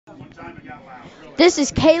This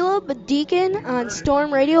is Caleb Deacon on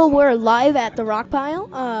Storm Radio. We're live at the Rock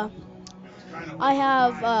Pile. I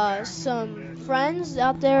have some friends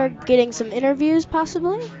out there getting some interviews,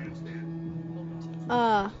 possibly.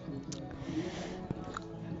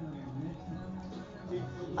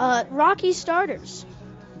 Rocky starters.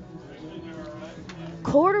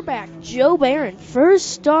 Quarterback Joe Barron,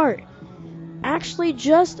 first start. Actually,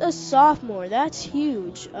 just a sophomore. That's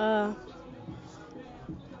huge.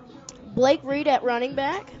 Blake Reed at running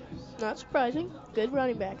back. Not surprising. Good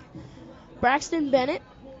running back. Braxton Bennett,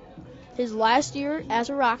 his last year as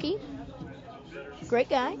a Rocky. Great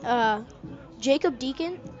guy. Jacob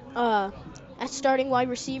Deacon at starting wide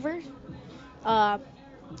receiver.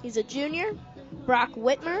 He's a junior. Brock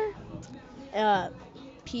Whitmer.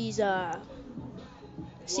 He's a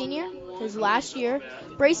senior, his last year.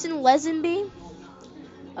 Brayson Lesenby,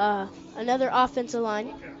 another offensive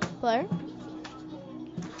line player.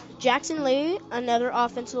 Jackson Lee, another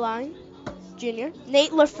offensive line junior.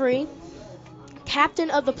 Nate LaFree,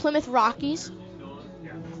 captain of the Plymouth Rockies.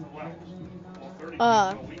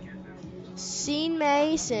 Sean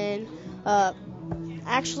Mason,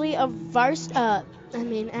 actually a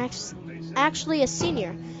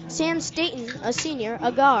senior. Sam Staten, a senior,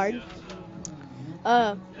 a guard.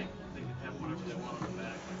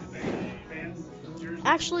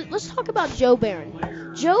 Actually, let's talk about Joe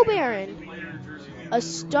Barron. Joe Barron, a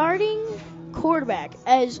starting quarterback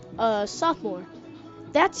as a sophomore.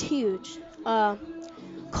 That's huge.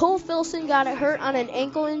 Cole Filson got hurt on an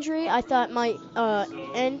ankle injury I thought might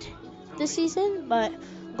end the season, but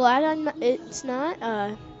glad it's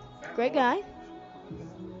not. Great guy.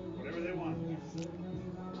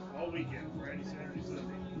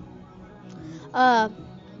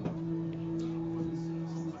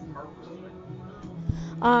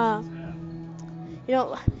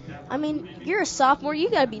 You're a sophomore. You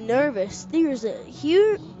gotta be nervous. There's a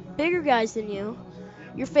huge, bigger guys than you.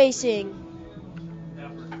 You're facing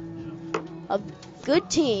a good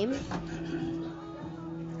team.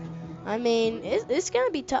 It's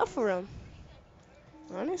gonna be tough for him.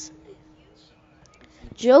 Honestly,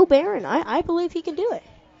 Joe Barron, I believe he can do it.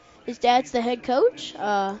 His dad's the head coach.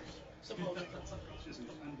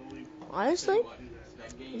 Honestly,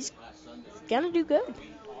 he's gonna do good.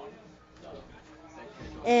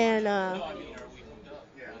 And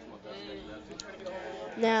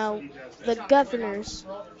now the Governors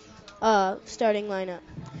starting lineup.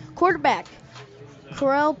 Quarterback,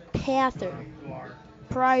 Corell Pryther.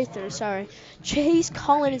 Chase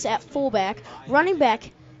Collins at fullback. Running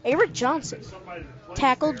back, Eric Johnson.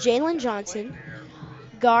 Tackle, Jalen Johnson.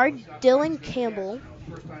 Guard, Dylan Campbell.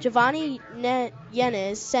 Giovanni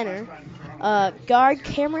Yanez, center. Guard,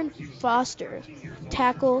 Cameron Foster.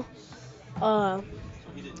 Tackle,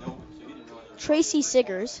 Tracy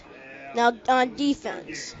Siggers. Now on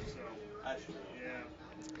defense,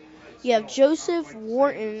 you have Joseph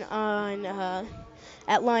Wharton on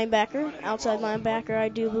at linebacker, outside linebacker, I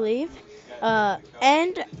do believe.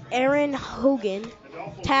 And Aaron Hogan.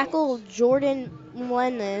 Tackle, Jordan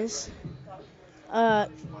Melendez.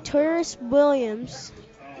 Turris Williams.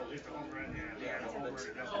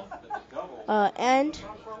 And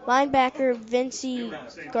linebacker, Vinci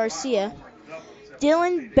Garcia.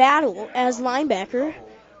 Dylan Battle as linebacker.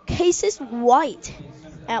 Casus White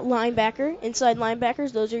at linebacker, inside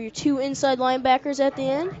linebackers. Those are your two inside linebackers at the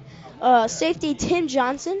end. Safety, Tim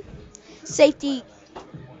Johnson. Safety,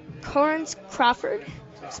 Carnes Crawford.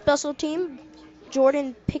 Special team,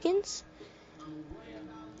 Jordan Pickens.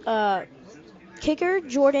 Kicker,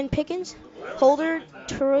 Jordan Pickens. Holder,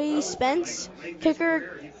 Trey Spence.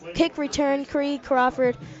 Kick return, Cree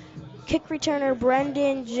Crawford. Kick returner,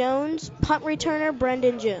 Brendan Jones. Punt returner,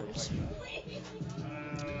 Brendan Jones.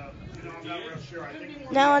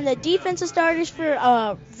 Now on the defensive starters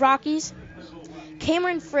for Rockies,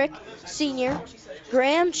 Cameron Frick, senior.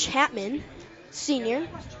 Graham Chapman, senior.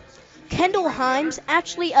 Kendall Himes,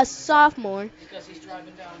 actually a sophomore.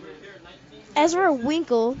 Ezra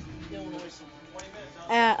Winkle,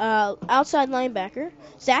 outside linebacker.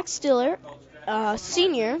 Zach Stiller,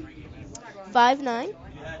 senior, 5'9",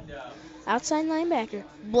 outside linebacker.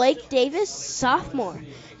 Blake Davis, sophomore.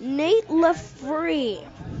 Nate LaFree,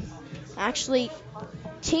 actually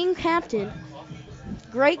team captain,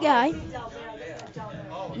 great guy.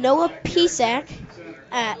 Noah Pisak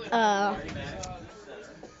at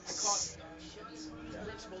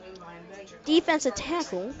defensive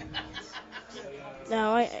tackle.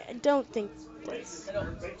 No, I don't think this.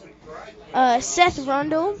 Seth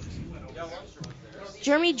Rundle.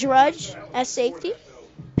 Jeremy Drudge at safety.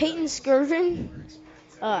 Peyton Skirvin,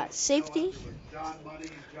 safety.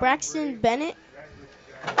 Braxton Bennett,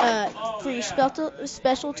 for your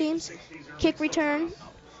special teams. Kick return,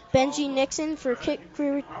 Benji Nixon for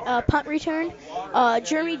punt return.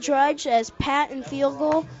 Jeremy Drudge as Pat and field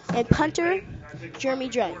goal. And punter, Jeremy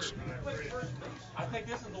Drudge.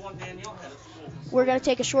 We're going to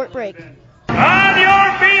take a short break. On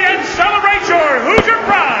your feet and celebrate your Hoosier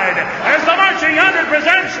pride as the Marching 100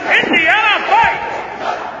 presents Indiana Fight!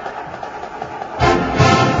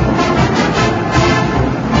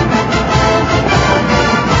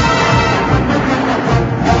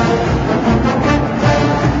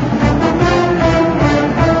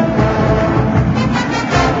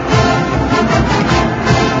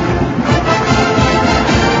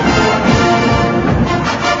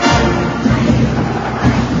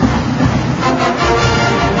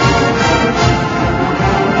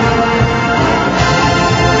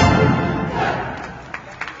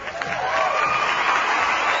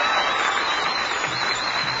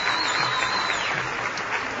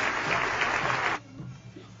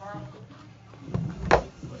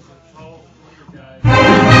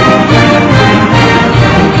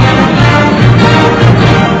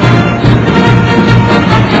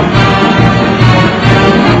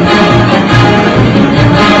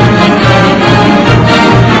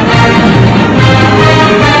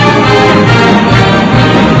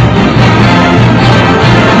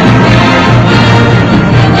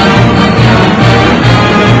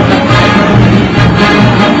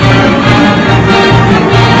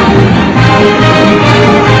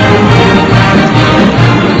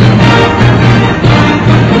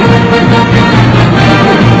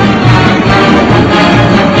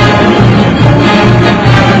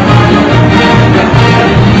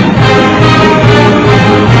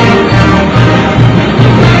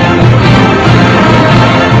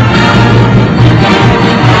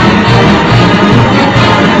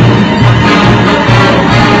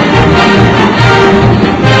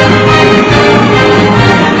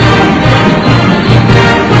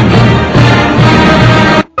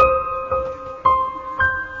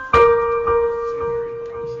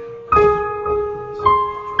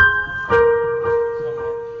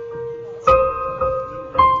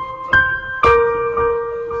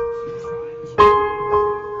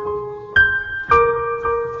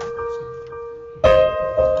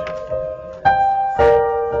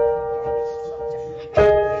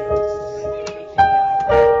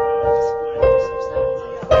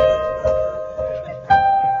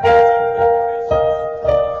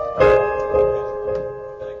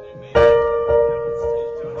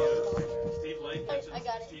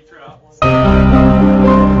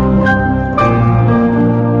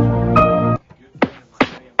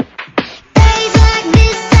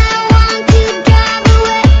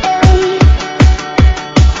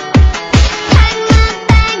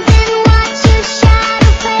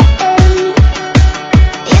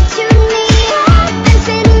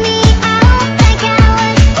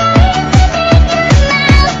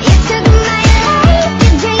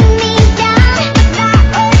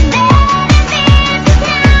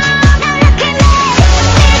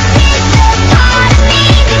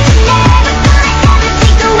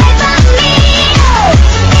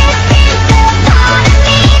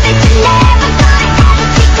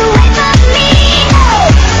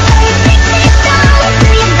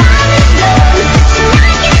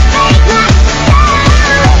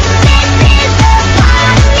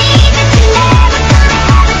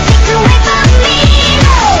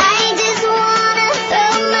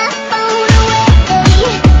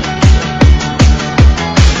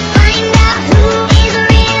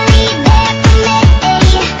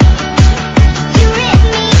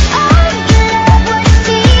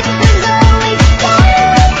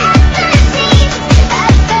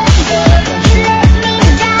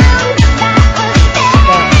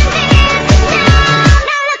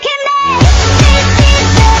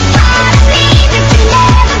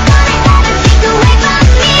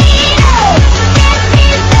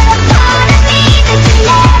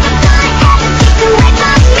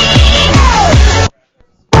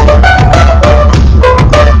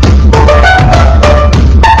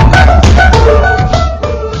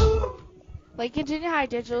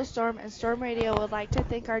 Digital Storm and Storm Radio would like to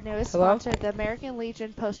thank our newest sponsor, the American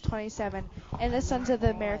Legion Post 27, and the Sons of the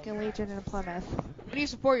American Legion in Plymouth. When you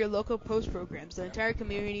support your local post programs, the entire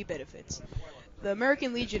community benefits. The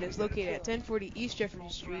American Legion is located at 1040 East Jefferson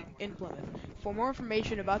Street in Plymouth. For more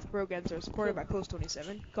information about the programs that are supported by Post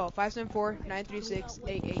 27, call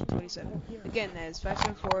 574-936-8827. Again, that is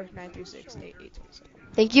 574-936-8827.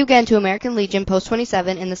 Thank you again to American Legion Post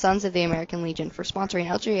 27 and the Sons of the American Legion for sponsoring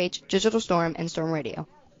LGH, Digital Storm, and Storm Radio.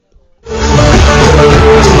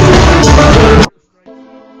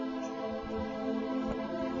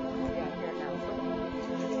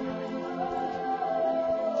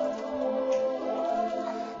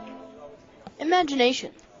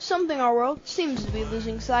 Imagination, something our world seems to be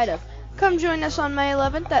losing sight of. Come join us on May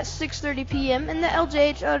 11th at 6:30 p.m. in the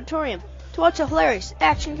LJH Auditorium to watch a hilarious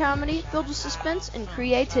action comedy filled with suspense and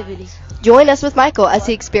creativity. Join us with Michael as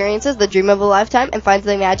he experiences the dream of a lifetime and finds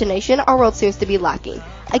the imagination our world seems to be lacking.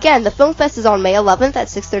 Again, the Film Fest is on May 11th at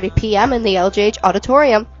 6:30 p.m. in the LJH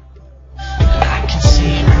Auditorium.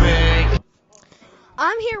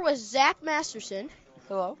 I'm here with Zach Masterson.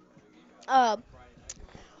 Hello.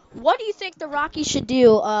 What do you think the Rockies should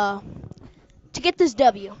do to get this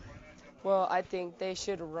W? Well, I think they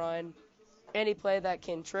should run any play that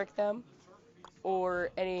can trick them or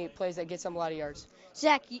any plays that gets them a lot of yards.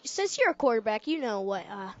 Zach, since you're a quarterback, you know what.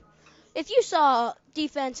 If you saw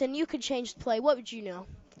defense and you could change the play, what would you know?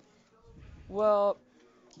 Well,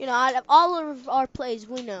 Out of all of our plays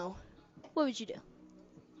we know, what would you do?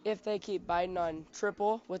 if they keep biting on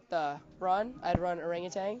triple with the run, I'd run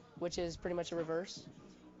orangutan, which is pretty much a reverse.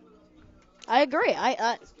 I agree.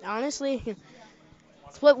 I honestly,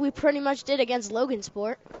 it's what we pretty much did against Logan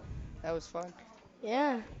Sport. That was fun.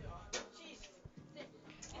 Yeah.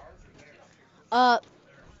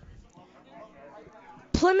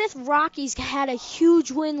 Plymouth Rockies had a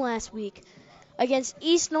huge win last week against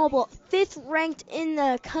East Noble, 5th ranked in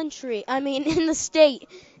the country. I mean, in the state.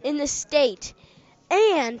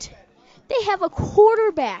 And they have a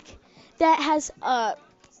quarterback that has a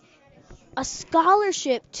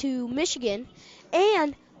scholarship to Michigan,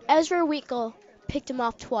 and Ezra Winkle picked him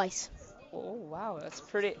off twice. Oh, wow. It's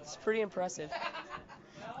pretty impressive.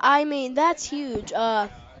 I mean, that's huge.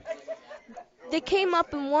 They came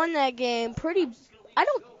up and won that game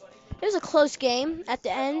it was a close game at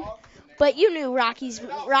the end, but you knew Rockies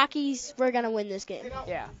were going to win this game.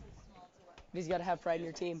 Yeah. You just got to have pride in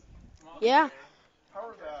your team. Yeah.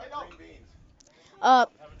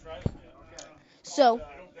 So,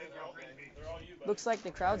 Looks like the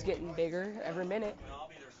crowd's getting bigger every minute.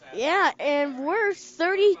 yeah, and we're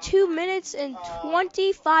 32 minutes and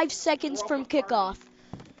 25 seconds from kickoff.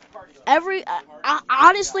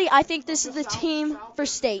 Honestly, I think this is the team for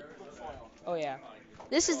state. Oh, yeah.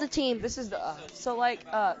 This is the team. This is the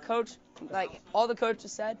coach, all the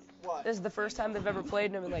coaches said, this is the first time they've ever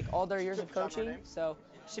played them in all their years of coaching, so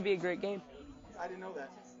should be a great game.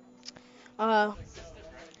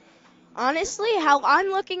 Honestly, how I'm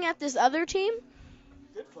looking at this other team,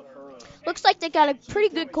 looks like they got a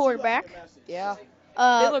pretty good quarterback. Yeah.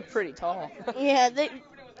 They look pretty tall. Yeah,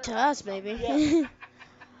 to us maybe.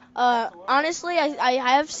 Honestly, I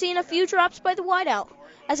have seen a few drops by the wideout.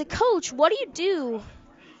 As a coach, what do you do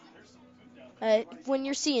when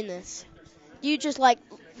you're seeing this? Do you just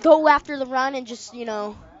go after the run and just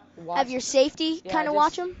have your safety kind of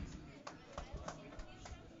watch them?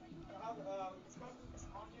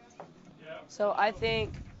 So I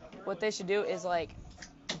think what they should do is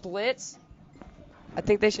blitz. I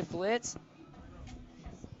think they should blitz,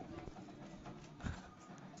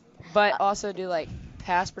 but also do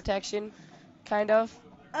pass protection, kind of,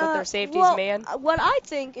 with their safeties man. What I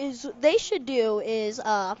think is they should do is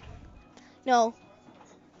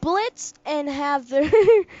blitz and have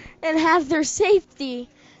their safety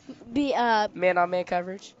be man-on-man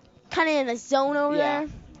coverage. kind of in a zone over there.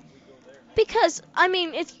 Because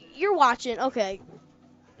if you're watching, okay,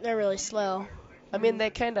 they're really slow. I mean, they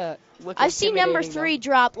kind of look. I've seen number intimidating, 3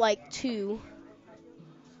 drop 2.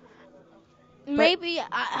 Maybe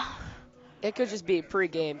It could just be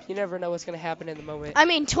pre-game. You never know what's going to happen in the moment.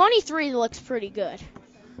 23 looks pretty good.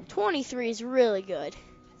 23 is really good.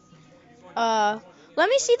 Let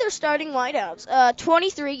me see their starting wideouts.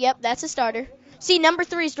 23, yep, that's a starter. See, number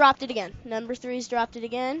 3's dropped it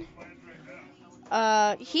again.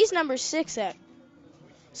 He's number 6 at.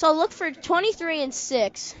 So look for 23 and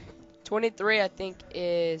 6. 23, I think,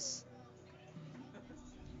 is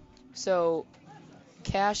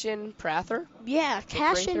Cashin Prather. Yeah,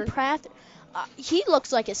 Cashin Prather. He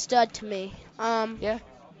looks like a stud to me. Yeah.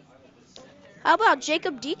 How about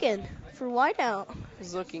Jacob Deacon for wideout?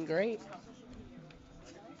 He's looking great.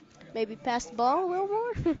 Maybe pass the ball a little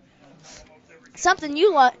more. Something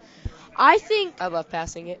you like. I love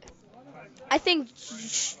passing it. I think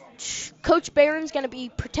Coach Barron's going to be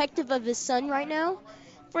protective of his son right now.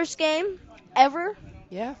 First game ever.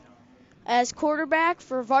 Yeah. As quarterback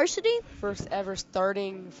for varsity. First ever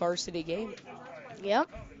starting varsity game. Yep.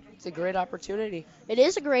 It's a great opportunity. It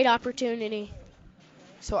is a great opportunity.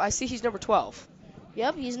 So I see he's number 12.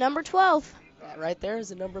 Yep, he's number 12. That right there is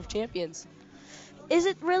the number of champions. Is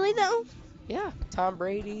it really, though? Yeah. Tom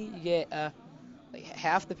Brady, you get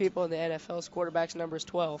half the people in the NFL's quarterback's number is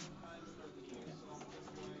 12.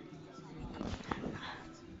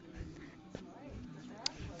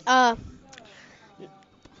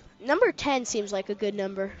 Number 10 seems like a good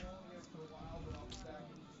number.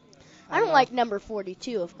 I don't know. like number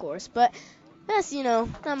 42, of course, but that's, not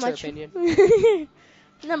It's much. your opinion.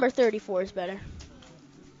 Number 34 is better.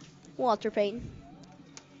 Walter Payton.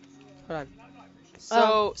 Hold on.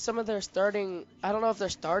 So some of their starting, I don't know if they're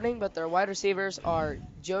starting, but their wide receivers are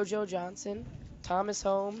JoJo Johnson, Thomas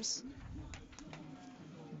Holmes,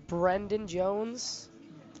 Brendan Jones,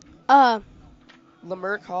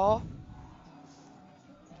 Lamerck Hall,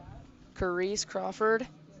 Carice Crawford,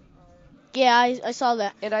 Yeah, I saw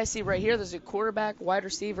that. and I see right here there's a quarterback, wide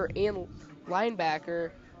receiver, and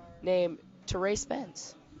linebacker named Teray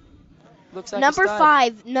Spence. Looks like Number a stud.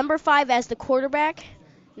 5. Number 5 as the quarterback.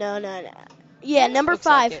 No. Yeah, number Looks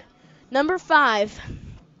like 5. it. Number 5.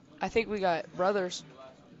 I think we got brothers.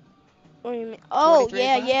 What do you mean? Oh, 23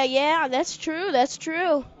 and yeah. That's true. I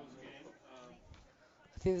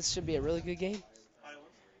think this should be a really good game.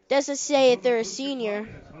 Doesn't say if they're a senior.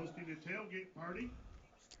 Hosting a tailgate party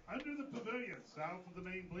under the pavilion south of the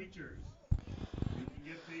main bleachers. You can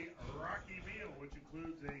get the Rocky meal, which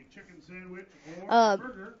includes a chicken sandwich or a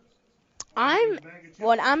burger.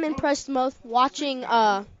 I'm impressed most watching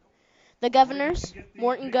the Governors,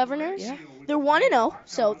 Morton Governors. Yeah. They're 1-0,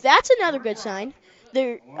 so that's another good sign.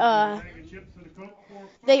 They are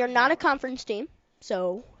not a conference team,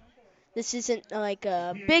 so this isn't like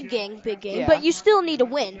a big game, Yeah. but you still need to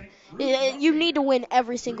win. You need to win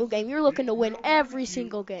every single game. You're looking to win every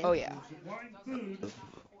single game. Oh, yeah. Wine food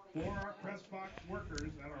for our press box workers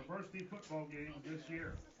at our varsity football games this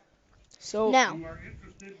year. So Now, You are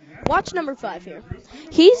interested in having watch number 5 here.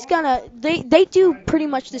 They do pretty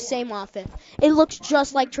much the same offense. It looks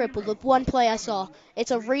just like triple, the one play I saw.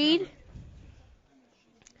 It's a read.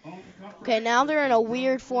 Okay, now they're in a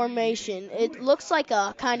weird formation. It looks like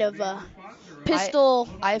a kind of a pistol.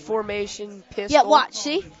 I formation, pistol. Yeah, watch,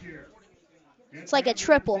 see? It's like a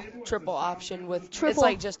triple, Triple option with, it's Triple.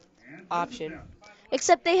 like just option.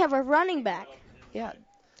 except they have a running back. Yeah.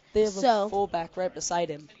 They have So- a fullback right beside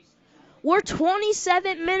him. We're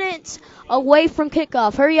 27 minutes away from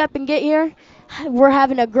kickoff. Hurry up and get here. We're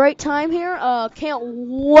having a great time here. Can't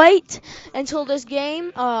wait until this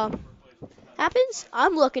game happens.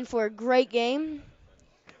 I'm looking for a great game.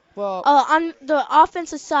 Well, On the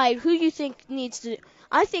offensive side, who do you think needs to?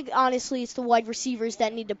 I think honestly it's the wide receivers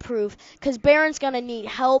that need to prove, because Barron's gonna need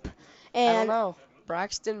help, I don't and know.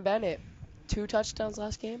 Braxton Bennett, 2 touchdowns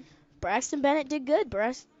last game. Braxton Bennett did good.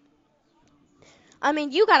 I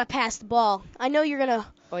mean, you gotta pass the ball. I know you're gonna.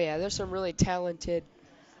 Oh, yeah, there's some really talented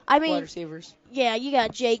I wide mean, receivers. yeah, you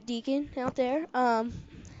got Jake Deacon out there.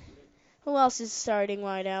 Who else is starting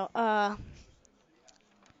wide out?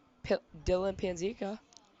 Dylan Panzica.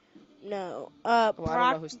 No. Well, I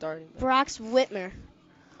don't know who's starting. but- Brox Whitmer.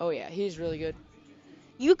 Oh, yeah, he's really good.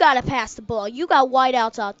 You gotta pass the ball. You got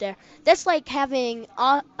wideouts out there. That's like having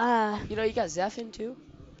You know, you got Zeffin, too.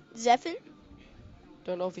 Zeffin.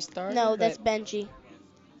 Don't know if he's starting. No, that's but Benji.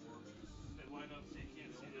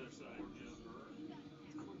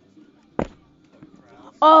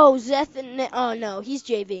 Oh, Zeffin. Oh no, he's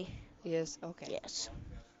JV. he is. Okay. Yes.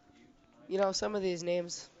 You know, some of these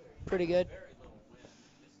names, pretty good.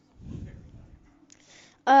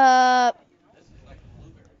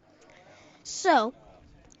 So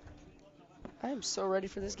I am so ready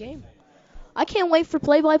for this game. I can't wait for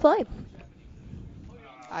play-by-play.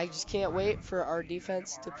 I just can't wait for our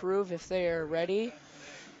defense to prove if they are ready.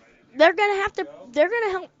 They're gonna have to. They're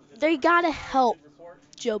gonna help. They gotta help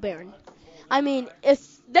Joe Barron. I mean, if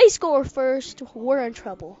they score first, we're in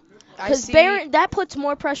trouble. I Because see. Barron, that puts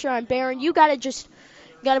more pressure on Barron. You gotta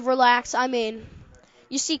relax. I mean,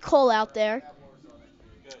 you see Cole out there.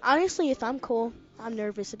 Honestly, if I'm Cole, I'm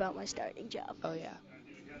nervous about my starting job. Oh, yeah.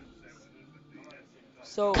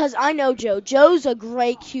 So Because I know Joe. Joe's a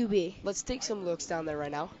great QB. let's take some looks down there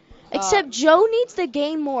right now. Except Joe needs to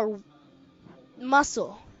gain more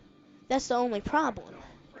muscle. That's the only problem.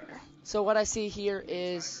 So what I see here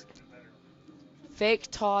is fake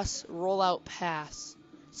toss, rollout pass.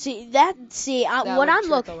 That That what was I'm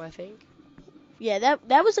looking. triple, I think. Yeah,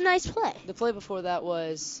 that was a nice play. The play before that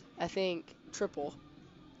was, I think, triple.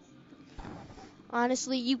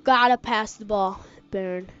 Honestly, you gotta pass the ball,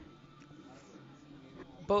 Barron.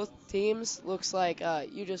 Both teams looks like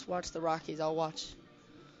you just watch the Rockies. I'll watch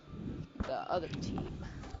the other team.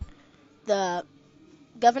 The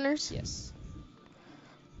Governors. Yes.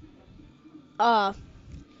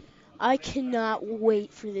 I cannot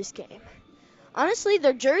wait for this game. Honestly,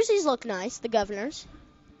 their jerseys look nice, the Governors.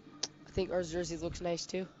 I think our jersey looks nice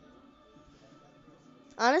too.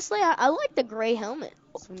 Honestly, I like the gray helmet.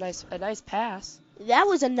 A nice pass. That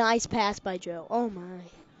was a nice pass by Joe. Oh my.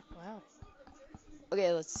 Wow.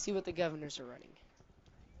 Okay, let's see what the Governors are running.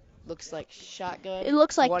 Looks like shotgun. It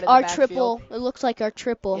looks like one in the our backfield. triple. It looks like our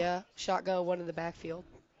triple. Yeah, shotgun, one in the backfield.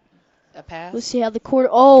 A pass. Let's see how the quarter.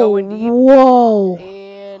 Oh, Going deep. whoa.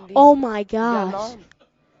 And he's Oh my got an gosh. arm.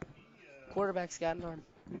 Quarterback's got an arm.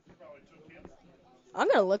 I'm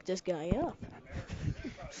going to look this guy up.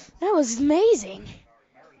 That was amazing.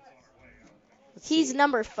 Let's He's see.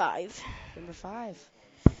 number 5. Number 5.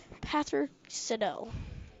 Patrick Siddell.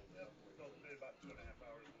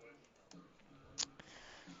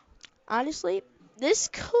 Honestly, this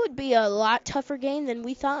could be a lot tougher game than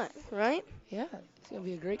we thought, right? Yeah, it's going to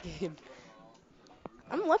be a great game.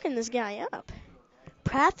 I'm looking this guy up.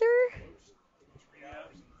 Prather?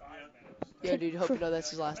 Yeah, dude, hope you know that's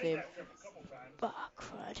his last name. Oh,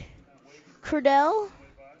 crud. Curdell?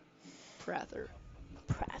 Prather.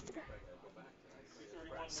 Prather.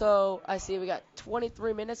 So, I see we got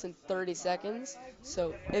 23 minutes and 30 seconds.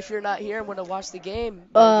 So, if you're not here and want to watch the game,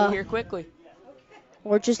 be here quickly.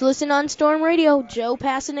 Or just listen on Storm Radio. Joe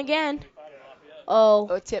passing again. Oh.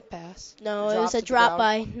 A tip pass. No, it Drop was to a the drop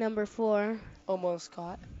ground. by number 4. Almost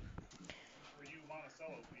caught.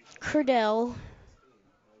 Curdell.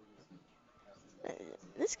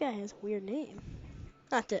 This guy has a weird name.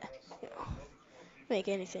 Not to, make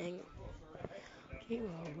anything.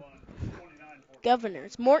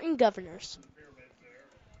 Governors. Morton Governors.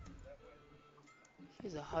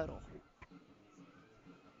 He's a huddle.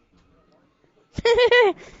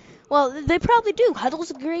 Well, they probably do.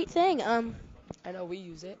 Huddle's a great thing. I know we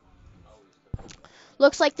use it.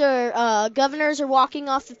 Looks like their Governors are walking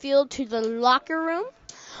off the field to the locker room.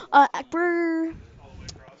 I'm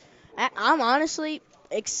honestly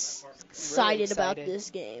excited Really about excited. this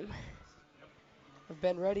game. I've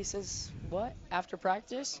been ready since, what? After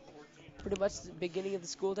practice? Pretty much the beginning of the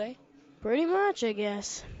school day? Pretty much, I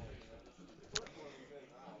guess.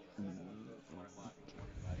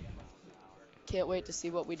 Can't wait to see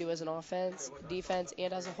what we do as an offense, defense,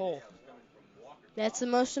 and as a whole. That's the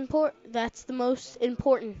most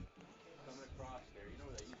important.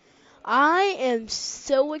 I am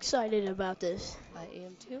so excited about this. I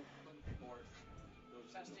am too.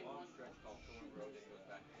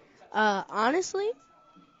 Honestly,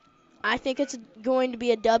 I think it's going to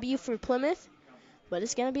be a W for Plymouth, but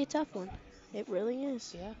it's going to be a tough one. It really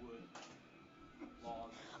is. Yeah.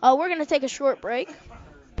 We're going to take a short break.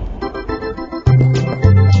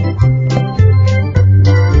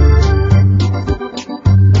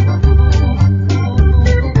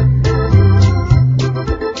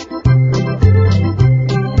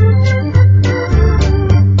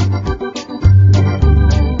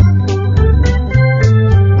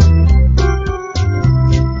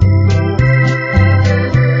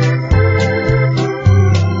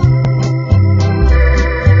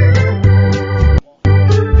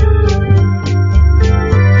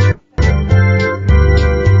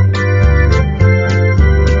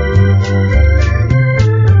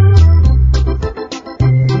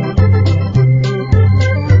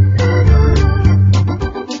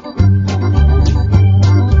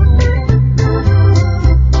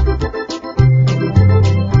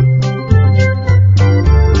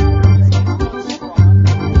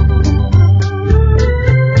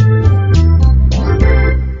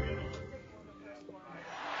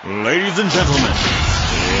 Ladies and gentlemen,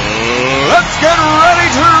 let's get ready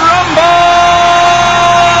to rumble!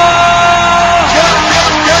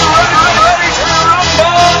 Get ready to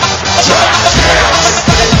rumble!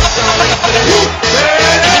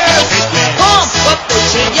 Pump up the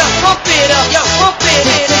jam, yo, pump it up, yo, pump it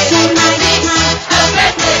in.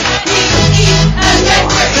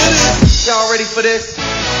 Y'all ready for this? I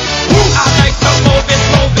like to move it,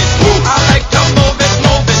 move it. I like to move it,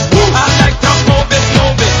 move it. I like to move it,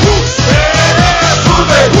 move it. Move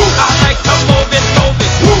it. I like to move it, move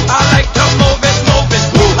it. I like to move it, move it.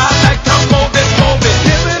 I like to move it, move it.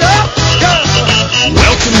 Give it up, go.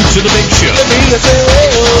 Welcome to the big show.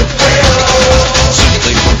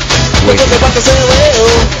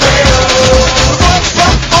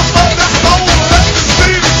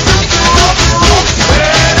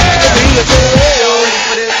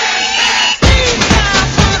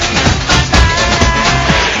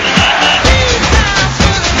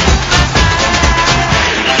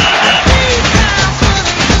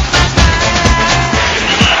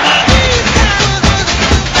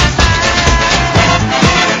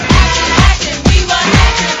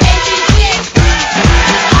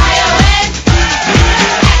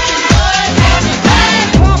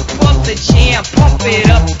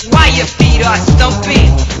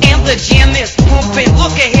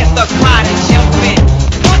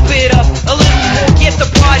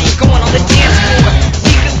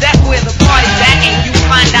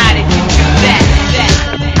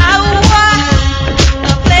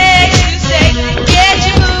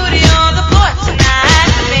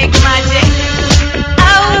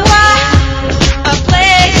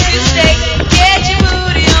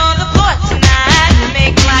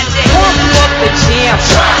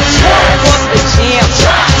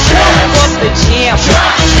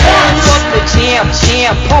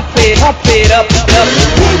 now pump it up, up.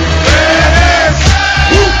 Whoop, Reds!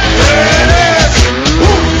 Whoop, Reds!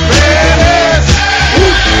 Whoop, Reds!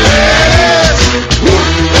 Whoop, Reds! Whoop,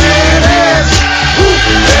 Reds! Whoop,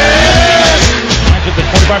 Reds! Matches the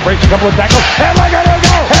 25, breaks a couple of tackles. Headlock on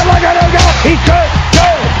go! Headlock on go! He could go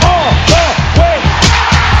all the way.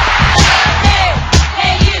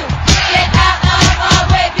 Hey, you, get out of our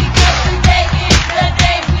way because today is the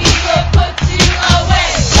day we will put you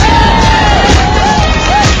away.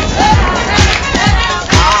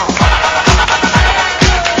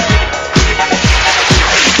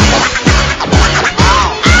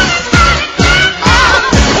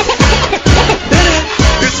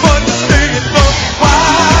 It's fun to stay in the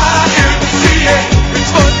YMCA.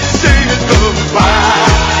 It's fun to stay in the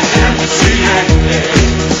YMCA.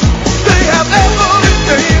 They have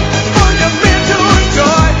everything for your men to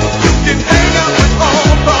enjoy. You can hang out with all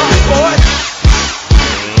the boys.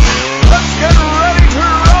 Let's get ready to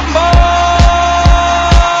rumble.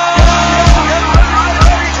 Get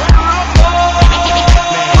ready to rumble.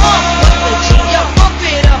 Yo, pump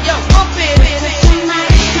it up, yo, pump it up.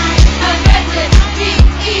 Aggressive, be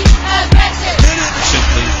aggressive.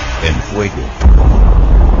 Simply en fuego.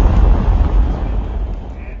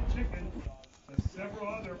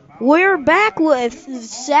 We're back with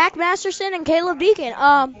Zach Masterson and Caleb Deacon.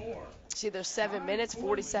 See, there's 7 minutes,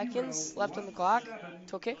 40 seconds left on the clock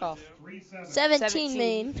till kickoff. 17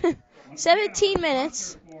 main. 17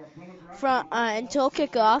 minutes from until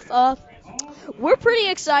kickoff. We're pretty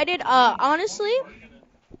excited. Honestly,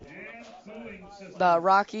 The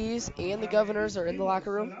Rockies and the Governors are in the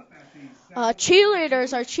locker room. our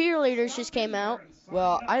cheerleaders just came out.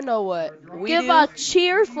 Well, I know what we Give do. a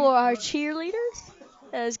cheer for our cheerleaders.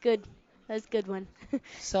 That was good. That was a good one.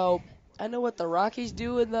 So I know what the Rockies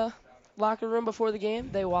do in the locker room before the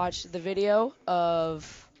game. They watch the video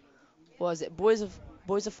of, what was it, Boys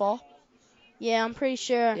of Fall? Yeah, I'm pretty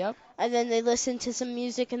sure. Yep. And then they listen to some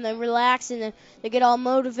music and they relax and then they get all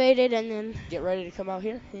motivated and then Get ready to come out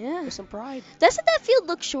here yeah. with some pride. Doesn't that field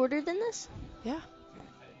look shorter than this? Yeah.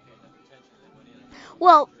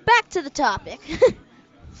 Well, back to the topic.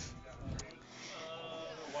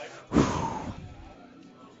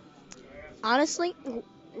 Honestly,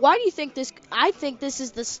 why do you think this? I think this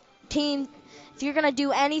is the team. If you're gonna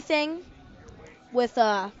do anything with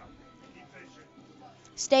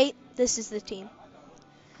state, this is the team.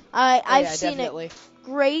 I've yeah, seen definitely. it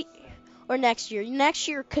great. Or next year. Next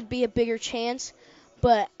year could be a bigger chance.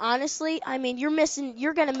 But honestly, I mean,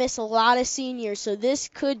 you're gonna miss a lot of seniors, so this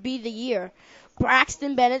could be the year.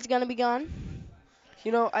 Braxton Bennett's gonna be gone.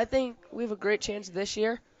 You know, I think we have a great chance this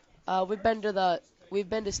year. We've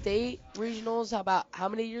been to state regionals about how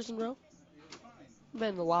many years in a row?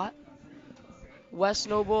 Been a lot. West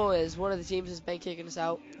Noble is one of the teams that's been kicking us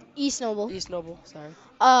out. East Noble. East Noble, sorry.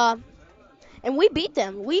 And we beat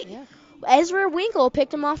them. Yeah. Ezra Winkle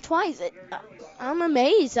picked him off twice. I'm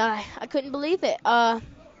amazed. I couldn't believe it.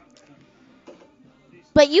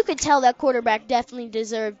 But you could tell that quarterback definitely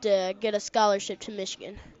deserved to get a scholarship to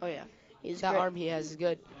Michigan. Oh yeah. He's That great. arm he has is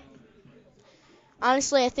good.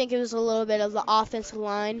 Honestly, I think it was a little bit of the offensive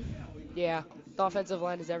line. Yeah. The offensive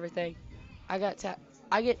line is everything. I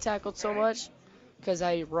get tackled so much because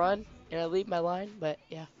I run and I leave my line, but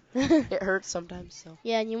yeah. It hurts sometimes, so.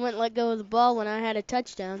 Yeah, and you wouldn't let go of the ball when I had a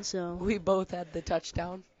touchdown, so. We both had the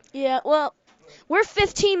touchdown. Yeah, well, we're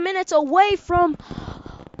 15 minutes away from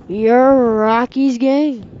your Rockies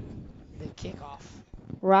game. The kickoff.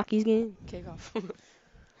 Rockies game. Kickoff.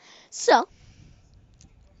 So,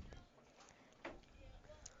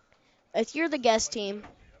 if you're the guest team,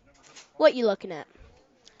 what you looking at?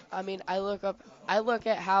 I mean, I look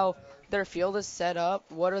at how their field is set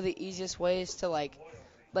up. What are the easiest ways to like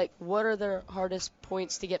what are their hardest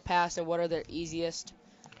points to get past and what are their easiest?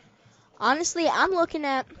 Honestly, I'm looking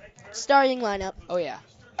at starting lineup. Oh yeah.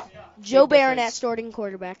 Joe Big Barron at difference. starting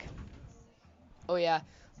quarterback. Oh yeah.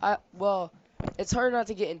 Well, it's hard not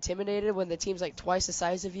to get intimidated when the team's like twice the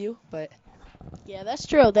size of you, but Yeah, that's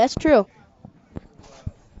true. That's true.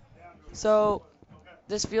 so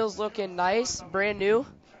this field's looking nice, brand new.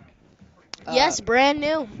 Yes, brand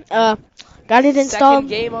new. Got it installed. Second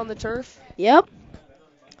game on the turf. Yep.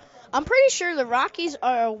 I'm pretty sure the Rockies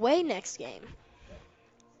are away next game.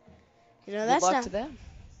 You know, that's Good luck not. to them.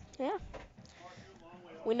 Yeah.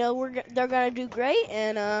 We know they're gonna do great,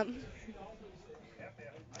 and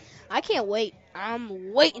I can't wait.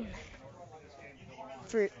 I'm waiting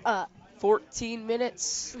for 14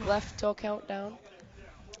 minutes left till countdown.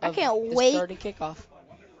 I of can't the wait starting kickoff.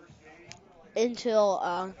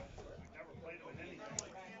 until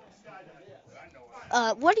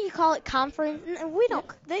what do you call it? Conference? We don't.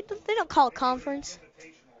 They don't call it conference.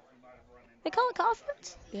 They call it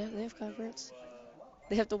conference? Yeah, they have conference.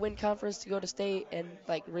 They have to win conference to go to state and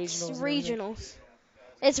like It's regionals. And everything. regionals.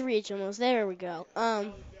 It's regionals. There we go.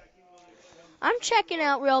 I'm checking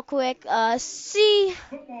out real quick. See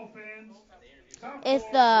Football fans, South if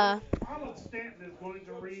Florida, Olive Stanton is going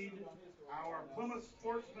to read our Plymouth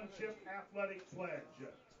Sportsmanship Athletic Pledge.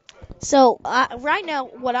 so right now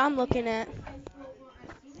what I'm looking at.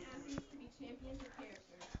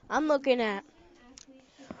 I'm looking at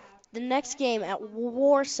the next game at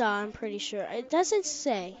Warsaw. I'm pretty sure it doesn't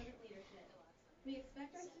say.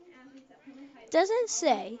 Doesn't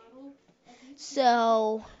say.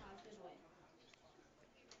 So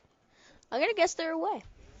I'm gonna guess they're away. Okay,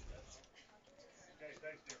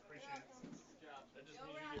 thanks, dear. Appreciate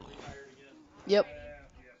it. Yep.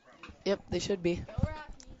 Yep, they should be.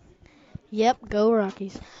 Yep, go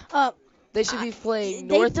Rockies. They should be playing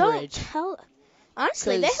They Northridge. don't tell.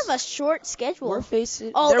 Honestly, they have a short schedule. We're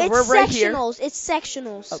facing. Oh, it's we're right here. sectionals. It's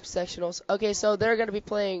sectionals. Oh, sectionals. Okay, so they're gonna be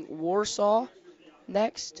playing Warsaw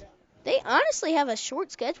next. They honestly have a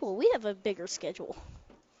short schedule. We have a bigger schedule.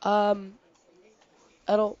 I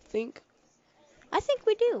don't think. I think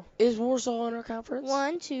we do. Is Warsaw in our conference?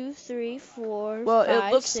 1, 2, 3, 4, Well, 5,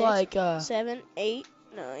 it looks 6, like 7, 8,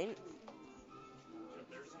 9.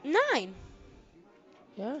 9.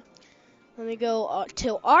 Yeah. Let me go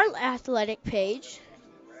to our athletic page.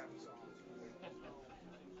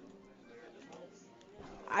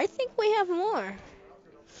 I think we have more.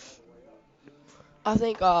 I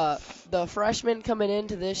think the freshmen coming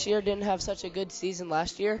into this year didn't have such a good season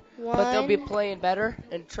last year, but they'll be 1, playing better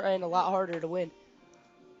and trying a lot harder to win.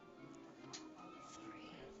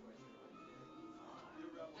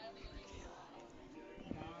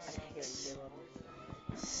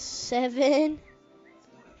 7.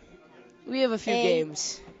 We have a few 8,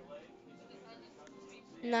 games.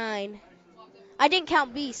 9. I didn't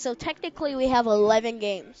count B, so technically we have 11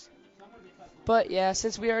 games. But yeah,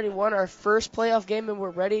 since we already won our first playoff game and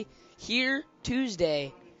we're ready here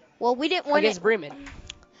Tuesday Well, we didn't win against it. Bremen.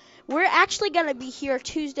 We're actually going to be here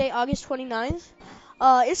Tuesday, August 29th. It's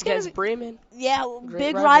going to Against be, Bremen. yeah, Great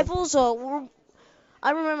big rival. rivals.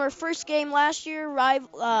 I remember first game last year, we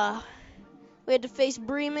had to face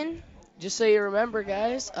Bremen. Just so you remember,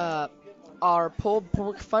 guys, our pulled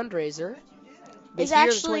pork fundraiser be Is here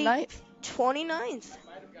actually the 29th. 29th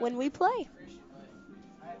when we play.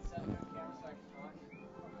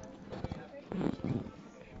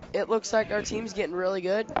 It looks like our team's getting really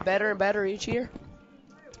good, better and better each year.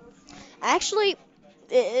 Actually,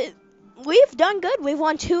 we've done good. We've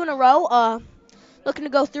won 2 in a row. Looking to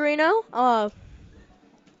go 3-0.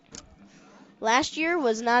 Last year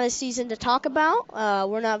was not a season to talk about.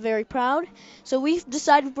 We're not very proud. So we've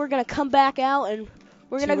decided we're going to come back out and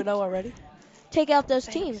we're going to 2-0 already. take out those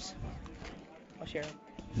teams. I'll share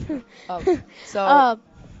them. So,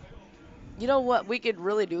 you know what we could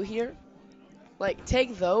really do here? Like,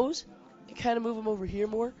 take those and kind of move them over here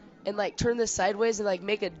more and, like, turn this sideways and, like,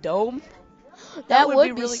 make a dome. That would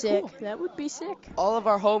be really sick. cool. That would be sick. All of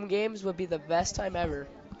our home games would be the best time ever.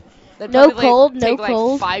 They'd No probably, cold, take, no like,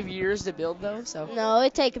 cold. 5 years to build, though, so No,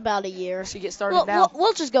 it'd take about a year. we should get started now.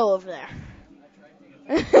 We'll just go over there.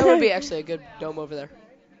 That would be actually a good dome over there.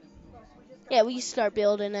 Yeah, we start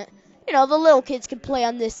building it. You know, the little kids can play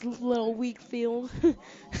on this little weak field.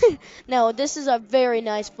 No, this is a very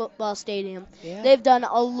nice football stadium. Yeah. They've done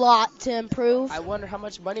a lot to improve. I wonder how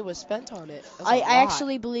much money was spent on it. That's I a lot.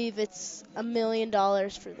 actually believe it's $1 million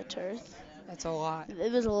for the turf. That's a lot.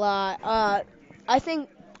 It was a lot. I think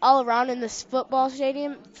all around in this football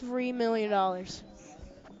stadium, $3 million.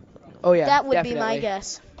 Oh, yeah. That would definitely. be my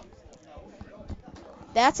guess.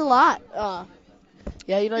 That's a lot.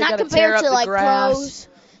 Yeah, you know, you Not gotta tear compared up to the like grass. pros.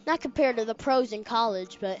 Not compared to the pros in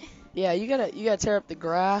college, but Yeah, you gotta tear up the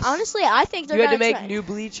grass. honestly, I think they're you had to gonna make try. new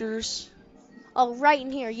bleachers. Oh, right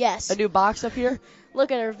in here, yes. A new box up here. Look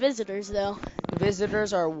at our visitors, though.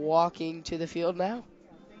 Visitors are walking to the field now.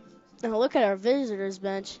 Now look at our visitors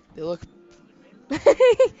bench. They look.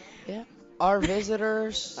 Yeah. Our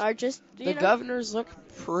visitors. Are just The governors look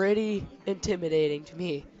pretty intimidating to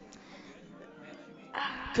me.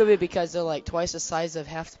 Could be because they're like twice the size of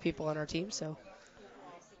half the people on our team, so.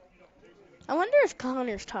 I wonder if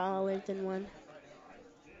Connor's taller than one.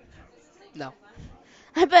 No.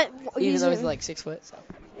 I bet Even though he's like 6 foot, so.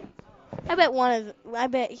 I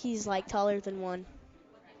bet he's like taller than one.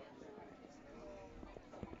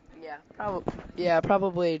 Yeah,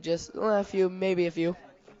 probably just a few, maybe a few.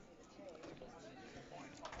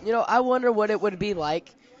 You know, I wonder what it would be like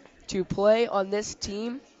to play on this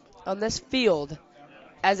team, on this field,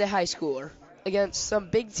 as a high schooler against some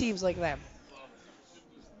big teams like them.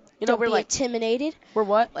 You know, Don't we're be like, intimidated. we're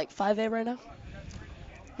what? Like 5A right now?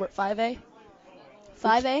 We're at 5A?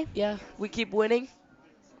 5A? Yeah. We keep winning.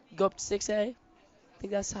 Go up to 6A. I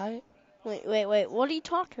think that's high. Wait. What are you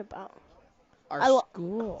talking about? Our I lo-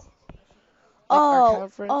 school. Like our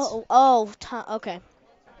conference. Okay.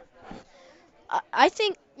 I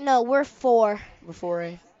think, no, we're 4. We're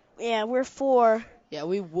 4A. Yeah, we're 4. Yeah,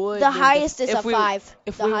 we would. The highest is a 5.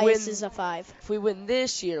 If The we highest win, is a 5. If we win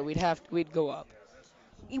this year, we'd go up.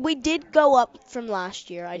 We did go up from last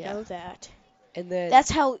year. I Yeah. know that. And then That's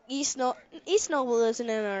how East Noble isn't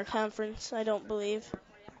in our conference, I don't believe.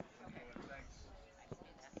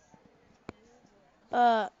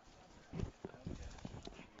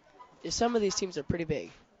 some of these teams are pretty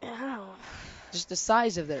big. Oh. Just the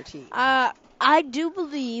size of their team. I do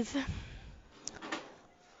believe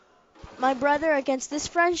my brother against this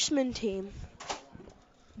Frenchman team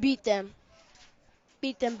beat them.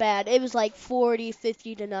 Beat them bad. It was like 40,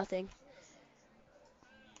 50 to nothing.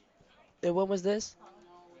 And when was this?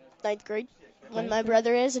 9th grade. When Ninth my grade?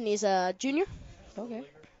 brother is, and he's a junior. Okay.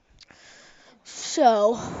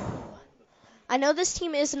 So, I know this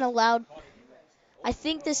team isn't allowed. I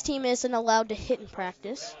think this team isn't allowed to hit in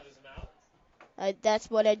practice. That's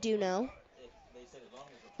what I do know.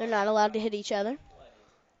 They're not allowed to hit each other.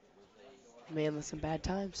 Man, that's some bad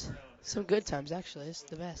times. Some good times, actually. It's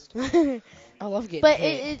the best. But I love getting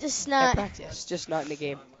hit it's at not. practice, just not in the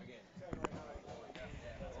game.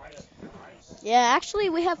 Yeah, actually,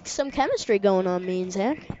 we have some chemistry going on, me and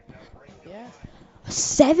Zach. Yeah.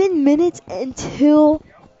 7 minutes until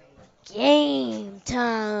game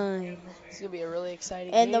time. It's going to be a really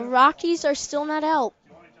exciting And game. the Rockies are still not out.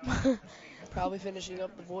 Probably finishing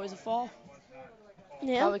up the boys of fall.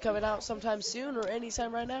 Yeah. Probably coming out sometime soon or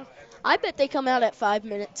anytime right now. I bet they come out at 5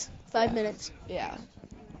 minutes. 5 minutes. Yeah.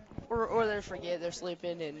 Or they forget they're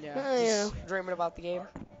sleeping and Oh, just dreaming about the game.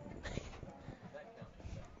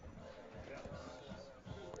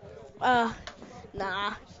 Nah.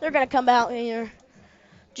 They're going to come out here.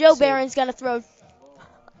 Joe See. Barron's going to throw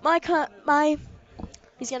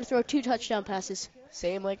he's going to throw 2 touchdown passes.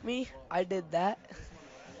 Same like me. I did that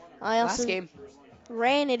I also last game.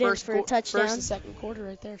 ran it in for a touchdown. First and second quarter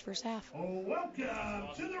right there, first half. Welcome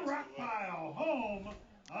to the Rock Pile, home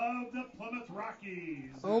of the Plymouth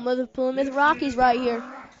Rockies. Home of the Plymouth Rockies right here.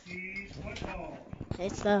 Rockies football.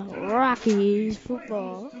 It's the Rockies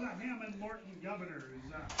football. To the Hammond Morton Governors.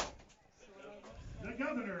 The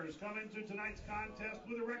Governors come into tonight's contest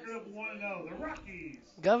with a record of 1-0. The Rockies.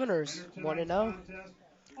 Governors, enter 1-0. tonight's contest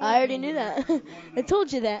I already knew that. I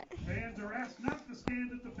told you that. Fans are asked not to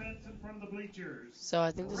stand at the fence in front of the bleachers. So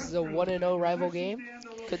I think this is a 1-0 rival game.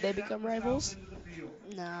 Could they become rivals?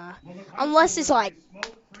 Nah. Unless it's like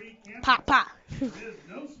pop. There's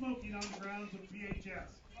no smoking on the grounds of PHS.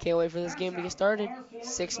 Can't wait for this game to get started.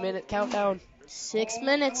 6-minute countdown. 6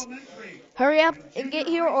 minutes. Hurry up and get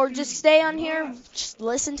here, or just stay on here. Just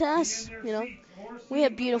listen to us. You know, we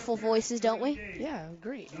have beautiful voices, don't we? Yeah,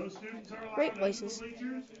 great. No students are allowed Great into voices. the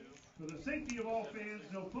bleachers. For the safety of all fans,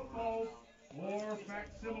 no footballs or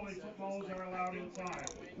facsimile footballs are allowed inside.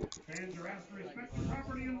 Fans are asked to respect the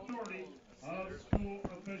property and authority of school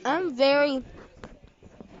officials.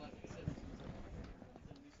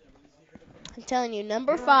 I'm telling you,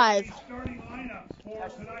 number 5. Starting lineups for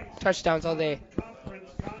tonight's Touchdowns all day. conference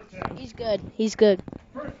contest. He's good. He's good.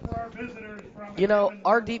 First for our visitors from You know, Hammond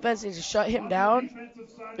our Morton. defense needs to shut him down Defensive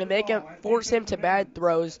side of and the make him ball at force him to defensive bad end.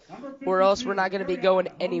 throws, Number or else we're 52, not going to be carry going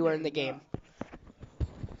out anywhere in Logan. the game.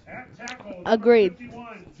 At tackle, Agreed. number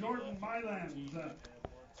 51, Jordan Mylands.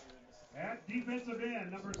 At defensive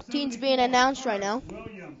end, number Team's being 74, announced right now.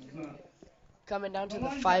 Williams. Coming down to the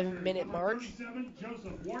Linebacker, 5-minute number mark. 37,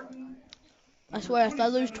 Joseph Wharton. I swear, if I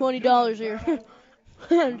lose $20 here,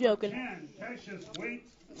 I'm joking. 10, Cassius Waits.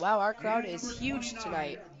 Wow, our crowd is huge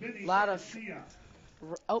tonight. A lot of...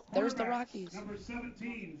 Oh, there's the Rockies. Number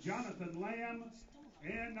 17, Jonathan Lamb.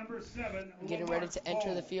 And number 7, Getting ready to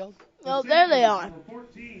enter the field. Oh, there they are. Number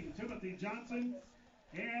 14, Timothy Johnson.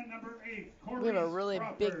 And number 8, We have a Corey really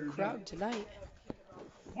Crawford. big crowd tonight.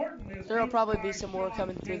 Horton is There'll coached probably by be some more Sean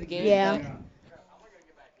coming through the game. Yeah.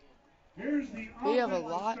 Here's the We have a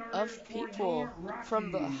offensive lot starters of for people your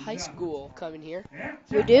from the Rockies. high school coming here. At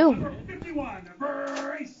We tackle, do. Number 51,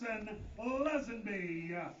 Brayson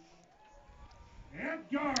Lesenby.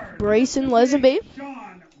 At guard, Brayson number 58, Lesenby.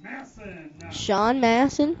 Sean Masson. Sean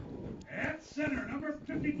Masson. At center, number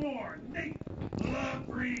 54, Nate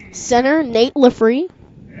LaFree. Center, Nate LaFree.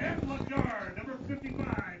 At left guard, number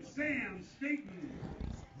 55, Sam Staten.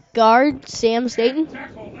 Guard, Sam Staten. At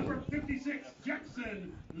tackle, number 56,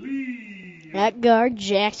 Jackson Lee. At guard,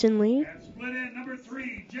 Jackson Lee. At split end, number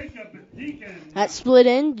 3, Jacob Deacon. That split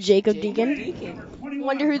end, Jacob Jacob Deacon. Deacon.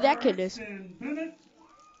 Wonder who that kid is.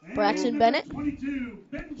 Braxton Bennett. 22,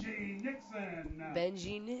 Benji Nixon.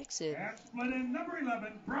 Benji Nixon. At split end number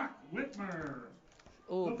 11, Brock Whitmer.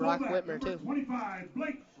 Oh, The Brock fullback, Whitmer, number too. 25,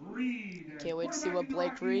 Blake Reed. Can't wait to see Quarterback what of the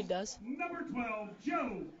Blake Rockies, Reed does. Number 12,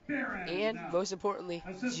 Joe Barron. And, most importantly,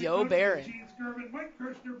 Assistant Joe coaches, Barron. Gene Skirvin, Mike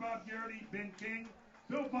Kirshner, Bob Garrity, Ben King,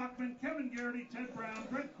 Bill Bachman, Kevin Garrity, Ted Brown,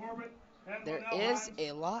 Brent Corbett, and There Lionel is Hines.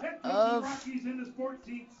 a lot Head coach of the Rockies in his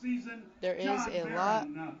 14th season, there is John a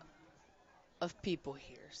lot Barron. of people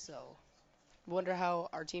here, so wonder how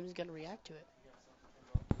our team's gonna react to it.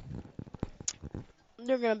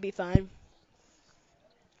 They're gonna be fine.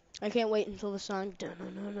 I can't wait until the song.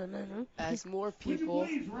 Dun-dun-dun-dun-dun. As more Would you people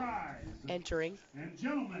please rise? entering, And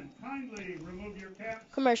gentlemen, kindly remove your caps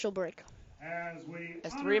Commercial break. as we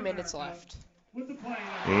as honor 3 minutes America left. with the playing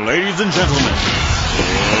of Ladies and gentlemen,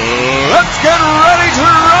 let's get ready to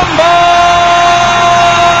rumble!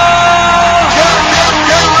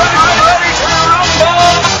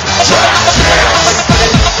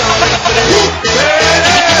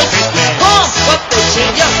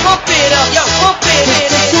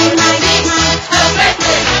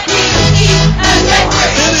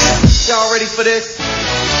 Y'all ready for this?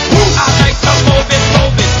 I like to move it,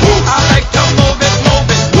 move it. I like to move it, move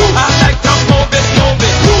it. I like to move it, move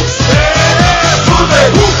it. Yeah, move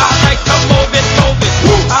it. I like to move it, move it.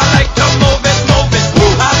 I like to move it, move it.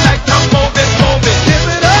 I like to move it, move it. Give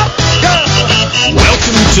it up, go.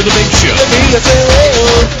 Welcome to the big show.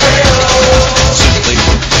 Simply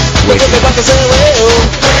waking up.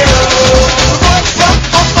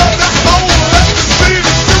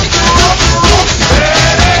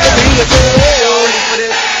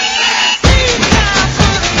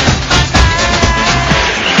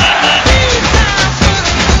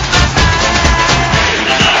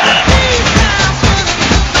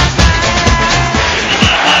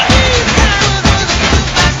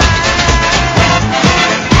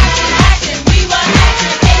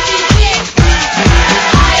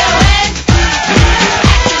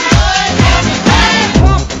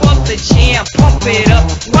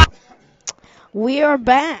 We are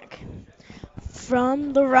back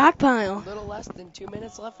from the rock pile. A little less than 2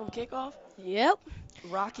 minutes left from kickoff. Yep.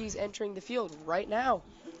 Rockies entering the field right now.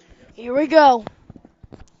 Here we go.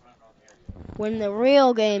 When the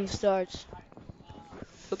real game starts.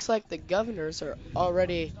 Looks like the Governors are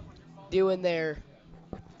already doing their,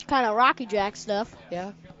 Kind of Rocky Jack stuff.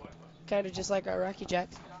 yeah, kind of just like our Rocky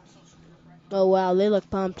Jacks. Oh, wow. They look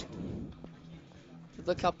pumped.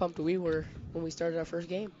 Look how pumped we were when we started our first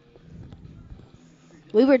game.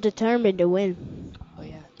 We were determined to win. Oh,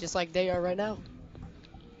 yeah, just like they are right now.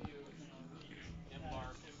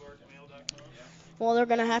 Well, they're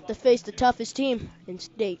going to have to face the toughest team in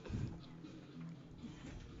state.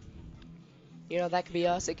 You know, that could be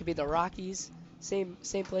us. It could be the Rockies. Same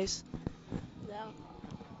place.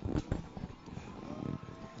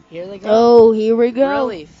 Here they go. Oh, here we go.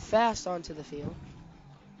 Really fast onto the field.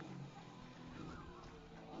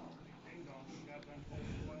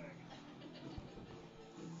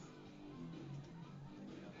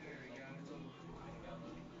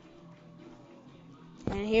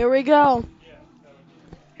 And here we go.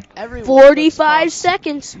 Everyone 45 looks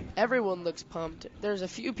seconds. pumped. Everyone looks pumped. There's a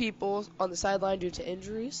few people on the sideline due to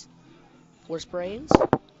injuries or sprains.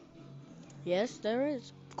 Yes, there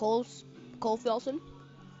is. Cole Felson.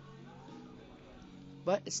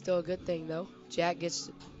 But it's still a good thing, though. Joe gets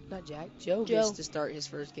to start his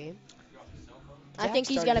first game. I Jack think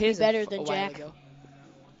he's started going to be his better a than while Jack. ago.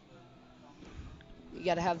 You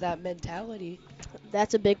got to have that mentality.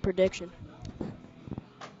 That's a big prediction.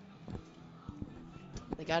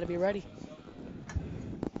 They got to be ready.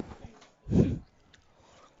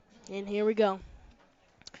 And here we go.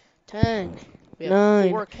 10, We have 9,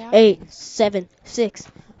 4 captains. 8, 7, 6,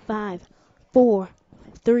 5, 4,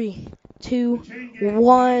 3, 2,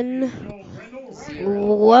 1.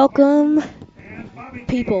 Welcome,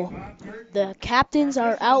 people. The captains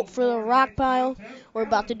are out for the rock pile. We're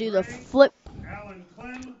about to do the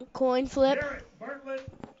coin flip. Garrett Bartlett,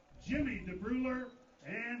 Jimmy DeBruler,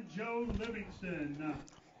 and Joe Livingston.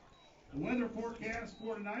 The weather forecast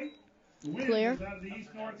for tonight. The wind Clear. is out of the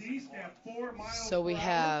east-northeast at 4 miles So we per hour.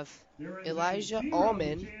 have There is a Elijah 0%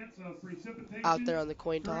 Allman chance of precipitation. out there on the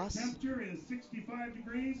coin Current toss. temperature is 65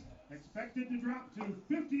 degrees. Expected to drop to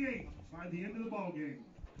 58 by the end of the ball game.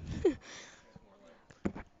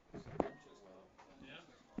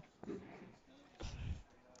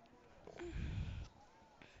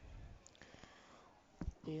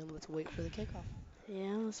 And let's wait for the kickoff.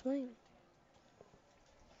 Yeah, let's wait.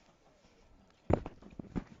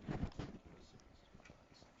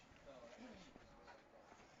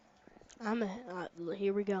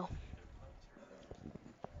 Here we go.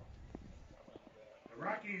 The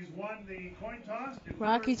Rockies won the coin toss.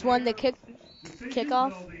 Rockies won the kickoff.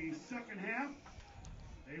 So the second half,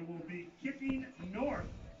 they will be kicking north.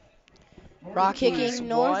 Rockies Kicking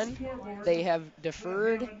north. won. They have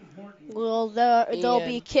deferred. Well, they'll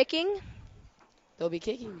be And kicking. They'll be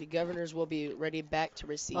kicking. The Governors will be ready back to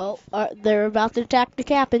receive. Oh, they're about to attack the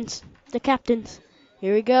captains. The captains.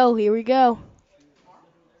 Here we go. Here we go.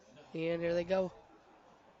 And here they go.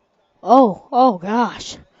 Oh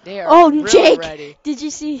gosh. They are really Jake, ready. did you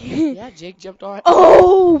see? Yeah, Jake jumped on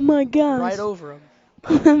Oh my gosh. right over him.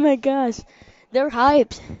 Oh my gosh. They're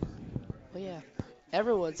hyped. Oh yeah,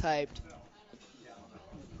 everyone's hyped.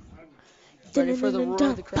 Ready for the roar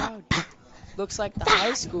of the crowd. Looks like the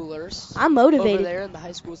high schoolers I'm over motivated. there in the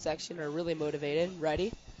high school section are really motivated.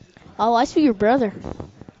 Ready? Oh, I see your brother.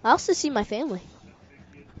 I also see my family.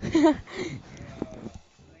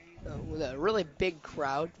 With a really big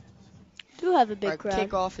crowd. Do have a big Our crowd.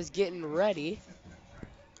 kickoff is getting ready.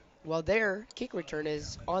 While their kick return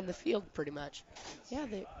is on the field pretty much. Yeah,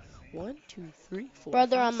 they 1, 2, 3, 4.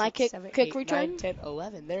 Brother, 5, on my 6, kick 7, kick 8, return. 9, 10,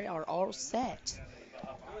 11. They are all set.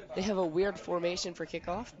 They have a weird formation for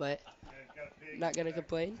kickoff, but not gonna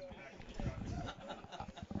complain.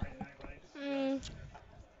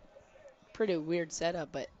 Pretty weird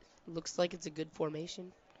setup, but looks like it's a good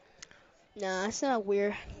formation. Nah, it's not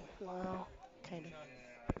weird. Wow. Kind of.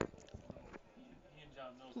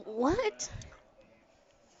 What?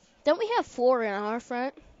 Don't we have 4 in our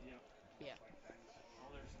front? Yeah.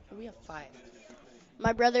 We have 5.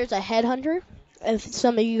 My brother's a headhunter. If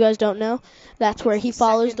some of you guys don't know, that's where he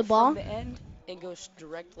follows Second the ball from the end and goes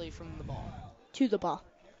directly from the ball. to the ball.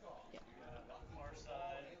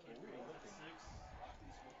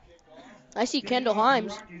 I see Kendall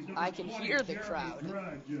Himes. I can hear the crowd.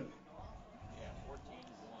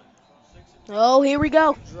 Oh, here we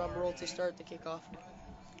go. Drum roll to start the kickoff.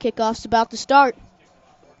 Kickoff's about to start.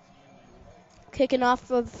 Kicking off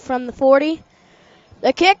from the 40.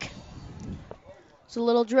 The kick. It's a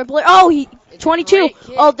little dribbler. Oh, It's 22. a great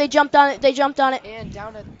kick. Oh, they jumped on it. They jumped on it. And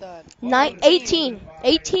down at the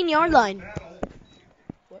 18 yard line.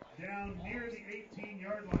 Down near the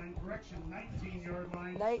 18-yard line, correction, 19-yard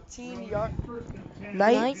line. 19 yard.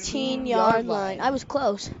 19 yard line. I was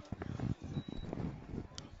close.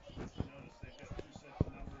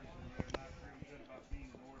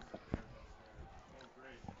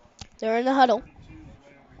 They're in the huddle.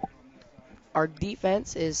 Our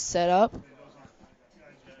defense is set up.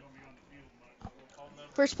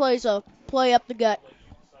 First play is a play up the gut.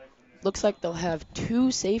 Looks like they'll have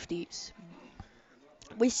 2 safeties.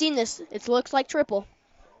 We've seen this. It looks like triple.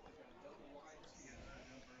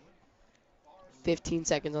 15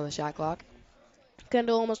 seconds on the shot clock.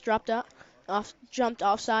 Kendall almost jumped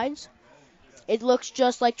off sides. It looks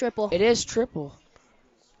just like triple. It is triple.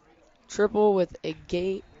 Triple with a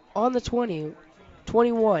gain on the 21.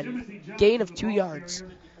 Gain of 2 yards.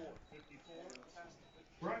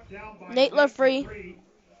 Nate LaFree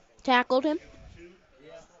tackled him.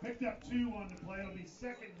 Picked up 2 on the play. It'll be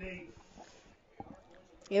second and 8.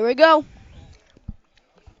 Here we go.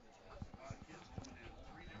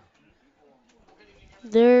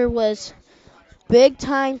 There was big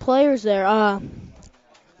time players there.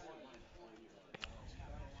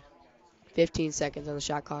 15 seconds on the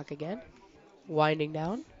shot clock again. Winding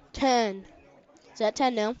down. 10. Is that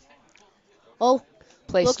 10 now? Oh,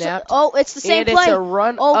 Play looks snapped. it's the same and play. It's a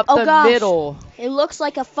run Oh, up oh the gosh. middle. It looks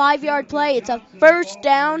like a 5-yard play. It's a first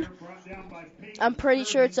down. I'm pretty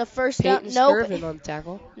sure it's a first down. Peyton Nope. Skirvin on the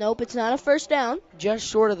tackle. Nope, it's not a first down. Just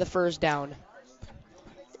short of the first down.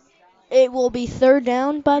 It will be third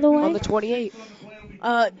down, by the way. On the 28.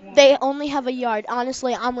 They only have a yard.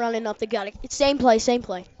 Honestly, I'm running up the gut. It's same play, same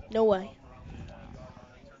play. No way.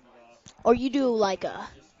 Or you do like a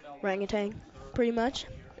orangutan, pretty much.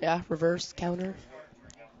 Yeah, reverse counter.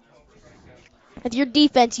 With your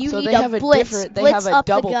defense, you So need they a have blitz. a different. They Blitz have a up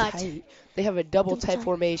double the gut. tight. They have a double tight tight.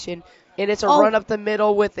 formation, and it's a Oh. run up the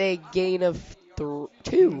middle with a gain of 2.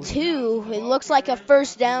 2. It looks like a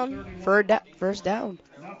first down. First down.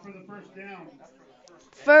 Not for the first down.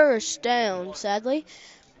 First down, sadly.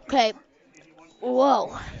 Okay.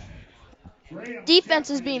 Whoa. Defense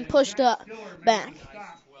is being pushed up back.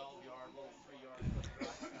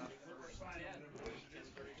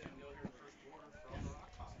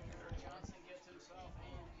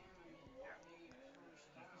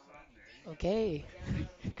 Okay.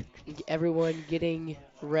 Everyone getting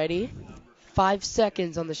ready. 5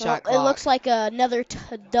 seconds on the shot Well, clock. it looks like another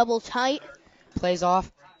double tight. Plays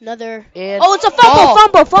off. Another. And Oh, it's a fumble,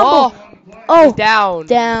 ball. fumble. Ball. Oh, Down.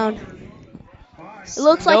 down. It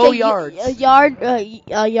looks like No yards. a yard.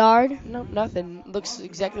 A yard. No, nothing. Looks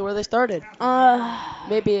exactly where they started.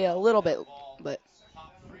 Maybe a little bit, but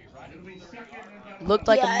looked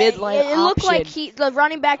like a midline it looked option. like the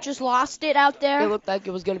running back just lost it out there. It looked like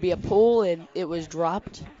it was going to be a pull, and it was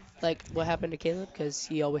dropped, like what happened to Caleb, because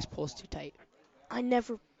he always pulls too tight. I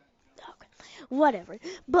never. Okay, whatever.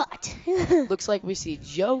 But Looks like we see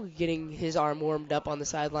Joe getting his arm warmed up on the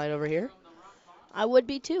sideline over here. I would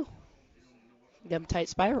be too. Them tight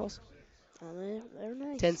spirals. Oh, they're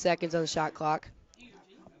nice. 10 seconds on the shot clock.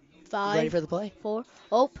 5. Ready for the play. 4.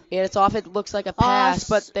 Oh. And it's off. It looks like a pass,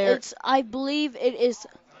 but there. I believe it is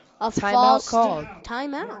a Timeout false called.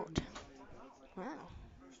 Timeout. Wow.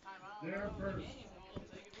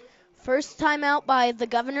 First timeout by the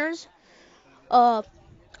Governors. I'm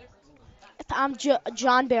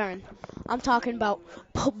John Barron. I'm talking about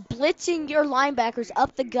blitzing your linebackers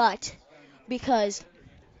up the gut because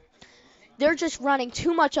they're just running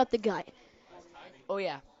too much up the gut. Oh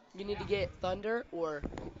yeah, you need to get thunder or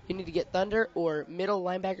middle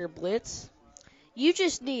linebacker blitz. You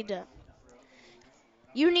just need to.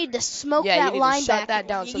 You need to smoke Yeah, that you need linebacker. to shut that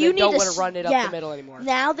down so you they don't need want to run it up the middle anymore.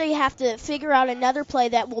 Now they have to figure out another play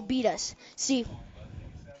that will beat us. See,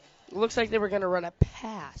 It looks like they were going to run a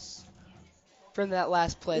pass from that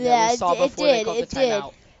last play Yeah, that we saw it before they did, called it the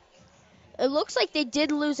timeout. it looks like they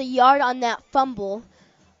did lose a yard on that fumble.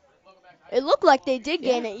 It looked like they did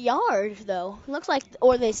gain a yard though. It looks like,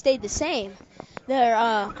 or they stayed the same. They're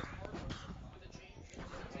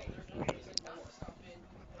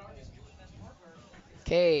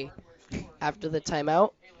Okay, after the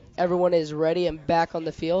timeout, everyone is ready and back on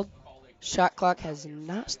the field. Shot clock has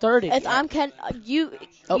not started If yet. I'm you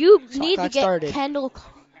Oh, you shot need to clock get started. Kendall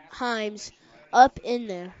Himes up in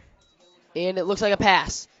there. And it looks like a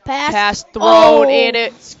pass. Pass thrown, Oh, and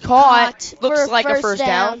it's caught. Looks for like a first first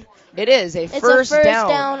down. It is a It's first a first down.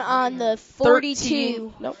 down on the 42.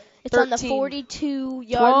 13, nope, It's on the 13, 42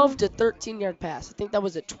 yard. 12 to 13-yard pass. I think that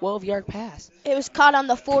was a 12-yard pass. It was caught on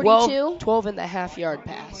the 42. 12 and a half-yard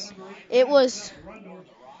pass. It was.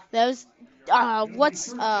 That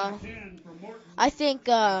was. I think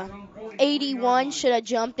 81 should have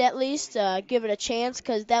jumped at least, give it a chance,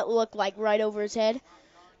 because that looked like right over his head.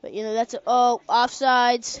 But that's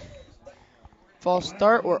offsides. False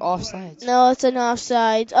start or offsides? No, it's an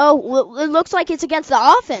offsides. Oh, well, it looks like it's against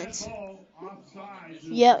the offense.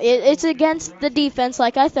 Yeah, it's against the defense,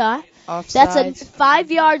 like I thought. Offsides. That's a 5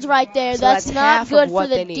 yards right there. So that's that's not half of good what for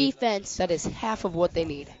the they need. defense. That is half of what they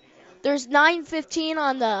need. There's 9:15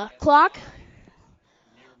 on the clock.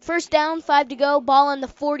 First down, 5 to go. Ball on the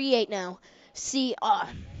 48 now. See, oh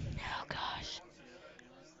gosh.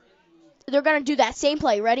 They're going to do that same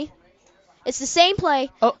play. Ready? It's the same play.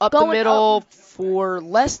 Oh, up the going middle up. for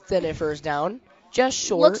less than a first down. Just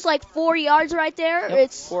short. Looks like 4 yards right there. Yep,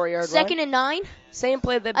 It's 4-yard second run. and 9. Same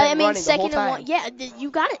play they've been I mean, running the second whole and time. 1. Yeah, you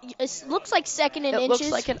got it. It looks like second and It inches.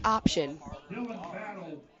 looks like an option.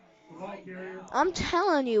 I'm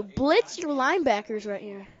telling you, blitz your linebackers right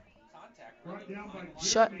here.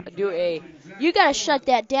 You got to shut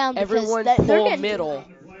that down because Everyone they're pull gonna middle.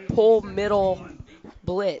 Pull middle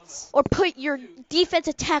blitz. or put your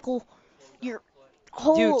defensive tackle, your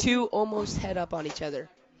whole Do two almost head up on each other.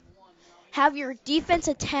 have your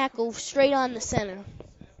defensive tackle straight on the center.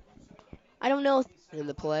 I don't know if In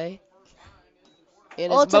the play.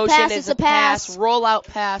 And Oh, his it's a motion pass, is it's a a pass. pass. Roll out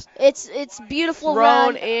pass. it's beautiful Thrown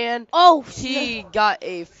run. and Oh, he got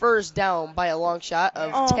a first down by a long shot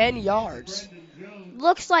of 10 yards.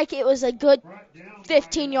 looks like it was a good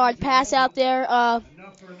 15-yard pass out there.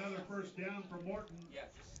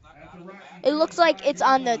 It looks like it's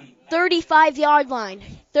on the 35-yard line.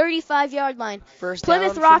 35-yard line. First down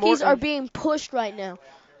Plymouth for Rockies Morton. are being pushed right now.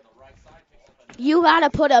 You got to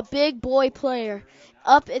put a big boy player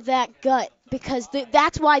up at that gut because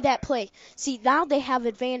that's why that play. See, now they have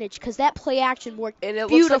advantage because that play action worked And it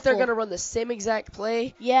beautiful. looks like they're going to run the same exact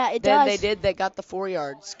play Yeah, it than does. they did that got the 4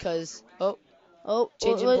 yards. Because,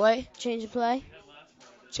 change of wait, play. Change of play.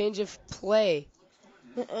 Change of play.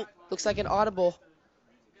 Looks like an audible.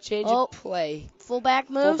 Change of play. Fullback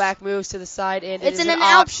moves. Fullback moves to the side, and It's it is an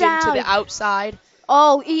option to outside. the outside.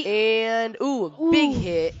 Oh, And, a big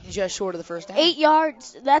hit just short of the first down. 8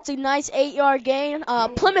 yards. That's a nice 8-yard gain.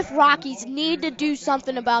 Plymouth Rockies need to do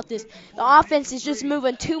something about this. The offense is just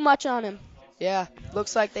moving too much on him. Yeah,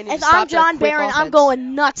 looks like they need If to stop I'm John their quick Barron, I'm offense.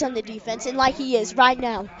 going nuts on the defense, and like he is right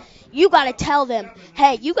now. You got to tell them,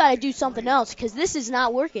 hey, you got to do something else because this is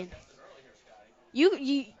not working.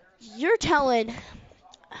 You're telling.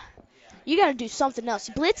 You got to do something else.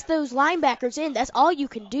 Blitz those linebackers in. That's all you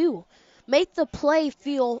can do. Make the play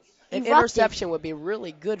feel An erupted. interception would be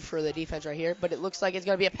really good for the defense right here, but it looks like it's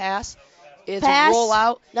going to be a pass. It's Pass. a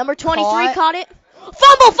rollout. Number 23 Caught. caught it.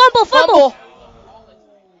 Fumble.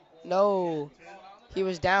 No. He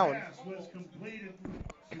was down. Pass was completed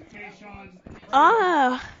to Kayshawn.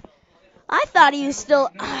 I thought he was still.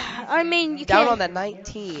 I mean, you Down can't. on the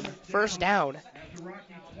 19. First down. That's a Rocky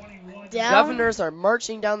 21. Down, Governors are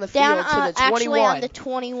marching down the down field to the 21. actually on the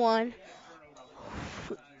 21.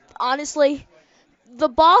 Honestly, the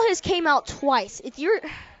ball has came out twice. If you're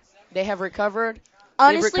They have recovered.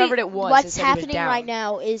 honestly, They've recovered it once. what's Instead he was happening down. right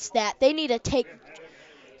now is that they need to take.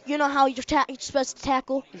 You know how you're supposed to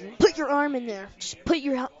tackle? Mm-hmm. Put your arm in there. Just put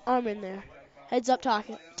your arm in there. Heads up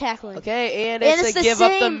tackling. Okay, and And it's a the give up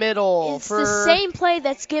the same- middle It's for the same play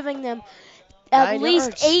that's giving them at 9 least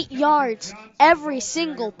yards. 8 yards every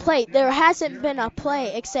single play. There hasn't been a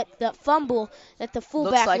play except the fumble that the looks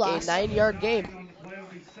fullback like lost. a 9-yard game. On the play will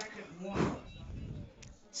be second one.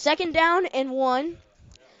 Second down and 1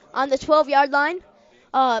 on the 12-yard line.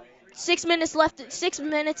 6 minutes left. 6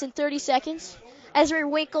 minutes and 30 seconds. Ezra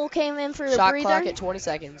Winkle came in for a Shot breather. clock at 20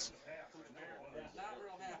 seconds.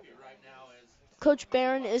 Coach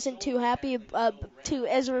Barron isn't too happy to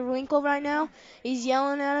Ezra Winkle right now. He's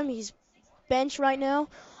yelling at him. He's benched right now.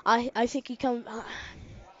 I think he come.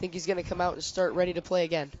 Think he's going to come out and start ready to play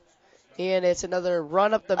again. And it's another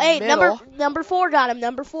run up the Hey, middle. number 4 got him.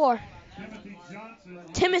 Number 4. Timothy Johnson.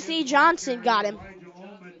 Timothy Johnson got him. Elijah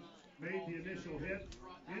Ullman made the initial hit.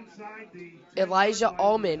 Inside the Elijah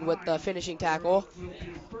Ullman with the finishing tackle. will be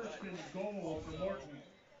first and goal for Morton.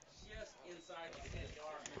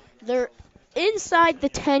 They're inside the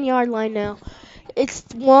 10-yard line now. It's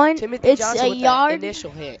one. Timothy It's Johnson a with yard. the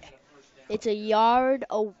initial hit. It's a yard.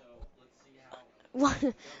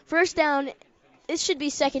 First down. It should be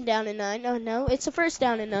second down and 9. Oh no, it's a first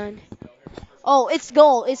down and 9. Oh, it's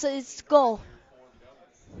goal. It's goal.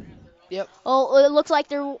 Yep. Oh, it looks like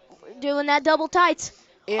they're doing that double tights.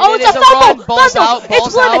 And Oh, it it's is a a fumble. run. Ball's Fumble. out. Ball's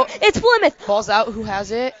It's Plymouth. out. It's Plymouth. Ball's out. Who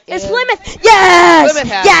has it? It's And Plymouth. Yes.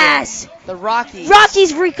 Plymouth has Yes. The Rockies.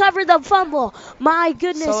 Rockies recovered the fumble. My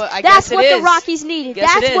goodness. So I That's guess it what the is. Rockies needed.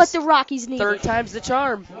 Guess it That's what is. the Rockies needed. Third time's the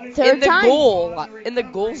charm. Third in the time.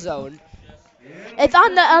 goal zone. If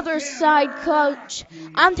I'm the other side coach,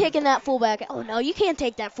 I'm taking that fullback out. Oh, no, you can't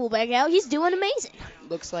take that fullback out. He's doing amazing.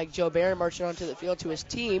 Looks like Joe Barron marching onto the field to his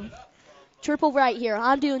team. Triple right here.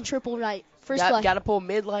 I'm doing triple right. First play. Got to pull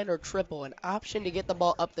midline or triple, an option to get the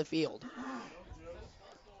ball up the field.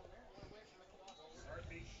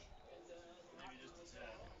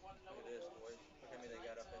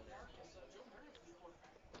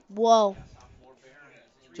 Whoa.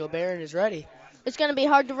 Joe Barron is ready. It's going to be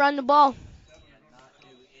hard to run the ball.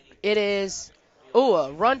 It is,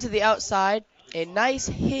 a run to the outside. A nice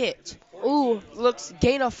hit. Ooh, Looks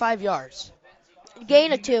gain of 5 yards.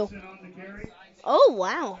 gain of 2. Sit on the carry. Oh,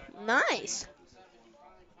 wow. Nice.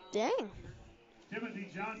 Dang. Timothy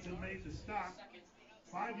Johnson made the stop.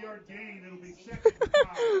 5-yard gain. It'll be second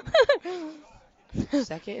and 5.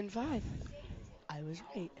 Second and 5. I was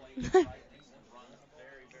right.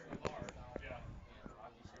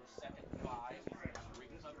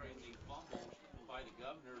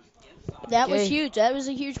 That was Okay. huge. That was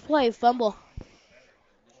a huge play. Fumble.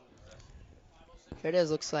 Here it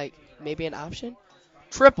is. Looks like maybe an option.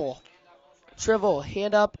 Triple,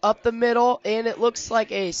 hand up the middle, and it looks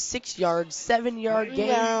like a 6-yard, 7-yard gain.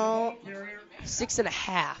 No.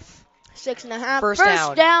 6.5. 6.5.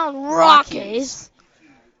 First down, Rockies.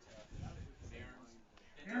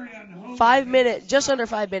 5 minutes, just under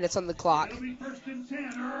 5 minutes on the clock. It'll be first and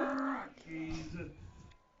 10. Rockies.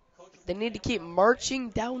 They need to keep marching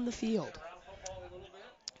down the field.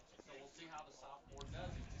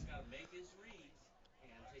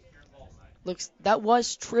 That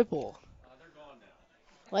was triple.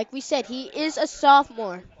 Like we said, he is a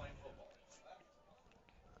sophomore.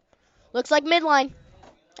 Looks like midline.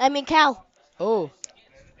 Cal. Oh.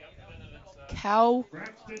 Cow.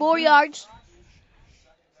 4 yards.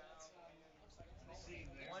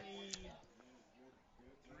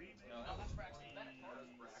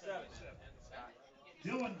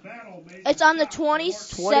 Dylan Battle made It's on the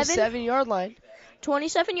 27-yard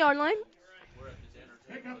 27-yard line. line.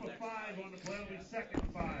 pick up a 5 on the play. It'll be second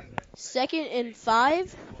 5. Second and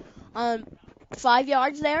 5. 5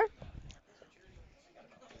 yards there.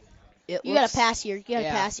 You got to pass here. You got to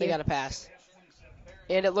pass They here. got to pass.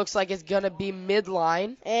 And it looks like it's going to be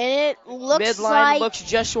midline. And it looks Midline like looks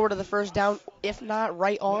just short of the first down, if not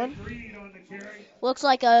right on. Reed on the carry. looks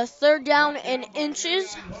like a third down and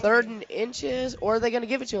inches. 3rd and inches, or are they going to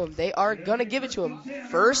give it to him? They are going to give it to him.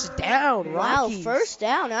 First down, Wow, Rockies. first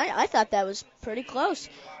down. I thought that was pretty close.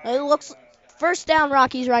 It looks First down,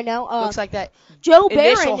 Rockies right now. Looks like that Joe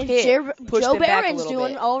initial Barron. hit pushed Joe them back a Barron's little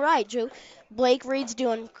doing bit. all right. Blake Reed's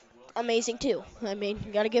doing amazing too. I mean,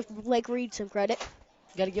 you got to give Blake Reed some credit.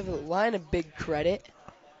 Got to give the line a big credit.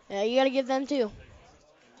 Yeah, you got to give them too.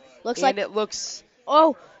 Looks And like it looks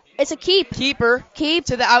oh, it's a keep. keeper Keep.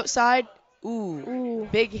 to the outside. Ooh, Ooh.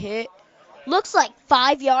 big hit. Looks like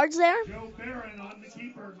 5 yards there. Joe Barron on the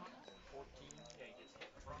keeper.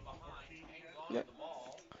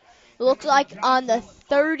 Looks like on the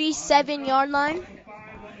 37-yard line.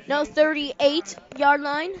 No, 38-yard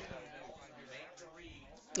line.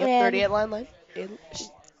 Yep, And 38 line.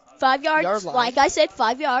 5 yards. Yard line. Like I said,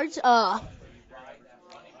 5 yards.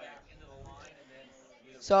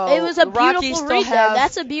 So It was a the Rockies beautiful still read there. have,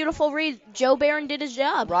 That's a beautiful read. Joe Barron did his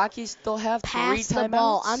job. Rockies still have Pass 3 the timeouts.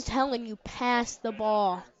 ball. I'm telling you, pass the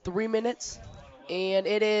ball. 3 minutes. And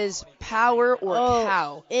it is power or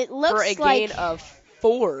cow It for looks a like gain of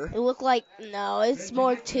 4. it looked like no. It's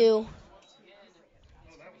more 2.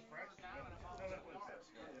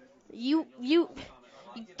 You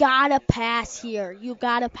gotta pass here. You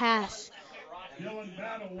gotta pass. Dylan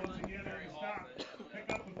Battle once again there he stopped. Pick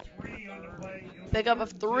up a 3 on the play. Pick up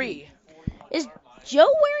of 3. Is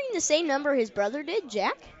Joe wearing the same number his brother did,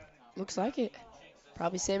 Jack? Looks like it.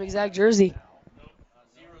 Probably same exact jersey.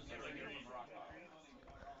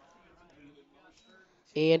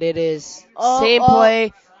 And it is same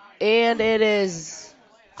play. And it is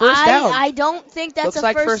first down. I don't think that's Looks a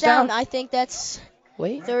like first down. down. I think that's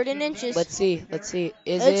Wait. 3rd and inches. Let's see. Is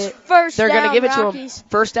It's it? first They're down, gonna give it to Rockies. them.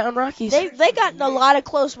 First down, Rockies. They got a lot of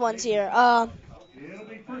close ones here. It'll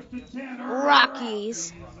be first and 10.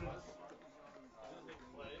 Rockies.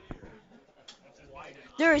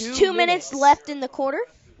 There is 2 2 minutes minutes. left in the quarter.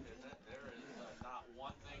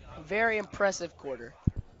 Very impressive quarter.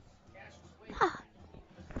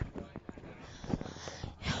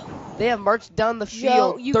 They have marched down the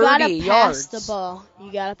Joe, field you 30 gotta yards. pass the ball.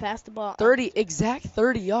 You gotta pass the ball. 30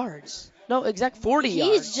 yards. No, exact 40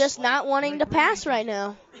 yards. He's just not wanting to pass right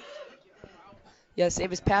now. Yeah, save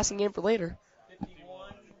his passing game for later.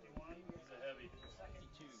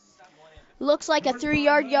 Looks like a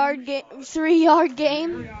 3-yard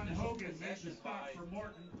game. On Hogan makes the stop for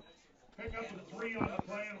Morton. Pick up a 3 on the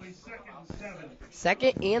play. It'll be 2nd and 7.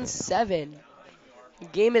 2nd and 7. The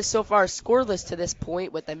game is so far scoreless to this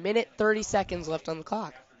point with 1:30 seconds left on the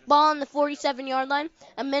clock. Ball on the 47-yard line.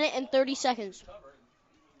 1 minute and 30 seconds.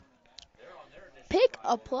 Pick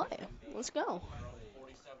a play. Let's go.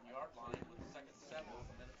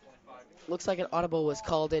 Looks like an audible was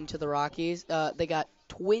called into the Rockies. They got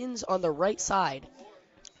twins on the right side.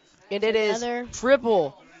 And it is Another-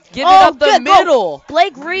 triple. Get it up the good goal. middle.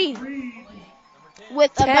 Blake Reed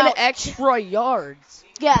with 10 about extra yards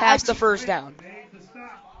yeah, past the first down.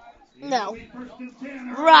 no. First and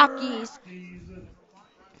 10. Rockies.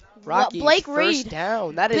 Rockies Blake first Reed.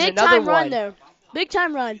 down. That is Big another time one. run there. Big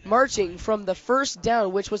time run. Marching from the first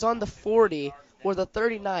down, which was on the 40 or the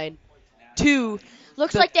 39, to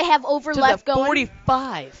Looks the- like they have over to left the going.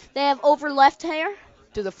 45. They have over left here.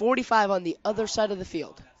 To the 45 on the other side of the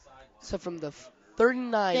field. So from the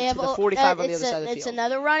 39 They to have the 45 on the it's other side of the It's field.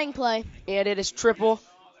 another running play. And it is triple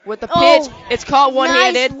with the pitch. Oh, It's caught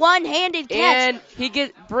one-handed. Nice one-handed catch. And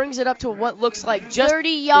he brings it up to what looks like just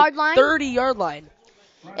 30-yard the line. 30-yard line.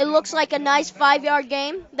 It looks like a nice 5-yard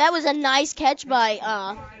game. That was a nice catch by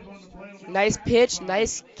Nice pitch,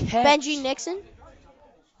 nice catch. Benji Nixon.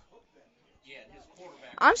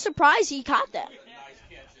 I'm surprised he caught that.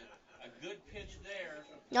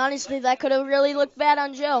 Honestly, that could have really looked bad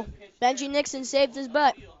on Joe. Benji Nixon saved his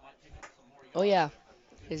butt. Oh, yeah.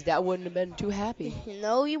 His dad wouldn't have been too happy.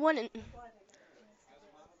 No, he wouldn't.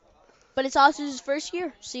 But it's also his first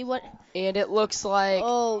year. See what? And it looks like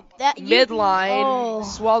midline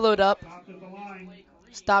swallowed up,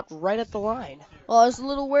 stopped right at the line. Well, I was a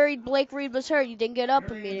little worried Blake Reed was hurt. He didn't get up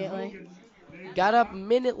immediately. Got up a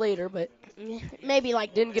minute later, but Maybe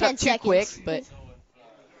like didn't get 10 up too seconds. quick. But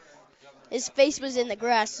His face was in the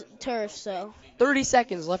grass turf, so. 30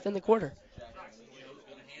 seconds left in the quarter.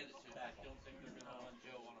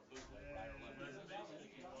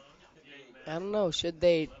 I don't know. Should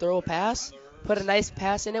they throw a pass? Put a nice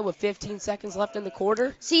pass in it with 15 seconds left in the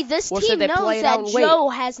quarter? See, this Or team should they knows play it that out and wait? Joe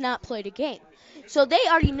has not played a game. So they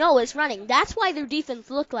already know it's running. That's why their defense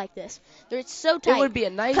looked like this. It's so tight. It would be a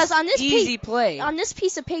nice, 'Cause on this easy play. On this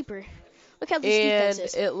piece of paper, look how this And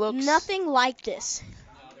defense is. it looks Nothing like this.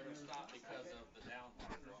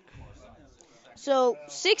 So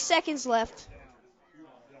 6 seconds left.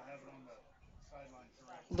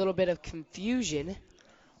 a little bit of confusion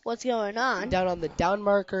What's going on? down on the down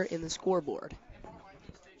marker in the scoreboard.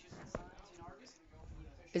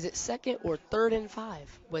 Is it 2nd or 3rd and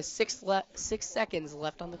 5? With 6 seconds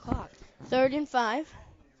left on the clock. 3rd and 5.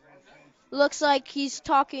 Looks like he's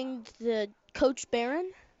talking to Coach Barron.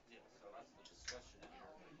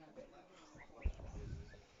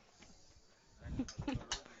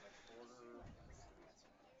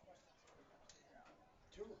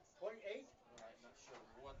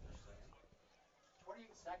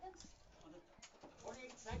 Seconds?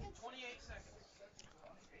 28 seconds? 28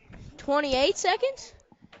 seconds. 28 seconds?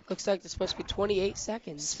 Looks like it's supposed to be 28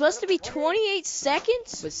 seconds. Supposed to be 28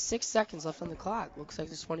 seconds? With 6 seconds left on the clock. Looks like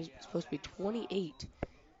it's supposed to be 28.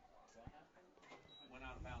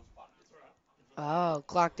 Oh,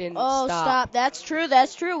 clock didn't Oh, stop. stop. That's true.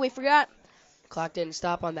 That's true. We forgot. Clock didn't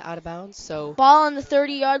stop on the out of bounds, so Ball on the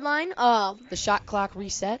 30-yard line. the shot clock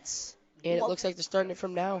resets, and it looks like they're starting it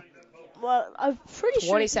from now. Well, I'm pretty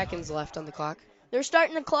 20 sure seconds left on the clock. they're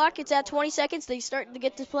starting the clock. It's at 20 seconds. They starting to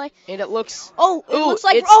get this play. And it looks... Oh, it Ooh, looks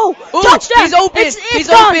like... it's- Oh, ooh, touchdown. He's open. It's He's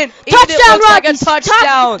gone. open. And Touchdown, it looks Rockies. like a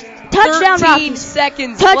touchdown. Touchdown, 13 Rockies.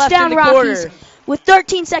 seconds left in Touchdown, the Rockies. quarter. With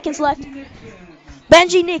 13 seconds left.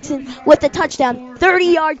 Benji Nixon with the touchdown.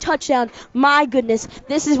 30-yard touchdown. My goodness.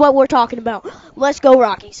 This is what we're talking about. Let's go,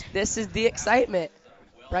 Rockies. This is the excitement.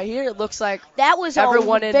 Right here, it looks like That was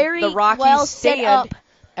everyone a in very the Rockies well set stand, up.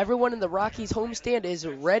 everyone in the Rockies homestand is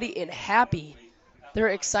ready and happy. They're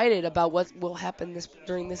excited about what will happen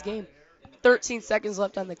during this game. 13 seconds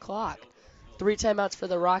left on the clock. 3 timeouts for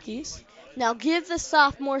the Rockies. Now give the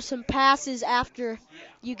sophomores some passes after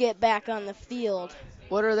you get back on the field.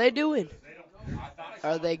 What are they doing?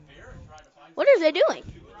 What are they doing?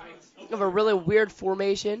 Of a really weird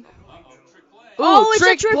formation. Ooh, Oh, it's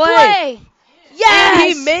a trick play. Yes!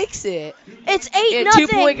 And he makes it. It's 8-0. And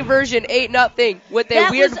 2-point conversion, 8-0 with a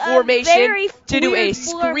That weird was a formation very to do a weird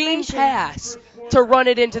screen formation. pass to run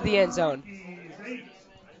it into the end zone.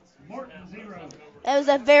 That was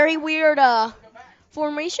a very weird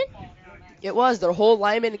formation. It was. Their whole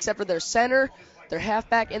lineman, except for their center, their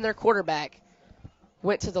halfback, and their quarterback,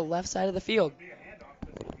 went to the left side of the field.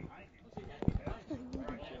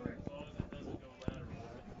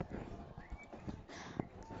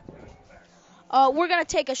 We're going to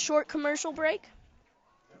take a short commercial break.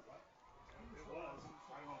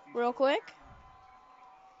 Real quick.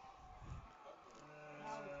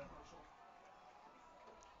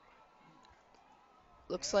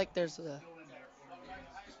 Looks like there's a...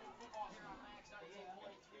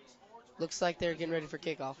 Looks like they're getting ready for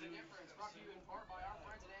kickoff.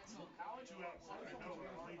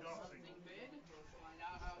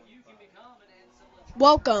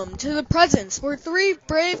 Welcome to the presence where 3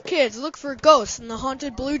 brave kids look for ghosts in the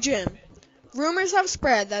haunted blue gym. Rumors have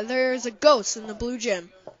spread that there is a ghost in the blue gym.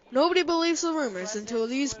 Nobody believes the rumors until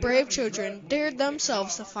these brave children dared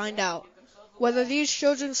themselves to find out. Whether these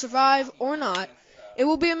children survive or not, it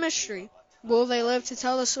will be a mystery. Will they live to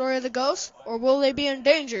tell the story of the ghost, or will they be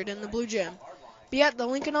endangered in the blue gym? Be at the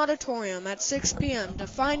Lincoln Auditorium at 6 p.m. to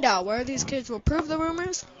find out whether these kids will prove the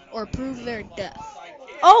rumors or prove their death.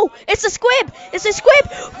 Oh, it's a squib. It's a squib.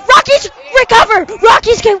 Rockies recover.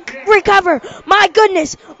 Rockies can recover. My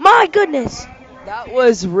goodness. My goodness. That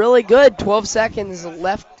was really good. 12 seconds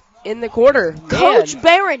left in the quarter. Coach Man.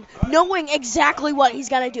 Barron knowing exactly what he's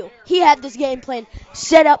going to do. He had this game plan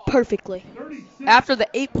set up perfectly. After the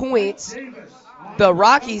 8 points, the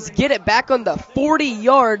Rockies get it back on the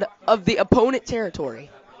 40-yard of the opponent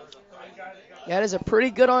territory. That is a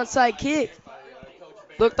pretty good onside kick.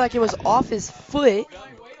 Looked like it was off his foot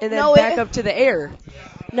and then back up to the air.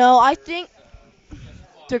 No, I think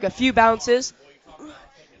Took a few bounces.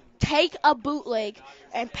 take a bootleg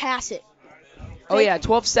and pass it. Oh, yeah,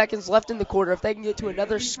 12 seconds left in the quarter. If they can get to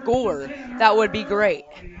another score, that would be great.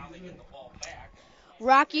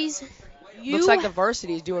 Rockies, Looks like the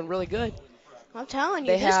varsity is doing really good. I'm telling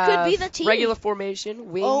you, They this have could be the team. regular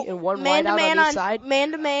formation, wing, and one wide out man-to-man on each side.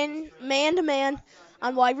 Man-to-man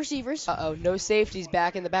on wide receivers. Uh-oh, no safeties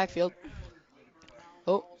back in the backfield.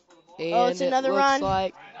 Oh, and it's another it looks run.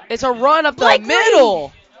 like it's a run up the Blake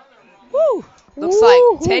middle. Woo! Looks like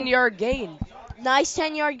 10-yard gain. Nice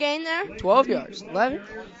 10-yard gain there. 12 yards. 11?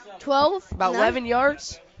 12. About Nice. 11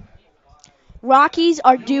 yards. Rockies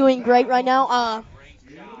are doing great right now.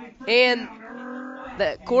 And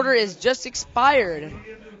the quarter is just expired.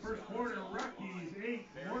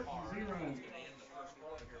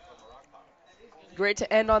 Great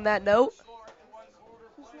to end on that note.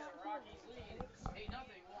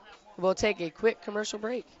 We'll take a quick commercial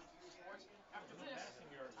break.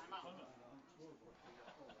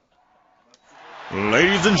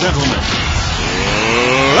 Ladies and gentlemen,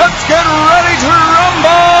 let's get ready to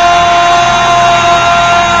rumble!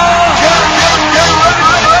 Get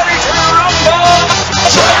ready to rumble!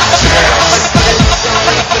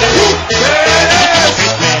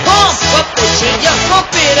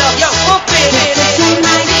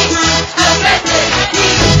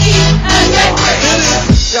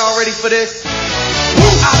 this.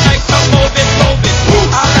 I like to move it, move it.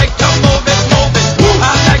 I like to move it, move it.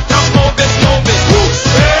 I like to move it, move it.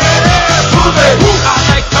 Yeah, move it. I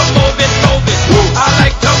like to move it, move it. I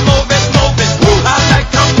like to move it, move it. I like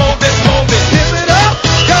to move it, move it. Give it up,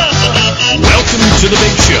 go. Welcome to the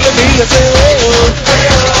big show.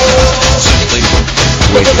 Simply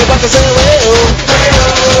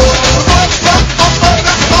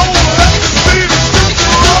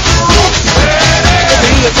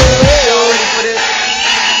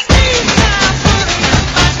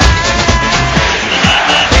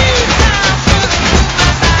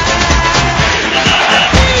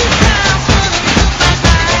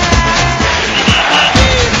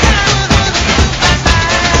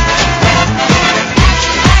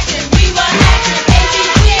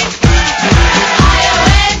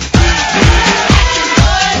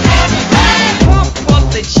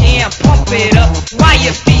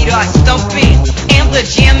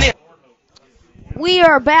We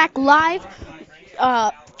are back live.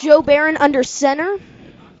 Joe Barron under center.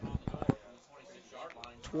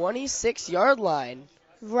 26-yard line.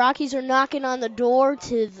 Rockies are knocking on the door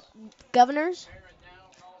to the Governors.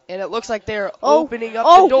 And it looks like they're opening up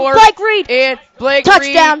Oh, the door. Blake Reed. And Blake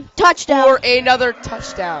Touchdown. Reed Touchdown. for another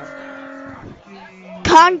touchdown.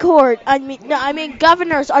 Concord, I mean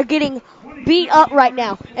Governors are getting beat up right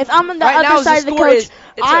now. If I'm on the Right now, other side of the score coach, is,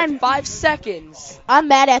 it's I'm at 5 seconds. I'm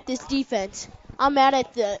mad at this defense. I'm mad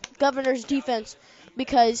at the Governors defense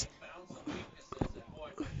because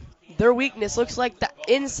Their weakness looks like the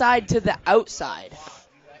inside to the outside.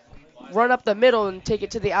 Run up the middle and take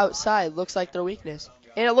it to the outside looks like their weakness.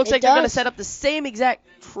 And it looks like they're going to set up the same exact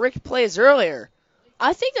trick play as earlier.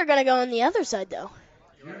 I think they're going to go on the other side though.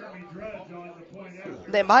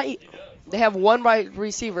 They might. They have one wide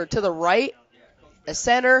receiver to the right, a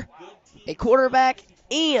center, a quarterback,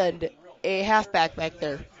 and a halfback back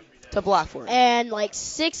there to block for it. And like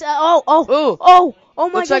six. Ooh. Oh my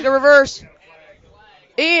Looks God. like a reverse.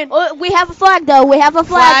 And we have a flag though. We have a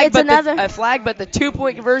flag. It's but another. a flag, but the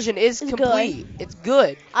 2-point conversion is complete. It's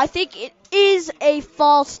good. I think it is a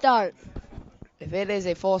false start. If it is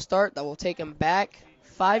a false start, that will take him back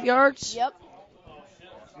 5 yards. Yep.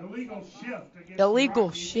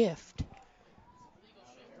 Illegal shift.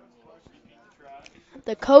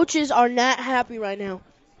 The coaches are not happy right now.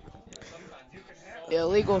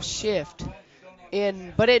 Illegal shift.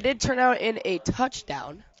 But it did turn out in a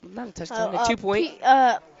touchdown. Not a touchdown, a 2-point.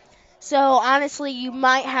 So honestly, you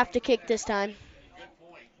might have to kick this time.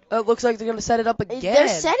 It looks like they're going to set it up again. They're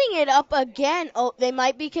setting it up again. Oh, they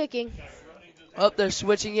might be kicking. Oh, they're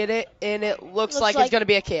switching it, and it looks like it's going to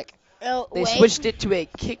be a kick. Oh, They wait. switched it to a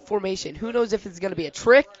kick formation. Who knows if it's going to be a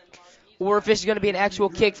trick or if it's going to be an actual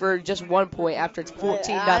kick for just 1 point after it's 14-0.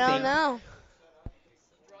 I don't know.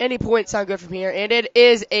 Any points sound good from here, and it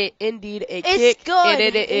is indeed a kick, good. and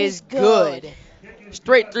it is good.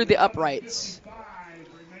 Straight through the uprights.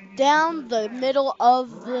 Down the middle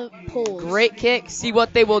of the poles. Great kick. See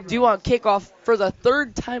what they will do on kickoff for the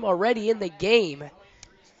third time already in the game.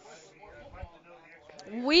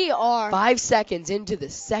 We are 5 seconds into the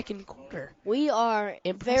second quarter. We are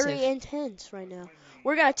Impressive. very intense right now.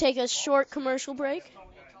 We're going to take a short commercial break.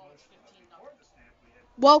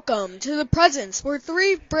 Welcome to the presence where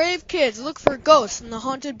 3 brave kids look for ghosts in the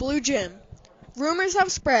haunted blue gym. Rumors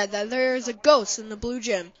have spread that there is a ghost in the blue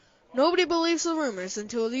gym. Nobody believes the rumors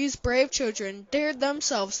until these brave children dared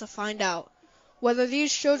themselves to find out. Whether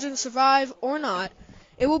these children survive or not,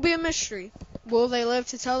 it will be a mystery. Will they live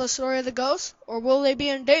to tell the story of the ghost, or will they be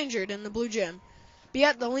endangered in the blue gym? Be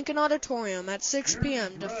at the Lincoln Auditorium at 6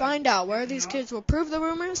 p.m. to find out whether these kids will prove the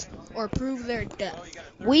rumors or prove their death.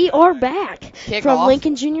 We are back from Kickoff.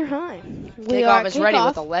 Lincoln Junior High. Kickoff is ready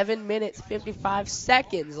with 11 minutes, 55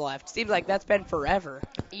 seconds left. Seems like that's been forever.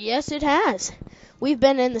 Yes, it has. We've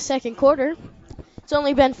been in the second quarter. It's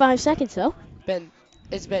only been 5 seconds, though.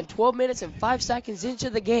 It's been 12 minutes and 5 seconds into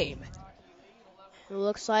the game. It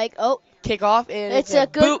looks like, Kickoff, and It's it's a a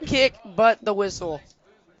good- boot kick, but the whistle.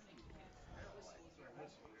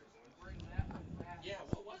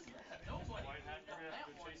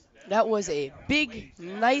 That was a big,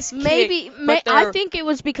 nice kick. but I think it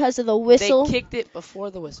was because of the whistle. They kicked it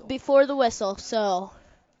before the whistle. Before the whistle, so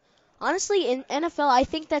honestly, in NFL, I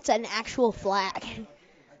think that's an actual flag.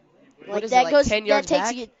 What is that it, like 10 yards that takes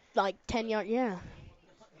back? you like 10 yards. Yeah,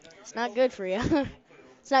 it's not good for you.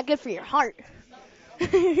 It's not good for your heart.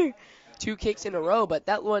 2 kicks in a row, but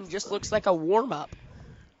that one just looks like a warm-up.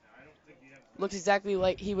 Looks exactly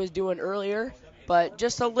like he was doing earlier, but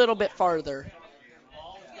just a little bit farther.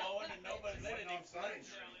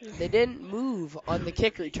 They didn't move on the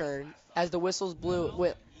kick return as the whistles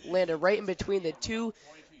blew. Landed right in between the 2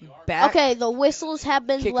 Back Okay, the whistles have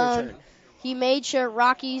been kick blown. return. He made sure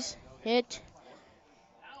Rockies hit.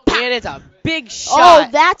 And it's a big Oh,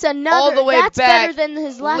 shot. that's another. All the way that's back. better than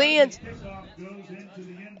his last. Lands,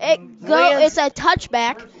 It's a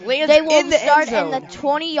touchback. lands They will in the start end in the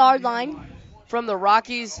zone 20-yard line. from the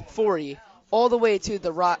Rockies 40 all the way to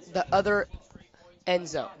the other end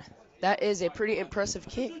zone. That is a pretty impressive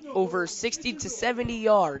kick, over 60 to 70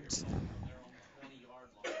 yards.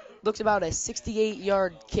 Looks about a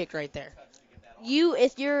 68-yard kick right there.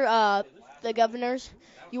 If you're the Governors,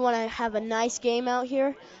 you want to have a nice game out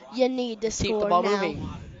here, you need to Keep score the ball now.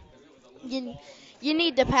 moving. You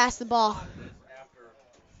need to pass the ball.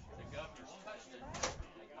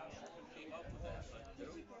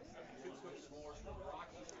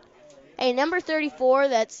 Hey, number 34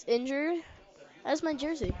 that's injured, that's my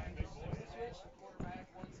jersey.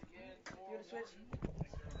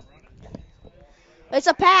 It's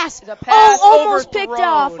a pass. It's a pass Almost picked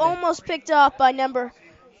off. overthrown. Almost picked off by number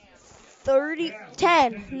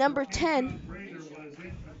 10. Number 10.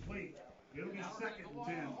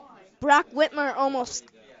 Brock Whitmer almost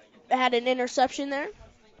had an interception there.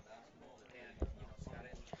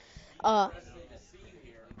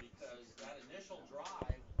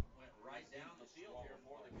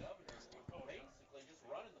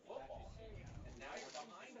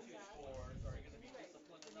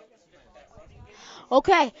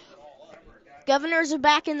 Okay. Governors are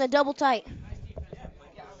back in the double tight.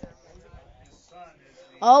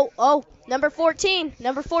 Oh, number 14.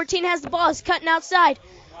 Number 14 has the ball. He's cutting outside.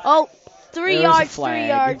 Oh, 3 There was a yards, 3 flag.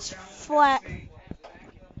 yards, flat.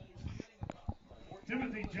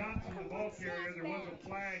 Timothy Johnson, the ball carrier, there was a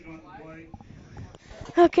flag on the play.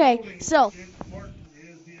 Okay, so Martin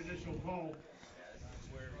is the initial call.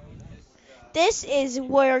 this is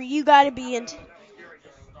where you got to be in.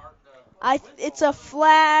 It's a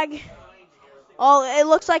flag. Oh, it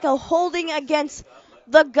looks like a holding against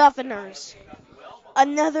the Governors.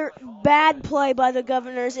 Another bad play by the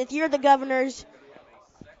Governors. If you're the Governors,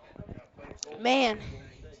 man,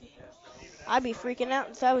 I'd be freaking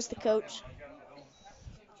out if I was the coach.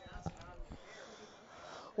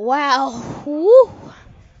 Wow. Woo.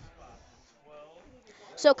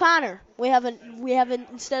 So Connor, we have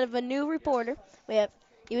instead of a new reporter,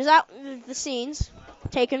 he was out at the scenes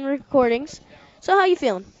taking recordings. So how you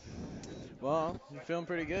feeling? Well, I'm feeling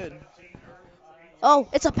pretty good. Oh,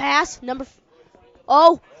 it's a pass.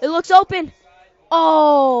 Oh, it looks open.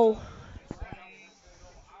 Oh.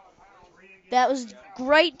 That was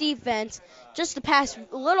great defense. Just the pass,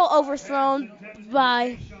 a little overthrown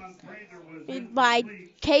by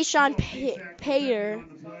Kayshawn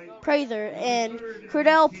Prather and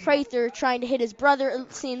Cordell Prather trying to hit his brother,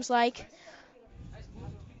 it seems like.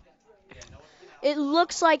 It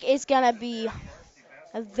looks like it's going to be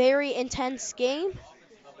a very intense game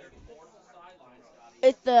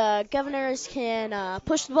if the Governors can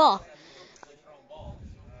push the ball.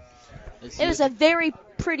 It was a very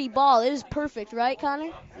pretty ball. It was perfect, right,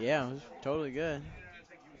 Connor? Yeah, it was totally good.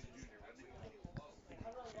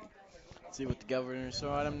 Let's see what the Governors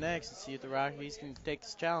throw at him next and see if the Rockies can take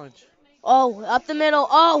this challenge. Oh, up the middle.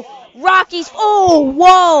 Oh, Rockies. Oh,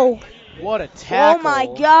 whoa. What a tackle. Oh, my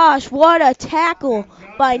gosh. What a tackle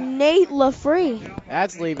by Nate LaFree.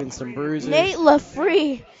 That's leaving some bruises. Nate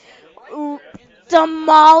LaFree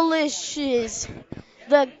demolishes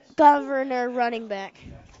the Governor running back.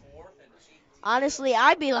 Honestly,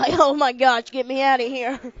 I'd be like, oh, my gosh, get me out of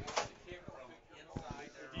here.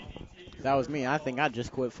 If that was me, I think I'd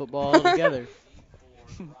just quit football altogether.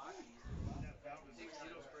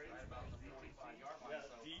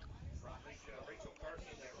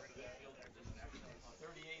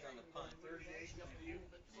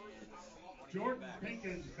 Jordan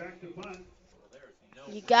Pinkins back to punt.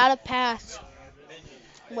 You got to pass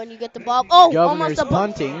when you get the ball. Oh, Governor's almost a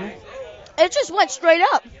punting. It just went straight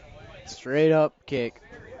up. Straight up kick.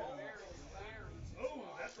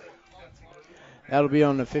 That'll be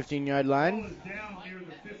on the 15-yard line.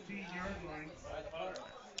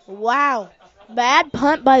 Wow. Bad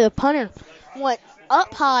punt by the punter. Went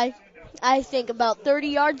up high, I think about 30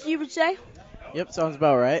 yards, you would say. Yep, sounds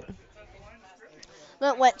about right.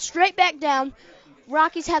 But went straight back down.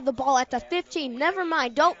 Rockies had the ball at the 15. Never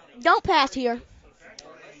mind. Don't pass here.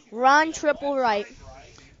 Run triple right.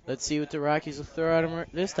 Let's see what the Rockies will throw at him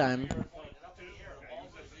this time.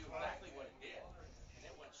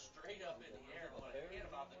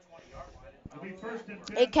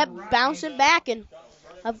 It kept bouncing back, and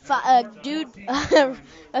a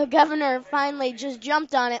Governor finally just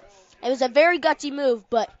jumped on it. It was a very gutsy move,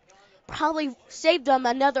 but probably saved them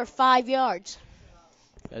another 5 yards.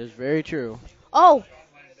 That is very true. Oh,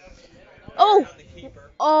 Oh!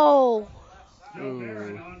 Oh! Joe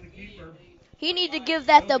Barron on the keeper. He need to give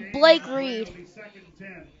that to Blake Reed. It'll be second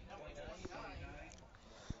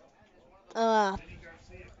and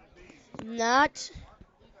 10. Not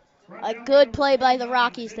a good play by the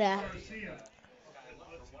Rockies there.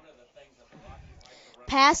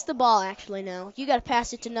 Pass the ball, actually, now. You got to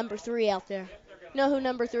pass it to number 3 out there. You know who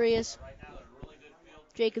number 3 is?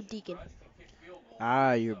 Jacob Deacon.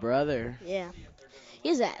 Ah, your brother. Yeah. He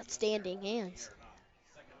has outstanding hands.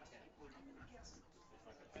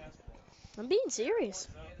 I'm being serious.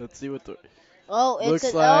 Let's see what the It's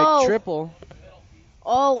looks like triple.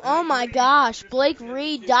 Oh my gosh. Blake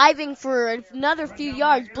Reed diving for another few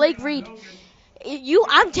yards. Blake Reed,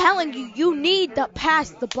 I'm telling you, you need to pass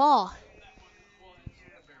the ball.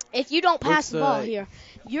 If you don't pass the ball here,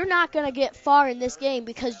 you're not going to get far in this game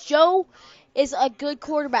because Joe is a good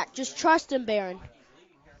quarterback. Just trust him, Barron.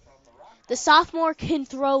 The sophomore can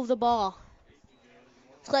throw the ball.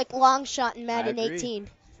 It's like long shot in Madden 18.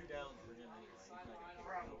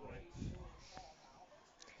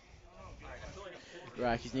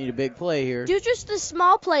 Rockies need a big play here. Do just a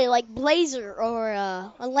small play like Blazer or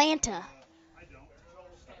Atlanta.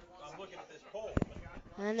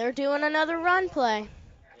 And they're doing another run play.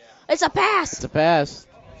 It's a pass. It's a pass.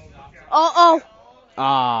 Oh.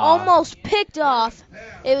 Ah. Almost picked off.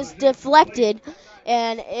 It was deflected,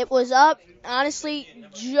 and it was up. Honestly,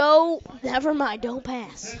 Joe, never mind. Don't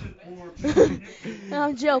pass.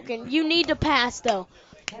 I'm joking. You need to pass, though.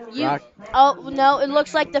 Oh, no, it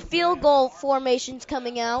looks like the field goal formation's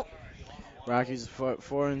coming out. Rockies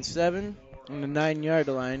 4-7 on the 9-yard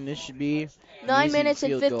line. This should be 9 minutes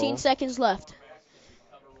and 15 goal. seconds left.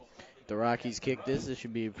 The Rockies kick this. This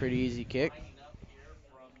should be a pretty easy kick.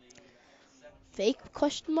 Fake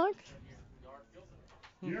question mark?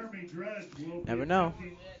 Jeremy Dredge will Never know.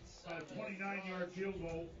 A 29-yard field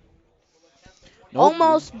goal. Nope.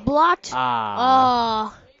 Almost blocked.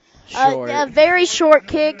 Short. A very short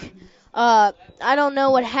kick. I don't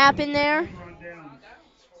know what happened there.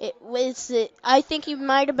 I think he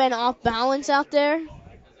might have been off balance out there.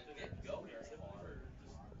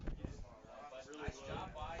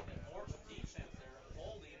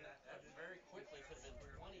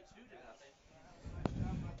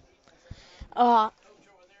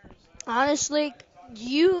 Honestly,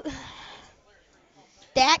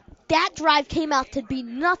 that drive came out to be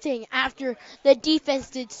nothing after the defense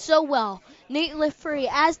did so well. Nate LaFree,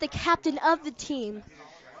 as the captain of the team,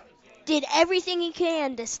 did everything he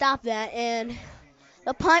can to stop that, and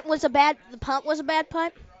the punt was a bad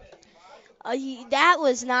punt. That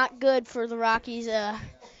was not good for the Rockies.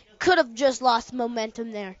 Could have just lost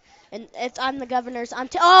momentum there. And if I'm the Governors,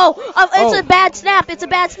 it's a bad snap. It's a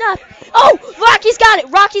bad snap. Oh, Rockies got it.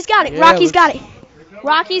 Yeah, Rockies got it.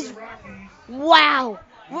 Rockies. Wow.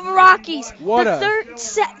 Rockies. What a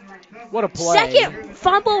play. Second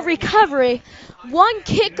fumble recovery. One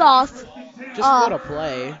kickoff. Just what a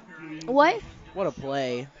play. What? What a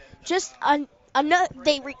play. Just another.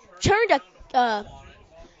 They returned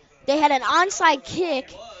they had an onside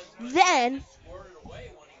kick. Then,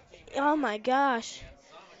 oh my gosh.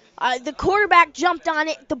 The quarterback jumped on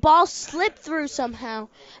it. The ball slipped through somehow.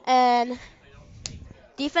 And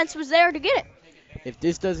defense was there to get it. If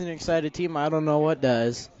this doesn't excite a team, I don't know what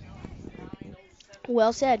does.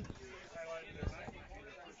 Well said.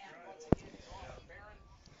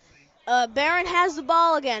 Barron has the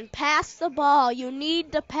ball again. Pass the ball. You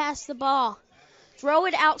need to pass the ball. Throw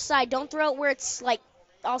it outside. Don't throw it where it's like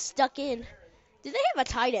all stuck in. Do they have a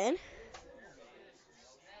tight end?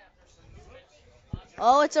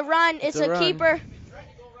 Oh, it's a run. It's a run. keeper.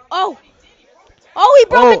 Oh, he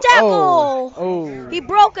broke a tackle. Oh. He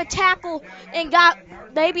broke a tackle and got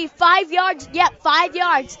maybe 5 yards. Yep, 5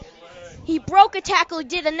 yards. He broke a tackle. He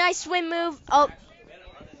did a nice swim move. Oh,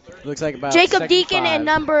 looks like about Jacob Deacon 5. and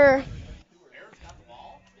number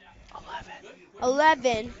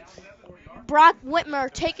 11. Brock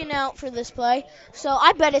Whitmer taken out for this play. So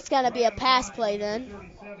I bet it's going to be a pass play then.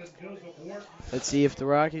 Let's see if the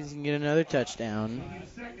Rockies can get another touchdown.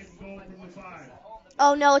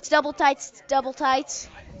 Oh, no, it's double tights.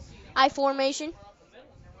 I formation.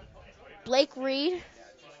 Blake Reed,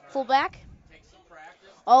 fullback.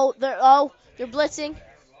 They're blitzing.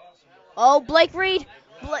 Oh, Blake Reed.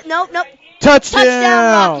 Nope.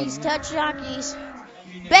 Touchdown! Rockies. Rockies.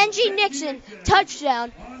 Benji Nixon,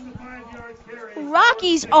 touchdown.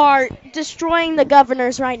 Rockies are destroying the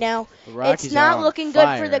Governors right now. It's not looking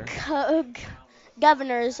good for the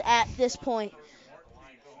Governors at this point.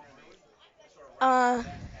 Do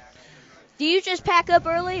you just pack up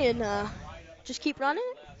early and just keep running?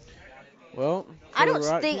 Well, I don't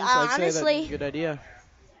Rockies, think I'd say honestly. that's a good idea.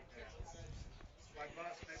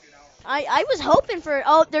 I was hoping for.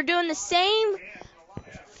 Oh, they're doing the same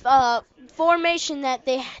formation that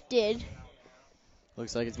they did.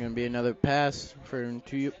 Looks like it's going to be another pass for a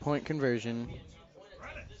 2-point conversion.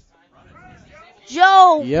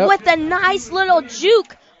 Joe Yep. with a nice little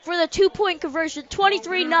juke for the 2-point conversion.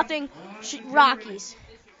 23-0 Rockies.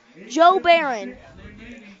 Joe Barron,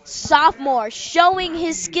 sophomore, showing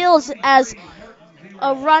his skills as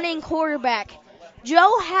a running quarterback.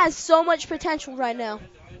 Joe has so much potential right now.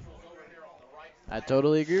 I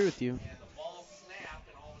totally agree with you.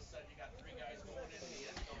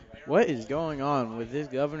 What is going on with this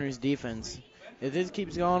Governor's defense? If this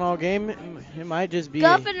keeps going all game, it might just be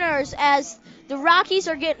Governors, as the Rockies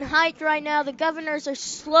are getting hyped right now, the Governors are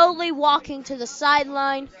slowly walking to the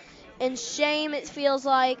sideline. In shame, it feels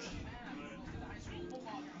like.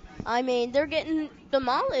 I mean, they're getting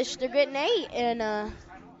demolished. They're getting 8, and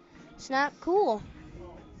it's not cool.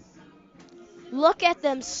 Look at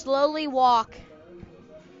them slowly walk.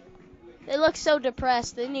 They look so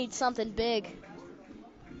depressed. They need something big.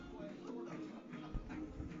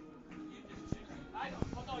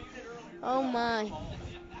 Oh, my.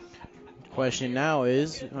 Question now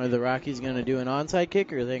is, are the Rockies going to do an onside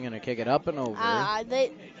kick, or are they going to kick it up and over?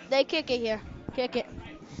 They kick it here. Kick it.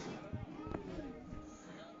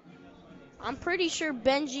 I'm pretty sure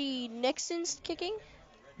Benji Nixon's kicking.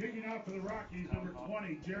 Kicking out for the Rockies, number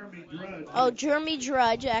 20, Jeremy Drudge. Oh, Jeremy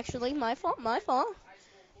Drudge, actually. My fault.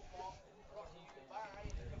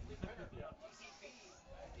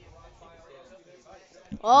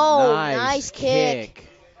 Oh, nice kick.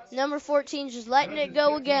 Number 14 just letting it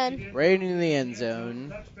go again. Right into the end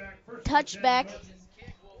zone. Touchback.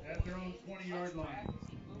 At their own 20-yard line.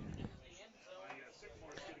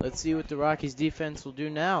 Let's see what the Rockies defense will do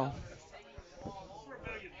now.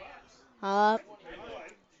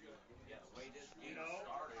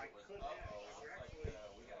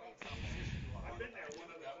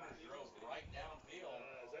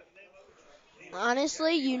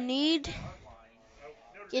 Honestly, you need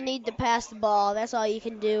to pass the ball. That's all you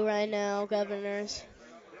can do right now, Governors.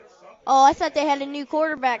 Oh, I thought they had a new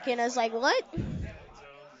quarterback, and I was like, what?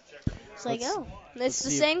 It's like, it's the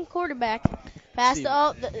same quarterback.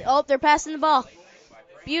 They're passing the ball.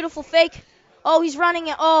 Beautiful fake. Oh, he's running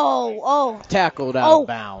it. Tackled out of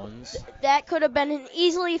bounds. That could have been an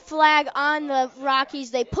easily flag on the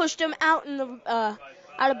Rockies. They pushed him out in the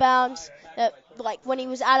out of bounds. When he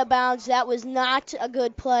was out of bounds, that was not a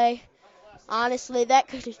good play. Honestly,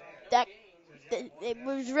 it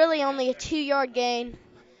was really only a 2-yard gain.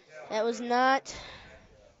 That was not.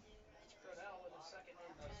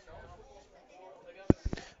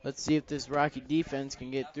 Let's see if this Rocky defense can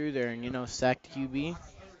get through there and, sack the QB.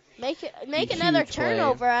 Make another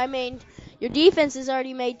turnover. I mean, your defense has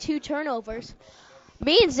already made 2 turnovers.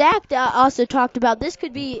 Me and Zach also talked about this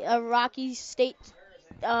could be a Rocky State.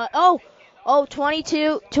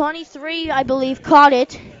 23, I believe, caught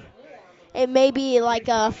it. It may be like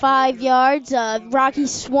 5 yards. Rocky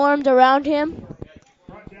swarmed around him.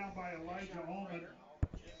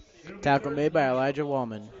 Tackle made by Elijah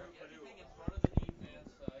Wallman.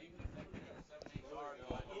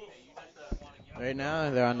 Right now,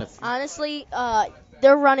 they're on the... Honestly,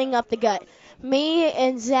 they're running up the gut. Me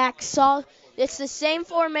and Zach saw... It's the same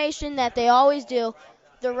formation that they always do.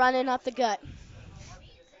 They're running up the gut.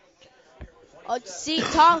 Oh, see,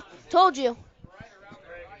 told you.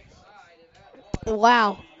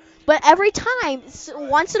 Wow. But every time,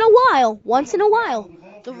 once in a while,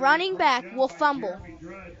 the running back will fumble.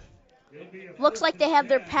 Looks like they have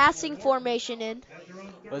their passing formation in.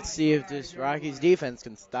 Let's see if this Rockies defense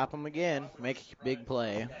can stop them again, make a big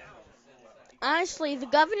play. Honestly, the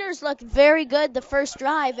Governors looked very good the first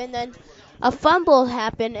drive, and then a fumble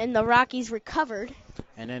happened, and the Rockies recovered.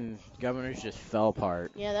 And then Governors just fell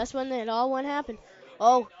apart. Yeah, that's when it all went happen.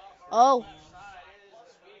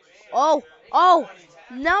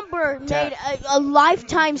 Number made a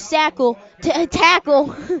lifetime tackle.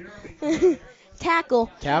 Tackled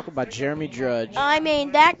by Jeremy Drudge. I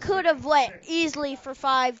mean, that could have led easily for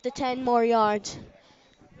 5 to 10 more yards.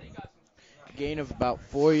 Gain of about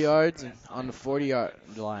 4 yards on the 40-yard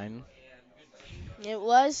line. It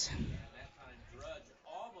was.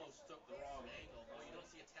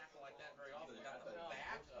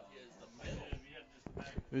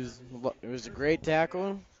 It was a great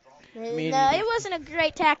tackle. It wasn't a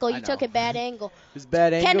great tackle. You took a bad angle. It was a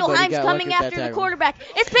bad angle. Kendall but Himes coming after the tackle. quarterback.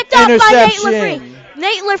 It's picked up by Nate LaFree.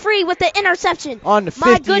 Nate LaFree with the interception. On the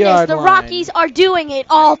 50-yard My goodness, the line. Rockies are doing it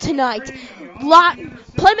all tonight.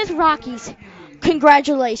 Plymouth Rockies,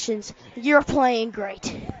 congratulations. You're playing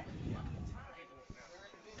great.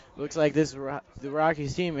 Looks like the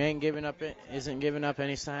Rockies team isn't giving up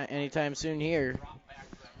anytime soon here.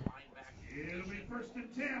 It'll be first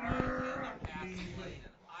and 10. Rockies.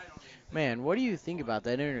 Man, what do you think about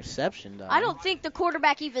that interception, Don? I don't think the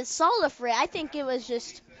quarterback even saw the free. I think it was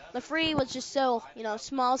just the free was just so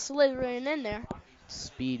small slithering in there.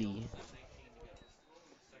 Speedy.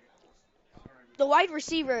 The wide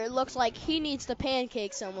receiver, it looks like he needs to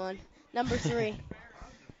pancake someone. Number 3.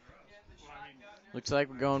 Looks like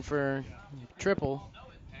we're going for triple.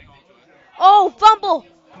 Oh, fumble!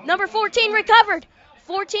 Number 14 recovered.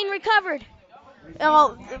 14 recovered.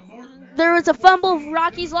 Oh, there was a fumble.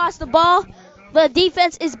 Rockies lost the ball. The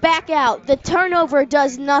defense is back out. The turnover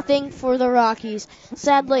does nothing for the Rockies.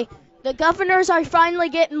 Sadly, the Governors are finally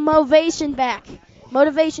getting motivation back.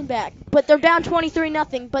 But they're down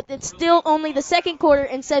 23-0. But it's still only the second quarter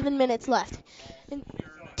and 7 minutes left. And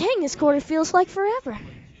dang, this quarter feels like forever.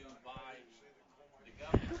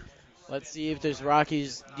 Let's see if this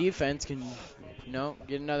Rockies defense can,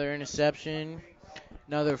 get another interception,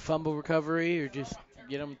 another fumble recovery, or just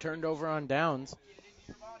get them turned over on downs.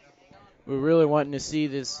 We're really wanting to see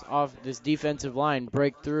this defensive line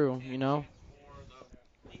break through,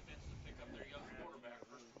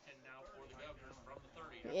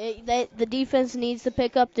 The defense needs to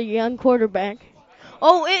pick up the young quarterback.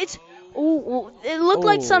 Oh, it looked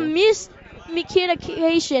like some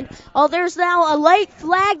miscommunication. Oh, there's now a late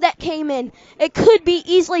flag that came in. It could be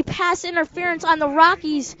easily pass interference on the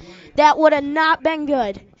Rockies. That would have not been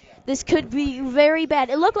good. This could be very bad.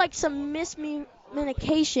 It looked like some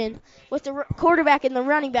miscommunication with the quarterback and the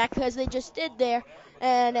running back because they just stood there,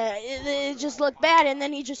 and it just looked bad, and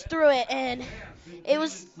then he just threw it, and it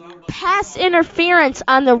was pass interference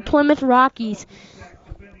on the Plymouth Rockies.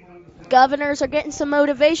 Governors are getting some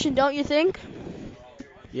motivation, don't you think?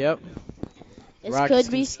 Yep. This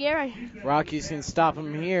could be scary. Rockies can stop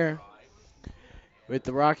them here. With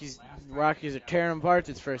the Rockies are tearing them apart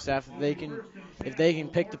this first half. If they can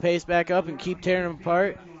pick the pace back up and keep tearing them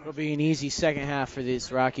apart, it'll be an easy second half for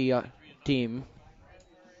this Rocky team.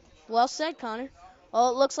 Well said, Connor. Oh,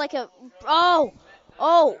 it looks like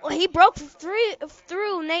he broke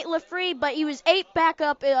through Nate LaFree, but he was 8 back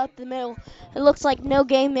up the middle. It looks like no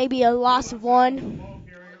game, maybe a loss of 1.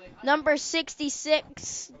 Number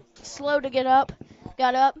 66, slow to get up,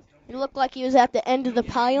 got up. It looked like he was at the end of the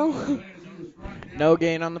pile. No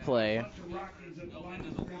gain on the play.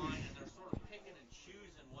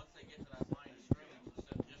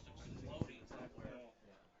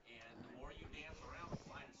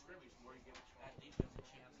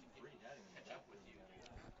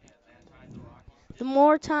 The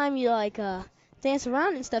more time you dance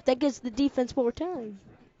around and stuff, that gives the defense more time.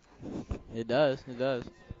 It does.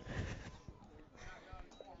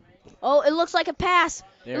 Oh, it looks like a pass.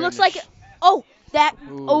 They're it looks like that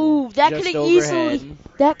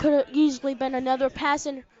could have easily been another pass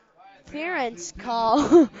interference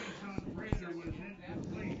call.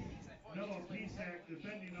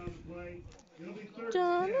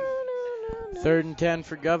 Third and 10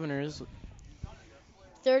 for Governors.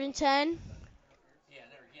 3rd and 10.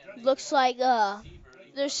 Looks like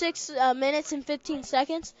there's 6 minutes and 15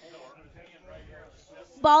 seconds.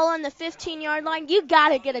 Ball on the 15-yard line. You got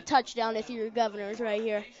to get a touchdown if you're Governors right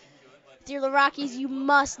here. If you're the Rockies, you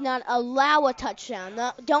must not allow a touchdown.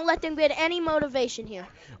 No, don't let them get any motivation here.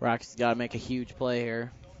 Rockies got to make a huge play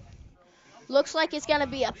here. Looks like it's going to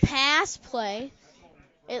be a pass play.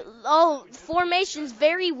 Formation's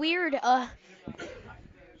very weird.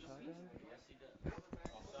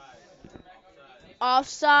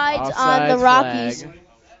 Offsides on the Rockies. Flag.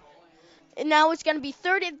 And now it's going to be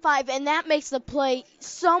 3rd and 5, and that makes the play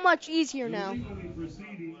so much easier now.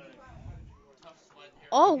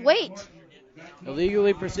 Oh, wait.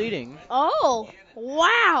 Illegally proceeding. Oh,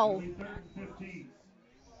 wow.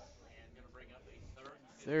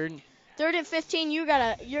 3rd and 15, you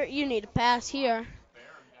need a pass here.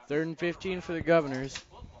 3rd and 15 for the Governors.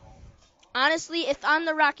 Honestly, if I'm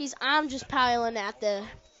the Rockies, I'm just piling at the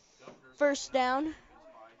first down.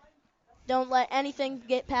 Don't let anything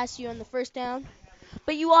get past you on the first down.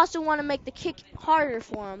 But you also want to make the kick harder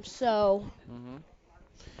for them, so.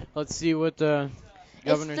 Let's see what the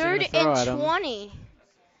Governors are going to throw at them. 3rd and 20.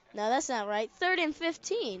 No, that's not right. 3rd and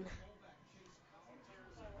 15.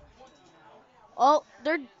 Oh,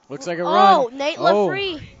 they're. Looks like a run. Oh, Nate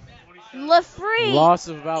LaFree. LaFree. Loss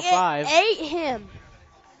of about 5. Ate him.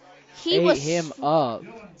 He ate was him up.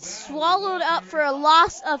 Swallowed up for a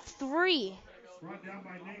loss of 3.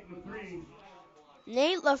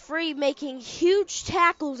 Nate LaFree making huge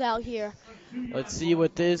tackles out here. Let's see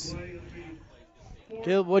what this.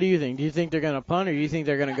 Caleb, what do you think? Do you think they're going to punt or do you think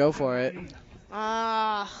they're going to go for it?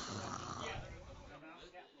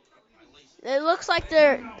 It looks like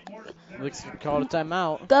they're Looks called a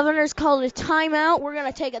timeout. Governor's called a timeout. We're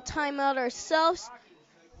gonna take a timeout ourselves.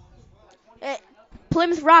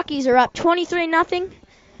 Plymouth Rockies are up 23-0.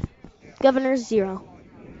 Governor's 0.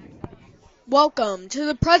 Welcome to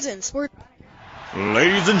the present sport.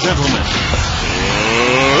 Ladies and gentlemen,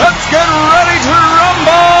 let's get ready to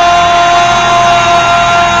rumble!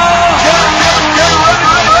 Get ready to rumble!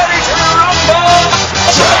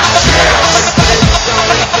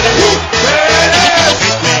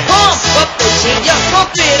 Pump up the jam, yo,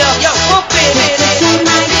 pump it up, yo, pump it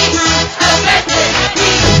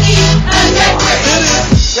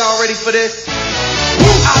Y'all ready for this? I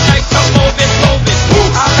like to move it, move it.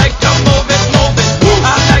 I like to move it, move it.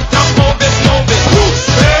 I like to move it, move it.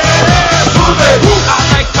 Move it. I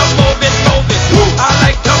like to move it, move it. I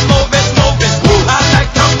like to move it, move it. I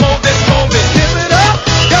like to move it, move it. Give it up,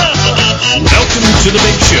 go. Welcome to the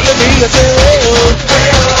big show.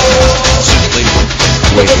 Simply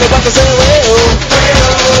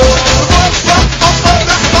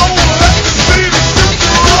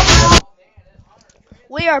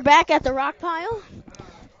We are back at the rock pile.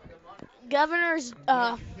 Governor's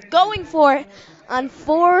going for it on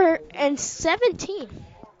 4-17.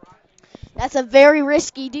 That's a very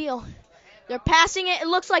risky deal. They're passing it. It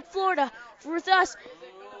looks like Florida with us.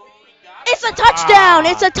 It's a touchdown.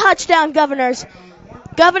 It's a touchdown, Governors.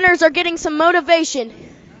 Governors are getting some motivation.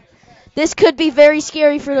 This could be very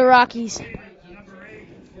scary for the Rockies.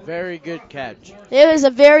 Very good catch. It was a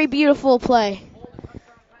very beautiful play.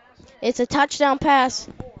 It's a touchdown pass.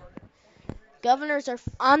 Governors are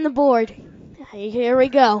on the board. Here we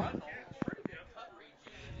go.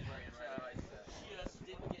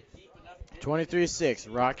 23-6.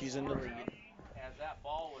 Rockies in the lead.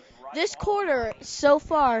 This quarter so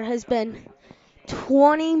far has been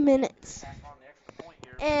 20 minutes.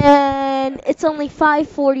 And it's only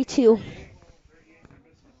 5:42.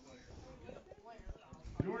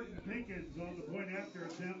 Jordan Pinkins on the point after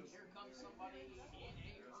attempt.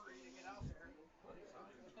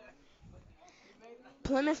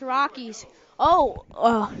 Plymouth Rockies. A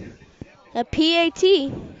PAT.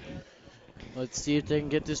 Let's see if they can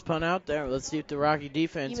get this punt out there. Let's see if the Rocky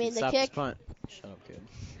defense You mean can the stop kick? this punt. Shut up, kid.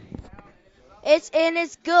 It's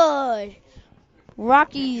good.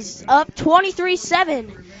 Rockies up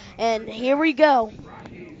 23-7. And here we go.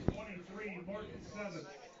 Rockies 23, Morton 7.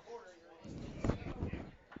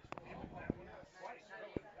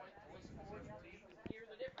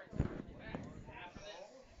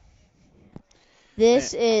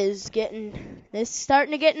 This is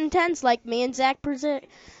starting to get intense, like me and Zach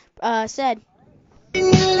said.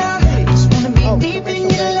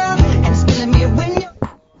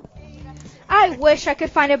 I wish I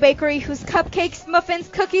could find a bakery whose cupcakes, muffins,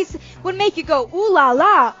 cookies would make you go ooh la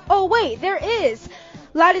la. Oh wait, there is.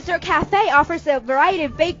 La Dessert Cafe offers a variety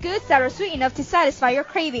of baked goods that are sweet enough to satisfy your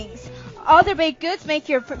cravings. All their baked goods make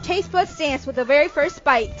your taste buds dance with the very first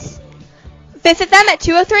bite. Visit them at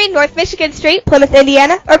 203 North Michigan Street, Plymouth,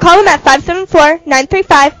 Indiana, or call them at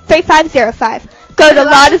 574-935-3505. Go to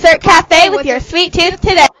La Dessert Cafe with your sweet tooth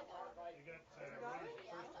today.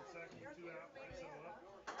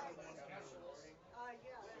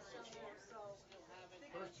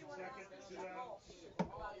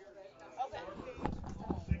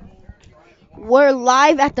 We're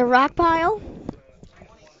live at the rock pile.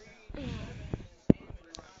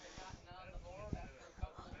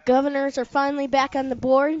 Governors are finally back on the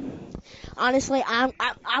board. Honestly, I'm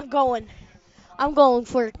going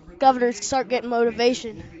for Governors to start getting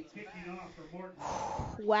motivation.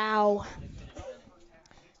 Wow.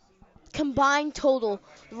 Combined total,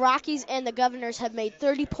 the Rockies and the Governors have made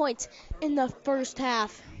 30 points in the first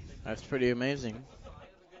half. That's pretty amazing.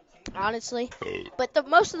 Honestly, but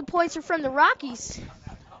most of the points are from the Rockies.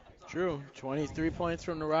 True. 23 points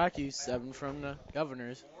from the Rockies, 7 from the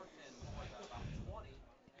Governors.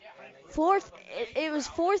 It was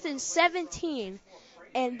 4th and 17,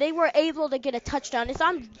 and they were able to get a touchdown. If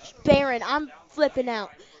I'm Barron, I'm flipping out.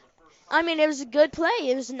 I mean, it was a good play.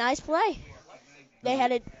 It was a nice play. They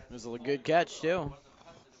had it. It was a good catch, too.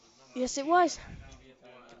 Yes, it was.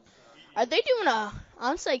 Are they doing a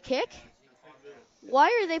onside kick? Why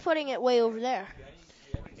are they putting it way over there?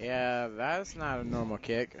 Yeah, that's not a normal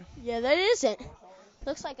kick. Yeah, that isn't.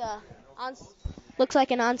 Looks like an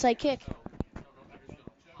onside kick.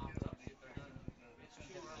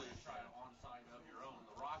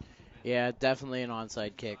 Yeah, definitely an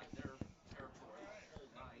onside kick.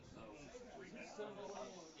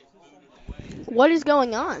 What is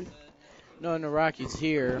going on? No, the Rockies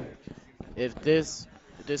here. If this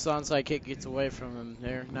this onside kick gets away from them,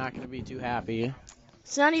 they're not going to be too happy.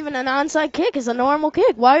 It's not even an onside kick. It's a normal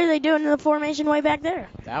kick. Why are they doing the formation way back there?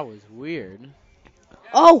 That was weird.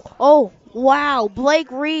 Oh, wow. Blake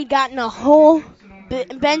Reed got in a hole.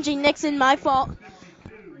 Benji Nixon, my fault.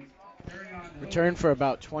 Return for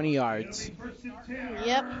about 20 yards.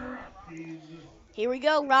 Yep. Here we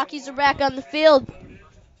go. Rockies are back on the field.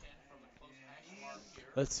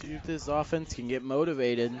 Let's see if this offense can get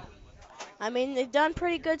motivated. I mean, they've done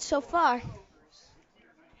pretty good so far.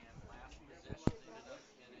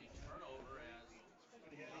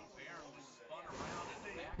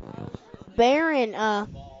 Barron,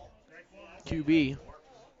 QB.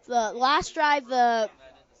 the last drive, the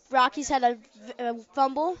Rockies had a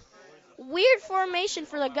fumble. Weird formation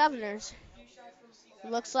for the Governors.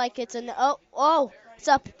 Looks like it's it's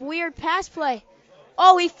a weird pass play.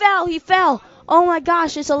 Oh, he fell. Oh my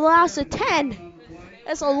gosh, it's a loss of 10.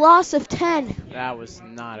 That's a loss of 10. That was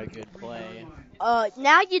not a good play.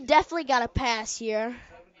 Now you definitely got to pass here.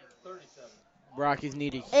 Rockies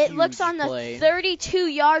need a huge It looks on the play.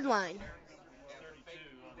 32-yard line.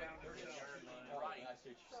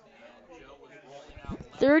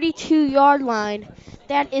 .32-yard line.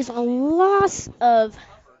 That is a loss of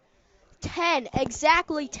 10.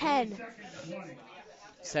 Exactly 10.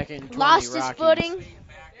 Second 20, Lost his Rockies. footing.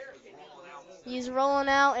 He's rolling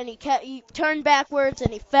out, and he turned backwards,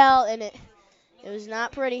 and he fell, and it was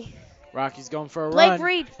not pretty. Rockies going for a Blake run.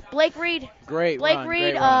 Reed. Great Blake run.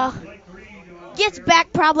 Reed Great run. gets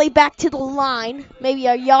probably back to the line. Maybe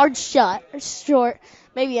a yard short.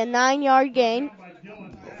 Maybe a 9-yard gain.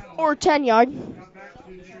 Or 10-yard.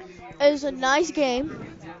 It was a nice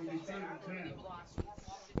game.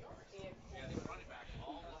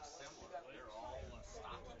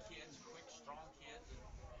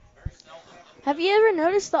 Have you ever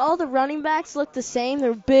noticed that all the running backs look the same?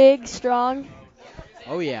 They're big, strong.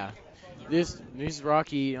 Oh yeah, these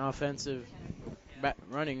Rocky offensive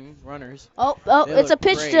runners. Oh, they it's a look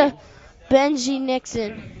pitch great. to Benji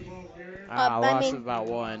Nixon. Loss of about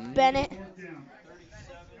one. Bennett.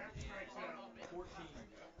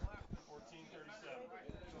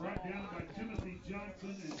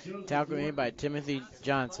 Tackle made by Timothy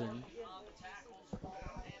Johnson.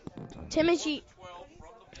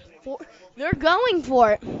 They're going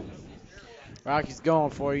for it. Rockies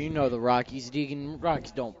going for it. You know the Rockies.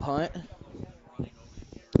 Rockies don't punt.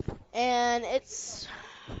 And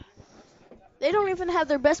they don't even have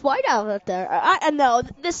their best wideout out there. No,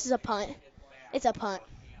 this is a punt. It's a punt.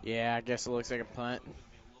 Yeah, I guess it looks like a punt.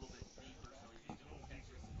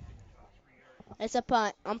 It's a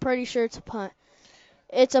punt. I'm pretty sure it's a punt.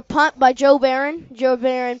 It's a punt by Joe Barron. Joe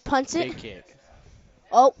Barron punts it. Big kick.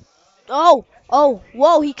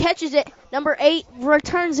 Whoa, he catches it. Number 8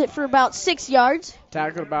 returns it for about 6 yards.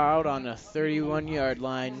 Tackled about on the 31-yard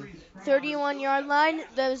line. 31-yard line.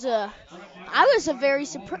 I was a very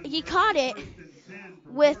surprised. He caught it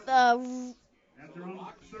with a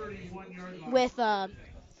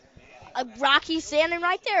Rocky standing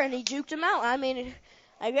right there, and he juked him out. I mean,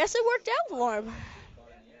 I guess it worked out for him.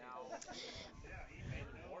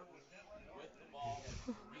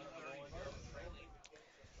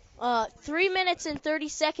 Uh, 3 minutes and 30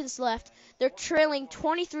 seconds left. They're trailing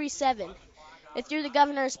 23-7. They threw the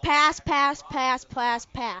Governors pass.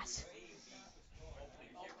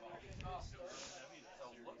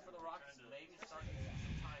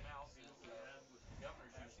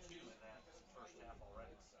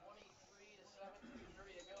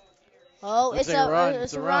 Oh, Looks it's like a run.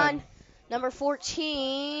 it's a run. Number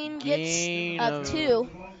 14 Gain gets of 2.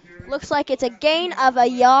 Looks like it's a gain of a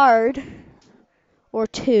yard or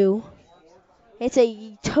 2. It's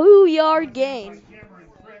a 2-yard gain.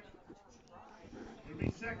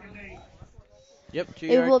 Yep, 2-yard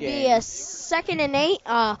gain. It will be a 2nd and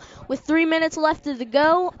 8 with 3 minutes left to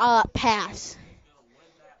go. Pass.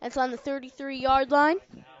 That's on the 33-yard line.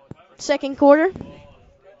 Second quarter.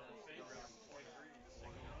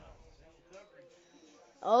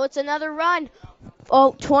 Oh, it's another run.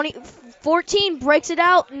 Oh, 14 breaks it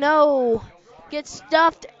out. No. Gets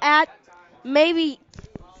stuffed at maybe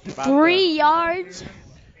 3 yards.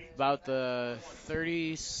 About the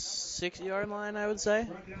 36-yard line, I would say.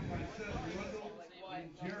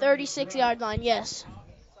 36-yard line, yes.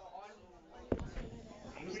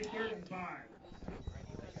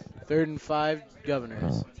 3rd and 5,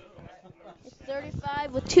 Governors. It's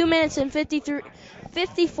 35 with 2 minutes and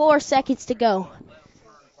 54 seconds to go.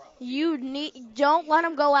 Don't let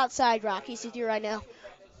them go outside, Rockies, with you right now.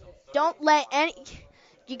 Don't let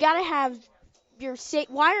you gotta have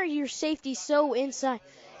why are your safeties so inside?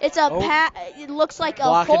 It's a it looks like a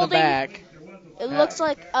Blocking holding. the back. It looks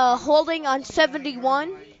like holding on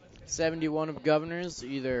 71. 71 of Governors,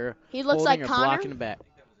 either He looks holding like or Connor. blocking the back.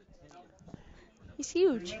 He's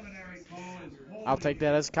huge. I'll take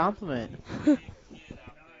that as a compliment.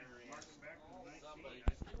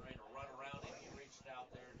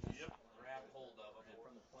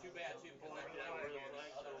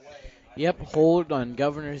 Yep, hold on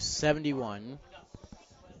Governors 71.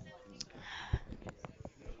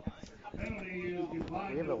 Do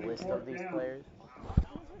we have a list of these players?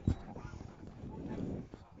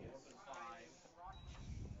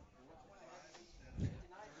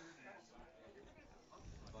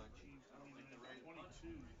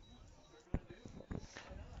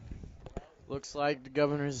 Looks like the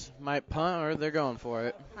Governors might punt or they're going for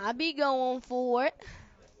it. I'd be going for it.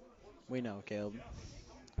 We know, Caleb.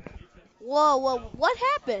 Whoa, what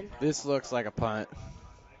happened? This looks like a punt.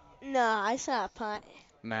 No, I saw a punt.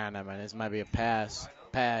 Nah, man. This might be a pass.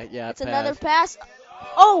 Yeah, It's another pass.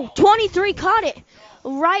 Oh, 23 caught it.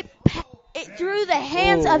 It through the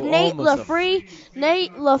hands of Nate LaFree.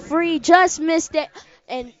 Nate LaFree just missed it.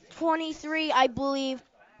 And 23, I believe.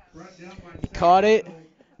 Caught it,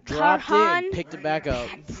 dropped it, Carhan and picked it back up.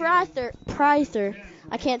 Pryther.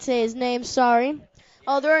 I can't say his name, sorry.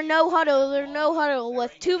 Oh, they're no huddle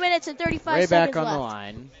with 2 minutes and 35 Right seconds back on left. the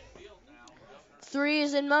line. 3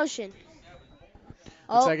 is in motion.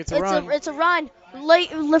 Looks like it's a run. It's a run.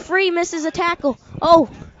 LaFree misses a tackle. Oh,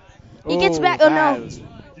 he gets back. Oh, that no. was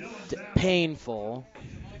painful.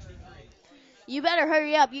 You better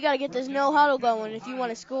hurry up. You got to get this no huddle going if you want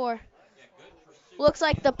to score. Looks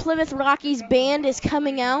like the Plymouth Rockies band is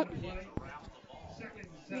coming out.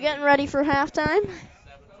 You getting ready for halftime?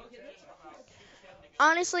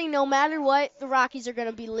 Honestly, no matter what, the Rockies are going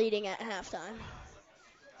to be leading at halftime.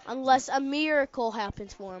 Unless a miracle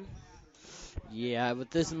happens for them. Yeah, with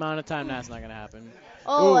this amount of time, that's not going to happen.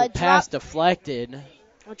 Oh, a pass deflected.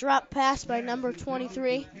 A drop pass by number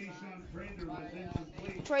 23.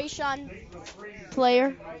 Trayshawn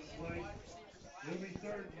player.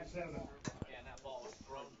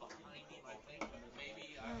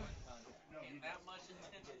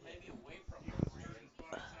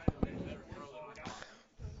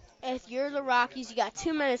 If you're the Rockies, you got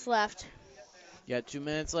 2 minutes left. You got 2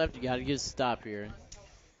 minutes left. You got to get a stop here.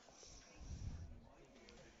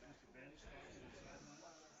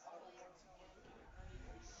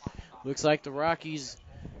 Looks like the Rockies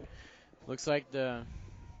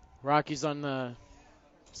on the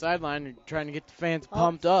sideline are trying to get the fans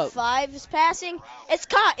pumped up. 5 is passing. It's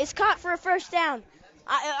caught. It's caught for a first down.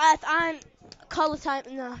 I call a time.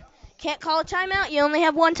 No, can't call a timeout. You only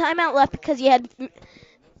have 1 timeout left because you had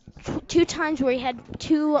 2 times where you had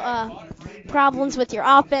 2 problems with your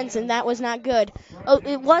offense, and that was not good. Oh,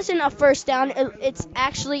 it wasn't a first down. It's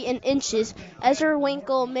actually in inches. Ezra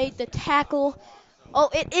Winkle made the tackle. Oh,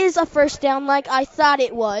 it is a first down like I thought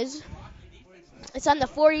it was. It's on the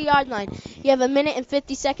 40-yard line. You have 1 minute and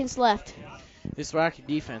 50 seconds left. This Rocky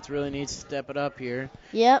defense really needs to step it up here.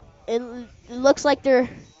 Yep. It looks like they're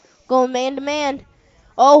going man-to-man.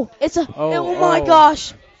 Oh, it's a... Oh, my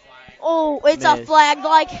gosh. Oh, it's a flag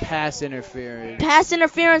like... Pass interference. Pass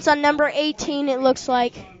interference on number 18, it looks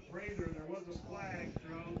like.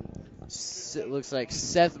 It looks like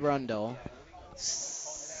Seth Rundle.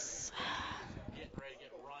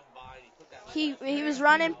 He was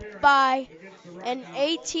running by an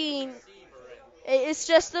 18. It's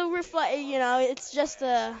just it's just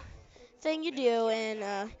a thing you do.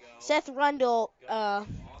 And Seth Rundle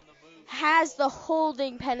has the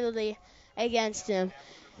holding penalty against him.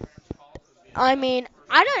 I mean,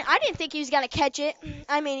 I didn't think he was gonna catch it.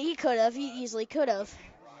 I mean, he could have. He easily could have.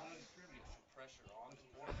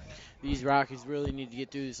 These Rockies really need to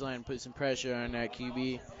get through this line and put some pressure on that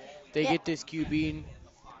QB. If they get this QB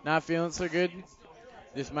not feeling so good,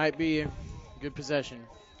 this might be a good possession.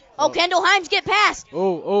 Oh, Kendall Himes get past.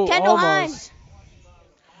 Kendall Himes.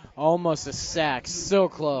 Almost a sack. So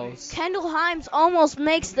close. Kendall Himes almost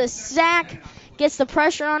makes the sack, gets the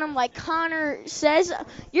pressure on him like Connor says.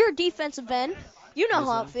 You're a defensive end. You know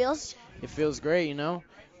how it feels. It feels great, you know.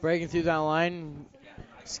 Breaking through that line,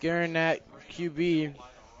 scaring that QB.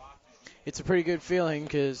 It's a pretty good feeling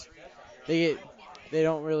because they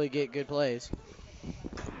don't really get good plays.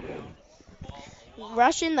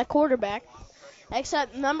 Rushing the quarterback.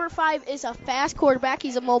 Except number 5 is a fast quarterback.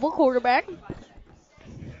 He's a mobile quarterback.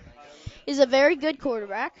 He's a very good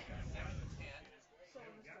quarterback.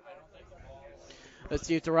 Let's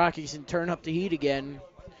see if the Rockies can turn up the heat again.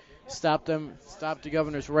 Stop the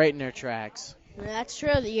Governors right in their tracks. That's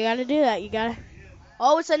true. You got to do that. You got to.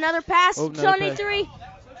 Oh, it's another pass. 23.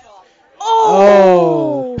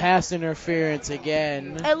 Oh! pass interference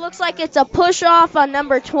again. It looks like it's a push off on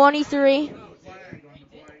number 23.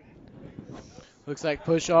 Looks like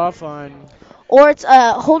push off on. Or it's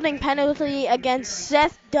a holding penalty against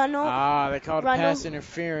Seth Dunno. They called pass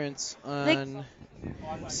interference on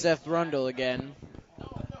Seth Rundle again.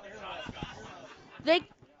 Did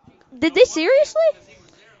they seriously?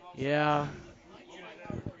 Yeah.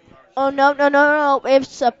 Oh, no.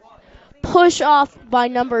 It's a push off by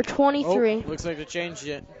number 23. Oh, looks like they changed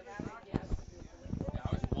it.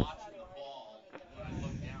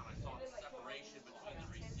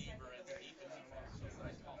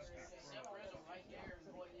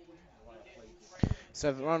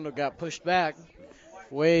 Seth Rundle got pushed back,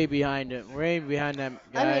 way behind that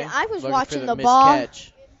guy. I was looking watching for the missed ball,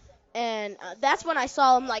 catch. and that's when I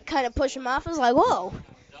saw him like kind of push him off. I was like, whoa,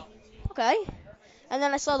 okay. And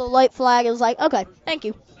then I saw the light flag. I was like, okay, thank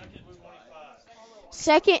you.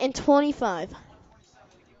 2nd and 25.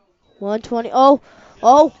 120.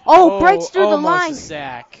 Breaks through the line. A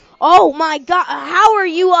sack. Oh my God! How are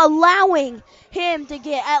you allowing him to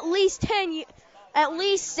get at least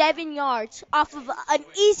 7 yards off of an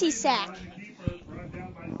easy sack?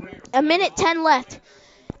 A minute 10 left.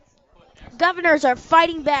 Governors are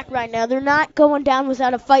fighting back right now. They're not going down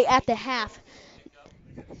without a fight at the half.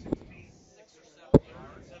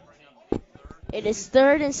 It is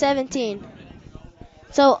 3rd and 17.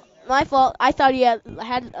 So, my fault. I thought he had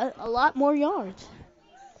a lot more yards.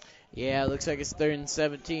 Yeah, it looks like it's 3rd and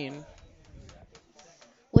 17.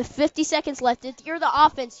 With 50 seconds left, if you're the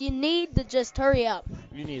offense, you need to just hurry up.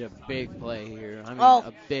 You need a big play here.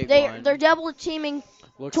 A big one. They're double teaming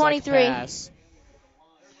Looks 23. Like a pass.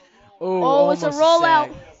 It's a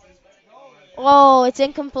rollout. Oh, it's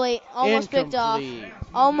incomplete. Picked off.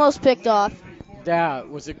 Almost picked off. That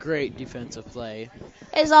was a great defensive play.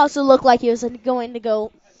 It also looked like he was going to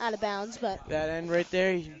go out of bounds, but that end right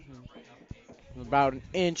there, about an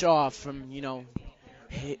inch off from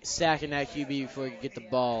sacking that QB before he could get the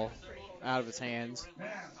ball out of his hands.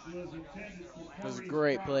 It was a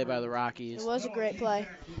great play by the Rockies. It was a great play.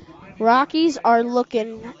 Rockies are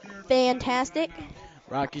looking fantastic.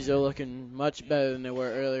 Rockies are looking much better than they were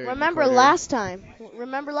earlier. Remember last time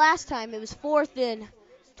it was 4th and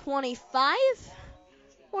 25?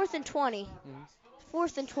 4th and 20.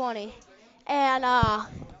 4th and 20. And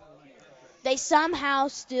they somehow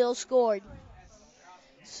still scored.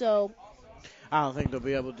 So I don't think they'll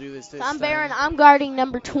be able to do this I'm time. I'm guarding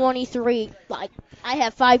number 23. Like, I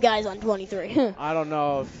have 5 guys on 23. I don't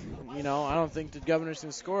know if, I don't think the Governors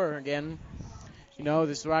can score again.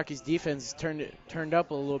 This Rockies defense turned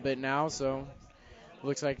up a little bit now, so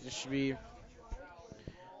looks like this should be a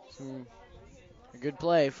good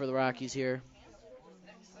play for the Rockies here.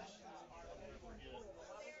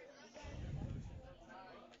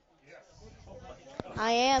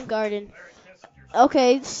 I am guarding.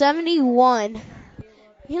 Okay, 71.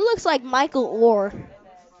 He looks like Michael Orr.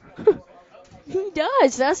 He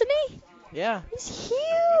does, doesn't he? Yeah. He's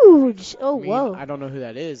huge. Whoa. I don't know who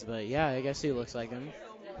that is, but yeah, I guess he looks like him.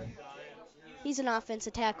 He's an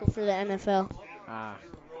offensive tackle for the NFL.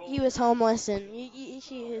 He was homeless, and he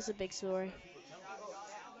is a big story.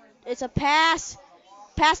 It's a pass.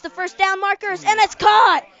 Past the first down markers, and it's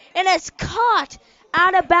caught.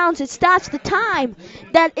 Out of bounds. It stops the time.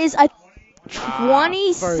 That is a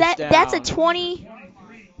 20 set. That's a 20.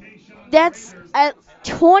 That's a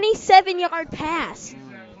 27-yard pass.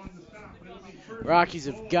 Rockies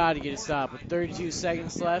have got to get a stop with 32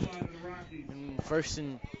 seconds left. And first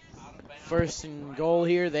and goal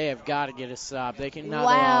here. They have got to get a stop. They cannot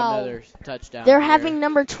allow another touchdown. They're having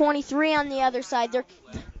number 23 on the other side.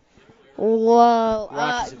 Whoa.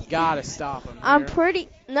 Rockies have got to stop them.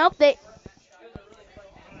 Nope.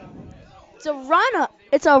 It's a run.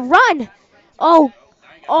 It's a run. Oh,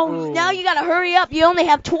 now you got to hurry up. You only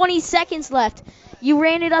have 20 seconds left. You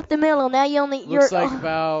ran it up the middle. Now Looks like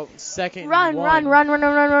about second run.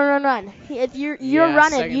 If you're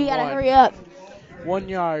running, you got to hurry up. 1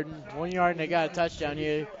 yard, and they got a touchdown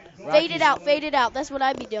here. Fade it out. That's what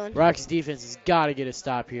I'd be doing. Rockies defense has got to get a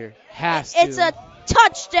stop here. It's a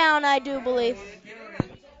touchdown, I do believe.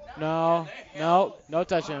 No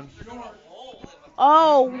touchdown.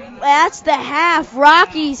 Oh, that's the half.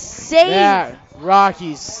 Rockies save. Yeah,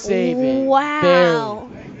 Rockies save it. Wow.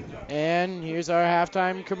 Barely. And here's our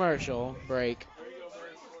halftime commercial break.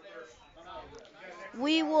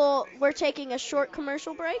 We're taking a short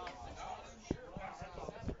commercial break.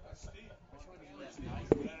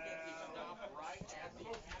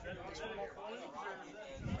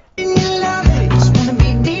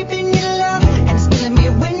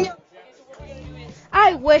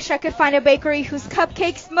 I wish I could find a bakery whose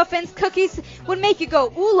cupcakes, muffins, cookies would make you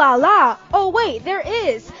go ooh la la. Oh wait, there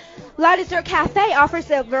is. La Dessert Cafe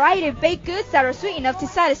offers a variety of baked goods that are sweet enough to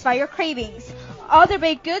satisfy your cravings. All their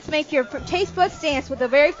baked goods make your taste buds dance with the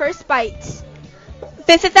very first bite.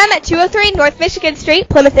 Visit them at 203 North Michigan Street,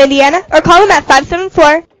 Plymouth, Indiana, or call them at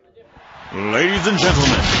 574. Ladies and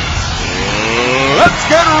gentlemen, let's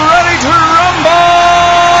get ready to rumble!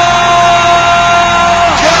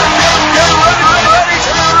 Get ready to rumble!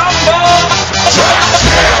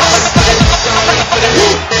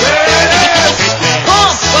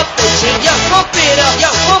 Pump up the gym, yo, pump it up, yo,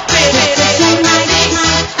 pump it.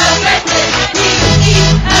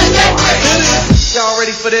 Y'all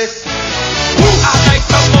ready for this? I like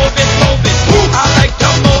to move it, move it. I like to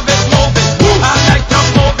move it, move it. I like to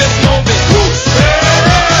move it, move it.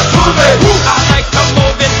 Move it. I like to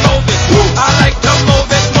move it, move it. I like to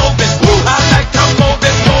move it, move it. I like to move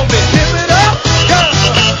it, move it. Give it up, go.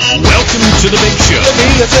 Welcome to the big show.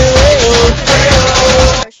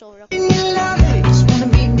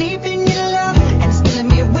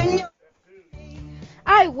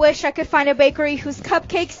 I wish I could find a bakery whose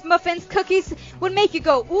cupcakes, muffins, cookies would make you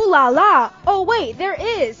go ooh la la. Oh wait, there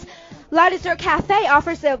is. La Dessert Cafe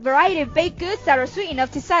offers a variety of baked goods that are sweet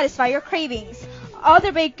enough to satisfy your cravings. All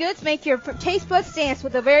their baked goods make your taste buds dance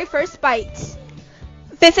with the very first bite.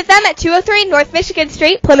 Visit them at 203 North Michigan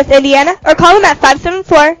Street, Plymouth, Indiana, or call them at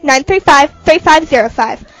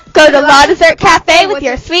 574-935-3505. Go to La Dessert Cafe with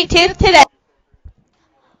your sweet tooth today.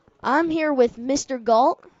 I'm here with Mr.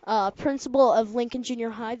 Galt, principal of Lincoln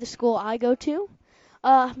Junior High, the school I go to.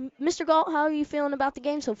 Mr. Galt, how are you feeling about the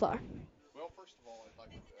game so far? Well, first of all, I'd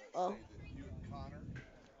like to say that you and Connor.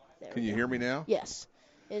 Can you hear me now? Yes.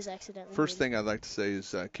 It is accidentally. First thing I'd like to say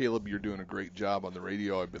is, Caleb, you're doing a great job on the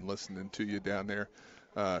radio. I've been listening to you down there,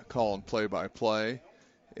 calling play-by-play.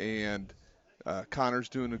 And Connor's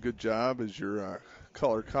doing a good job as your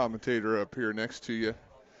color commentator up here next to you.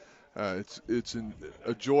 It's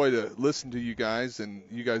a joy to listen to you guys, and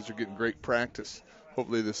you guys are getting great practice.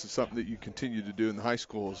 Hopefully this is something that you continue to do in the high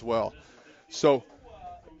school as well. So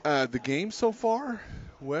the game so far,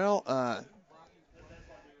 well,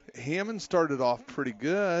 Hammond started off pretty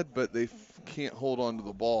good, but they can't hold on to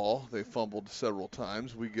the ball. They fumbled several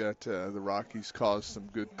times. We got the Rockies caused some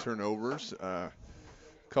good turnovers, a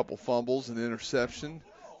couple fumbles, an interception.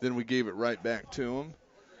 Then we gave it right back to them.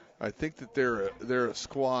 I think that they're a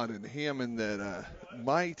squad in Hammond that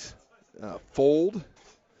might fold.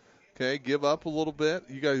 Okay, give up a little bit.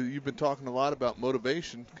 You guys, you've been talking a lot about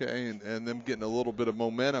motivation, okay, and them getting a little bit of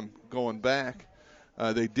momentum going back.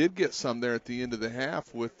 They did get some there at the end of the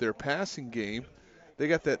half with their passing game. They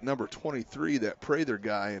got that number 23, that Prather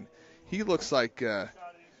guy, and he looks like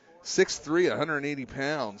 6'3", 180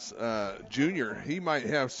 pounds, junior. He might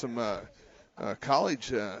have some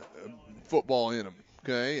college football in him.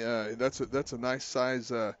 Okay, that's a nice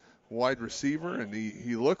size wide receiver, and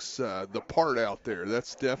he looks the part out there.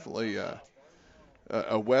 That's definitely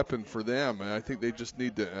a weapon for them, and I think they just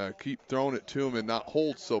need to keep throwing it to him and not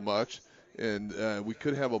hold so much. And we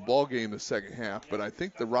could have a ball game the second half, but I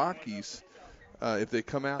think the Rockies, if they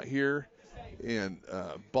come out here and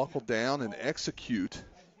buckle down and execute,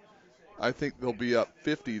 I think they'll be up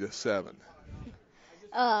 50-7.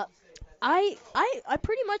 I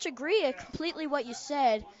pretty much agree completely what you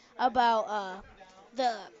said about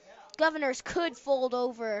the Governors could fold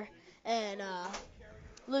over and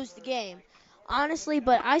lose the game. Honestly,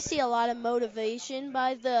 but I see a lot of motivation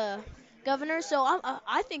by the Governors, so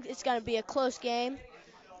I think it's going to be a close game.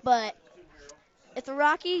 But if the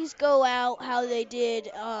Rockies go out how they did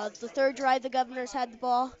the third drive, the Governors had the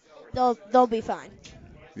ball, they'll be fine.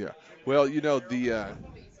 Yeah. Well, you know, the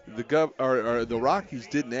Rockies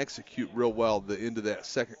didn't execute real well the end of that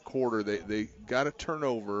second quarter. They got a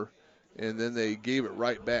turnover, and then they gave it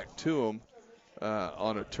right back to them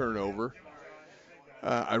on a turnover.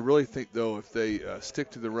 I really think, though, if they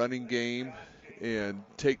stick to the running game and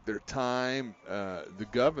take their time, the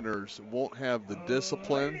Governors won't have the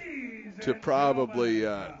discipline to probably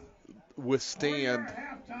withstand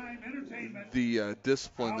the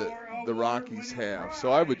discipline that the Rockies have.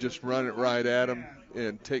 So I would just run it right at them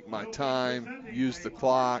and take my time, use the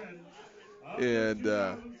clock, and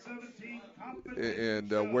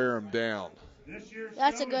wear them down.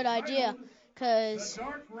 That's a good idea, because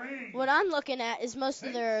what I'm looking at is most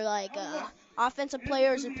of their offensive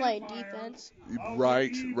players are playing defense.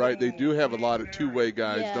 Right. They do have a lot of two-way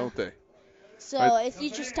guys, don't they? So if you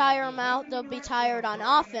just tire them out, they'll be tired on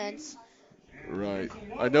offense. Right.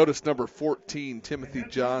 I noticed number 14, Timothy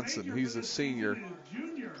Johnson. He's a senior.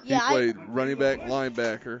 He played running back,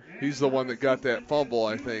 linebacker. He's the one that got that fumble,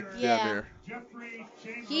 I think, down there.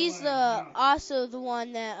 He's also the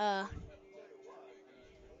one that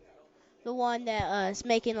is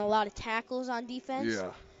making a lot of tackles on defense.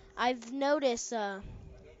 Yeah. I've noticed that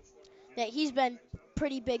he's been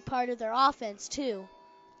pretty big part of their offense too.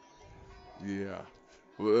 Yeah.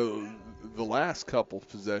 Well, the last couple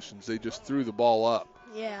possessions, they just threw the ball up.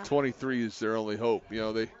 Yeah. 23 is their only hope. You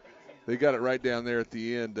know, they got it right down there at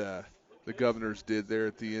the end. The Governors did there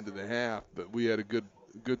at the end of the half, but we had a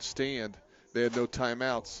good stand. They had no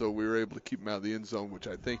timeouts, so we were able to keep them out of the end zone, which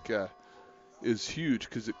I think is huge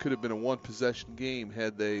because it could have been a one-possession game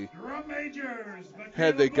had they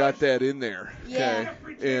got that in there. Okay, Yeah.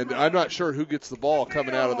 and I'm not sure who gets the ball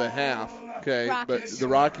coming out of the half. Okay, but the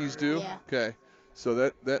Rockies do. Yeah. Okay,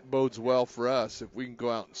 so that bodes well for us if we can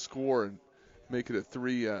go out and score and make it a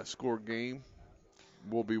three-score game.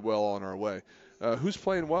 We'll be well on our way. Who's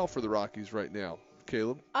playing well for the Rockies right now,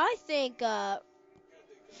 Caleb? I think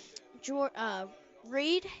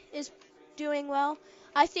Reed is doing well.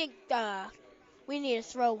 I think we need to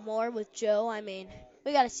throw more with Joe. I mean,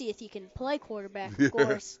 we got to see if he can play quarterback, of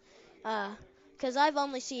course. Because I've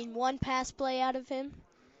only seen one pass play out of him,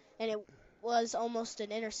 and it was almost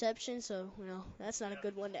an interception, so, that's not a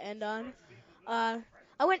good one to end on. I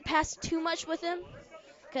wouldn't pass too much with him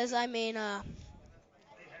because, I mean,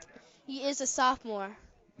 he is a sophomore.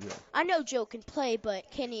 Yeah. I know Joe can play, but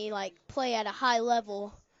can he, play at a high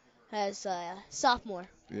level as a sophomore?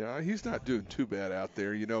 Yeah, he's not doing too bad out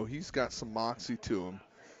there. He's got some moxie to him.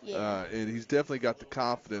 Yeah. And he's definitely got the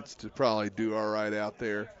confidence to probably do all right out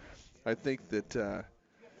there. I think that,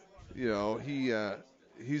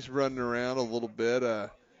 he's running around a little bit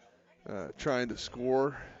trying to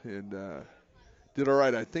score and did all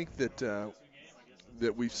right. I think that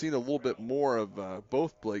we've seen a little bit more of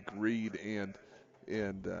both Blake Reed and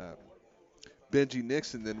Benji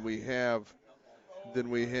Nixon than we have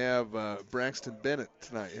Braxton Bennett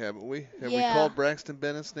tonight, haven't we? Have we Yeah. called Braxton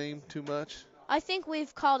Bennett's name too much? I think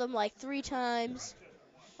we've called him 3 times.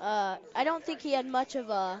 I don't think he had much of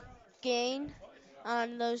a gain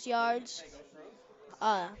on those yards.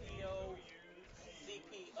 I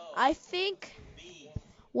think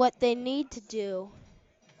what they need to do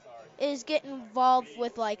is get involved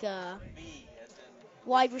with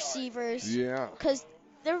wide receivers. Yeah. Because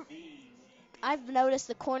I've noticed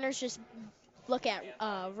the corners just look at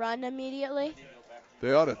run immediately.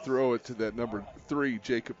 They ought to throw it to that number 3,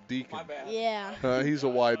 Jacob Deacon. Yeah. He's a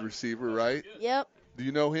wide receiver, right? Yep. Do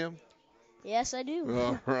you know him? Yes, I do.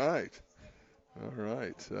 All right.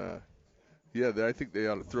 I think they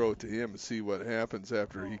ought to throw it to him and see what happens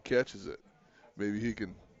after he catches it. Maybe he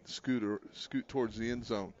can scoot towards the end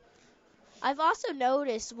zone. I've also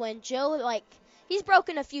noticed when Joe, he's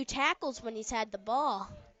broken a few tackles when he's had the ball.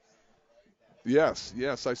 Yes,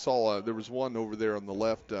 I saw there was one over there on the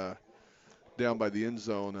left down by the end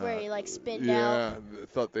zone. Where he, spinned out. Yeah,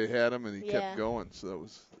 thought they had him, and he kept going, so that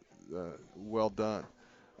was well done.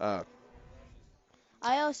 I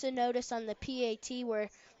also noticed on the PAT where,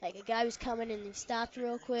 a guy was coming and he stopped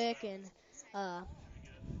real quick, and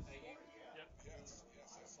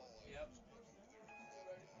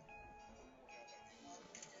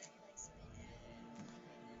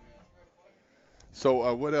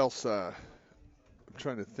So what else? I'm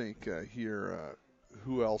trying to think here.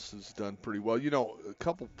 Who else has done pretty well? A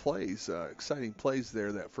couple plays, exciting plays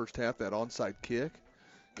there that first half, that onside kick.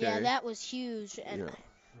 Okay. Yeah, that was huge. And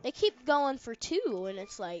they keep going for 2, and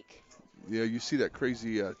it's Yeah, you see that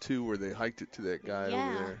crazy 2 where they hiked it to that guy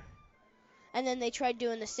over there. And then they tried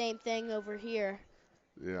doing the same thing over here.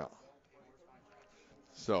 Yeah.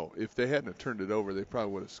 So if they hadn't have turned it over, they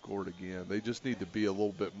probably would have scored again. They just need to be a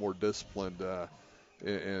little bit more disciplined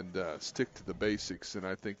and stick to the basics, and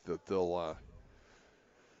I think that they'll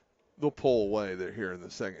pull away there here in the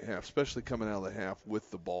second half, especially coming out of the half with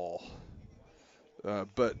the ball.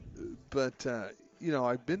 But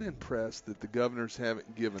I've been impressed that the Governors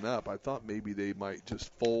haven't given up. I thought maybe they might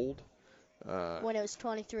just fold. When it was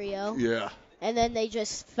 23-0. Yeah. And then they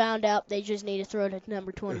just found out they just need to throw to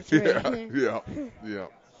number 23. Yeah.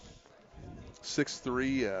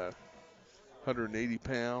 6'3", 180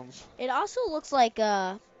 pounds. It also looks like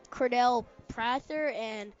Cordell Prather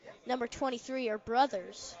and number 23 are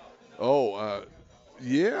brothers. Oh,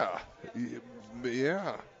 yeah.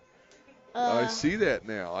 I see that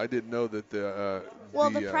now. I didn't know that the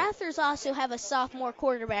Prathers also have a sophomore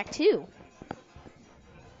quarterback, too.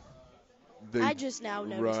 I just now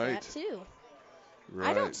noticed that, too.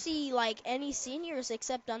 Right. I don't see, any seniors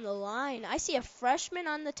except on the line. I see a freshman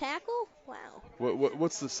on the tackle. Wow.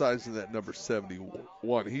 What's the size of that number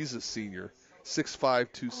 71? He's a senior.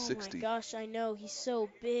 6'5", 260. Oh, my gosh, I know. He's so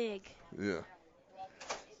big. Yeah.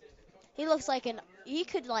 He looks like he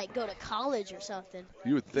could like go to college or something.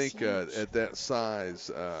 You would He's think huge. at that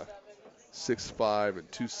size, 6'5"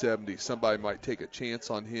 and 270, somebody might take a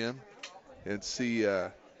chance on him and see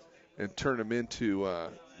and turn him into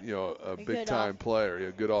a big time player,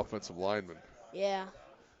 a good offensive lineman. Yeah.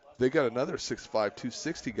 They got another 6'5",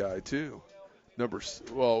 260 guy too. They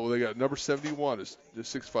got number 71 is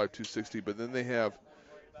 6'5", 260, but then they have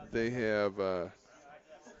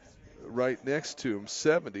right next to him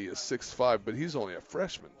 70 is 6'5", but he's only a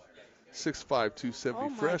freshman. 6'5", 270 Oh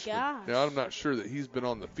my freshman. gosh. Now I'm not sure that he's been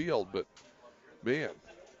on the field, but man,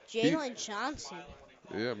 Jalen Johnson.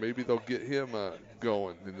 yeah, maybe they'll get him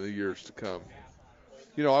going in the years to come.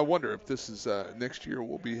 I wonder if this is next year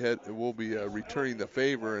we'll be returning the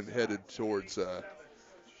favor and headed towards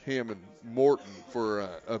Hammond Morton for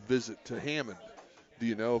a visit to Hammond. Do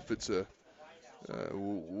you know if it's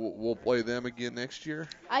we'll play them again next year?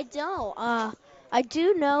 I don't. I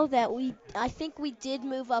do know that I think we did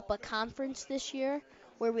move up a conference this year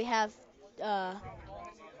where we have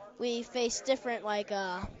we face different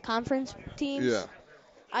conference teams. Yeah.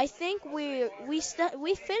 I think we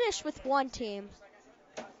finished with one team.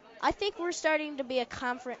 I think we're starting to be a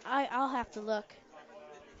conference. I'll have to look.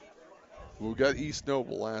 We got East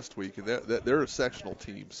Noble last week, and they're a sectional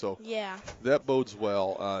team, so Yeah. that bodes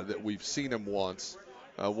well that we've seen them once.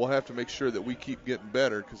 We'll have to make sure that we keep getting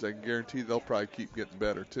better because I can guarantee they'll probably keep getting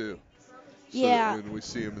better too. So Yeah. that when we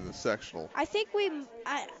see them in the sectional. I think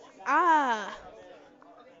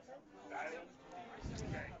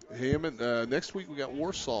Hammond, next week we got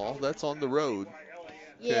Warsaw. That's on the road.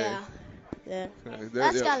 Yeah. Okay,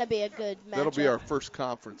 That's gonna be a good matchup. That'll be our first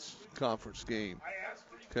conference game.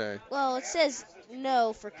 Okay. Well, it says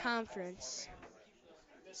no for conference.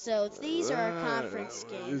 So these are our conference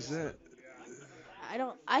games. Is that?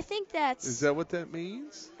 I think that's. Is that what that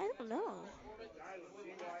means? I don't know.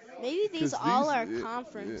 Maybe these all are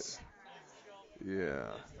conference. Yeah.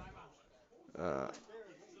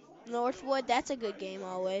 Northwood, that's a good game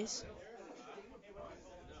always.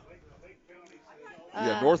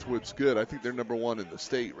 Yeah, Northwood's good. I think they're number one in the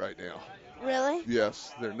state right now. Really?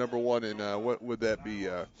 Yes, they're number one in what would that be?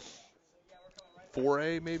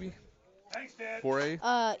 4A maybe?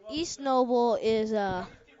 4A? East Noble is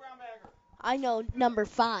I know number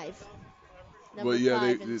 5. Number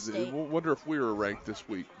 5 in the state. Wonder if we were ranked this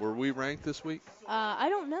week. Were we ranked this week? I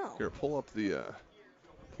don't know. Here, pull up the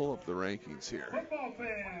rankings here. Football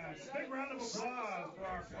fans, big round of applause for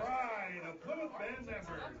our pride of Plymouth Band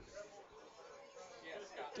members.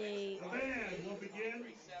 The band will begin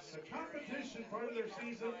the competition part of their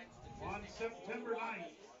season on September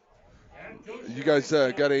 9th. You guys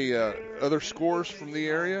got other scores from the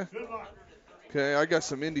area? Okay, I got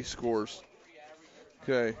some Indy scores.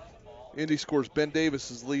 Okay, Indy scores. Ben Davis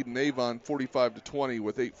is leading Avon 45-20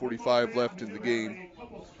 with 8:45 left in the game.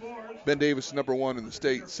 Ben Davis number 1 in the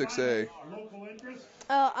state, 6A.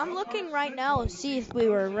 I'm looking right now to see if we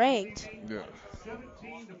were ranked. Yeah.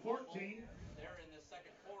 17-14.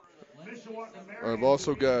 I've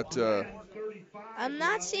also got. I'm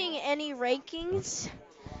not seeing any rankings.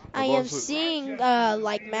 I am seeing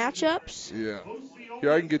matchups. Yeah.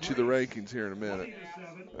 Here, I can get you the rankings here in a minute.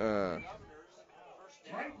 Brighton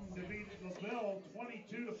defeated LaBelle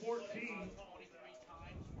 22-14.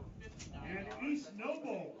 And East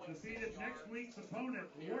Noble defeated next week's opponent,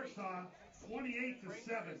 Warsaw,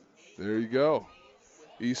 28-7. There you go.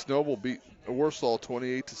 East Noble beat Warsaw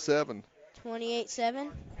 28-7.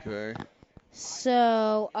 28-7. Okay.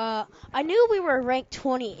 So, I knew we were ranked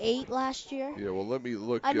 28 last year. Yeah, well, let me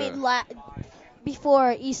look. I mean,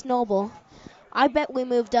 before East Noble. I bet we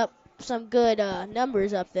moved up some good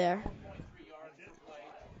numbers up there.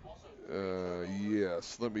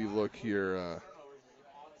 Yes. Let me look here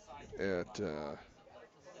at the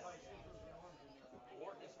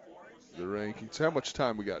rankings. How much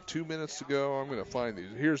time we got? 2 minutes to go. I'm going to find these.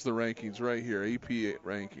 Here's the rankings right here. AP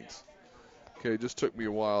rankings. Okay, it just took me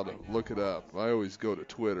a while to look it up. I always go to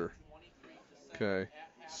Twitter. Okay,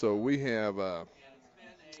 so we have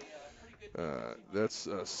that's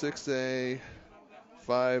 6A,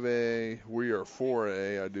 5A. We are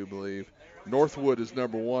 4A, I do believe. Northwood is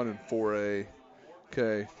number 1 in 4A.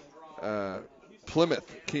 Okay,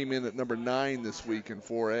 Plymouth came in at number 9 this week in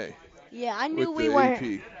 4A. Yeah, I knew we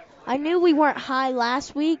weren't. I knew we weren't high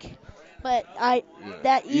last week. But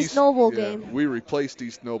that East Noble game. We replaced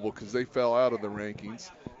East Noble because they fell out of the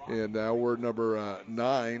rankings. And now we're number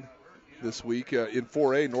 9 this week. In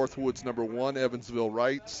 4A, Northwood's number 1. Evansville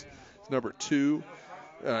Wrights is number 2.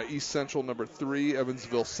 East Central number 3.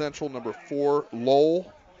 Evansville Central number 4.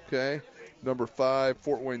 Lowell, okay. Number 5.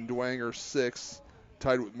 Fort Wayne Dwenger 6.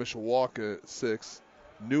 Tied with Mishawaka at 6.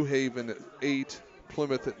 New Haven at 8,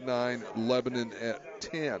 Plymouth at 9, Lebanon at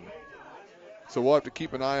 10. So we'll have to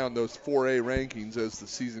keep an eye on those 4A rankings as the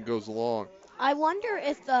season goes along. I wonder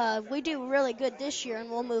if we do really good this year and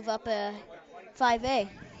we'll move up 5A.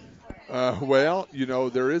 Well,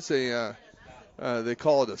 there is they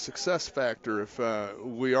call it a success factor. If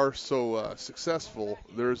we are so successful,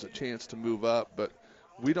 there is a chance to move up, but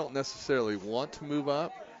we don't necessarily want to move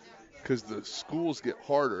up because the schools get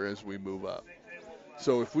harder as we move up.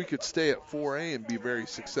 So if we could stay at 4A and be very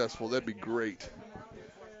successful, that'd be great.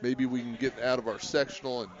 Maybe we can get out of our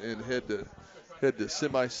sectional and head to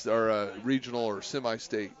regional or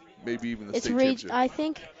semi-state, maybe even the state championship. I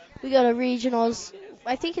think we go to regionals.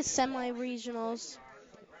 I think it's semi-regionals.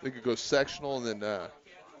 I think it goes sectional and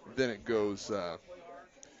then it goes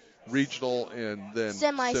regional and then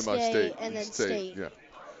semi-state and then state. Yeah.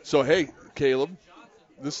 So hey, Caleb,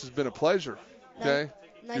 this has been a pleasure. Okay.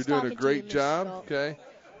 Nice You're doing a great to you, job. Schultz. Okay.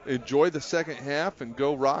 Enjoy the second half and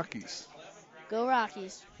go Rockies. Go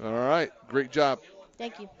Rockies. All right. Great job.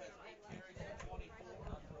 Thank you.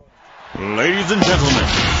 Ladies and gentlemen,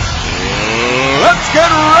 let's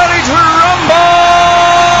get ready to rumble!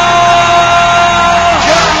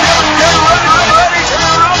 Get ready to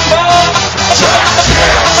rumble!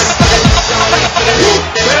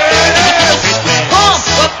 Pump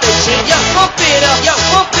up the shit, yo, pump it up, yo,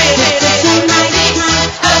 pump it.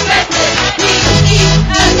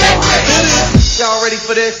 Y'all ready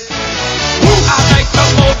for this? I like to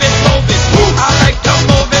move it, move it. I like to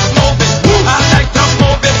move it, move it. I like to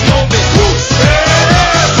move it, move it. Yeah,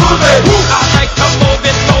 move it. I like to move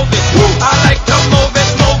it, move it. I like to move it,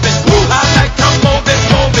 move it. I like to move it,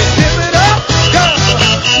 move it. Give it up, go.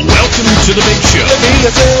 Welcome to the big show.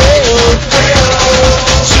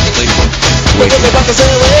 Simply wait.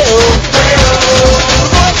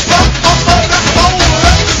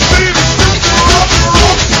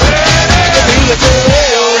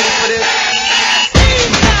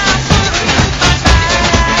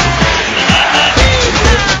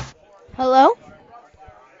 Hello?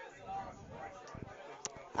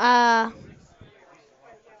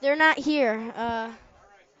 They're not here. Yeah,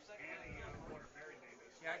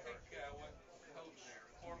 I think what Coach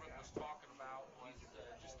Corbett was talking about was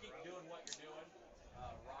just keep doing what you're doing.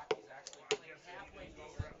 Rockies actually playing halfway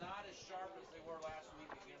decent, not as sharp as they were last week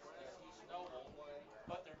against East Noble,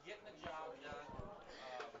 but they're getting the job done.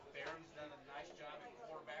 Barron's done a nice job at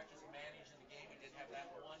quarterback, just managing the game. He did have that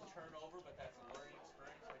one turnover, but that's a learning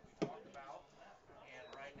experience like we talked about. And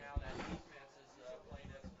right now that defense is playing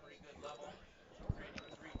at a pretty good level, creating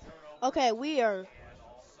 3 turnovers. Okay, we are.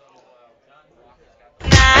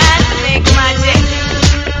 Make my day.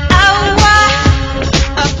 Oh,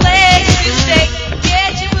 a place to stay.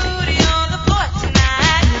 Get your booty on the floor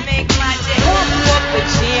tonight. Make my day.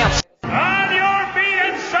 On your feet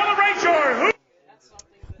and celebrate your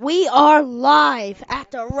We are live at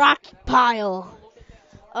the Rocky Pile.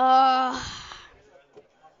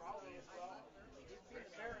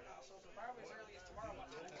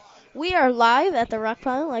 We are live at the Rock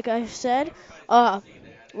Pile, like I said.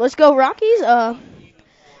 Let's go Rockies.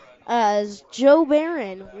 As Joe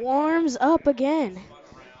Barron warms up again.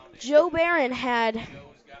 Joe Barron had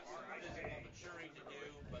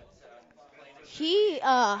he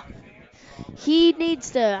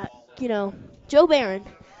needs to, Joe Barron.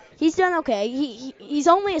 He's done okay. He's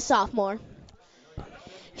only a sophomore.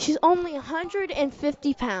 He's only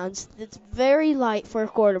 150 pounds. That's very light for a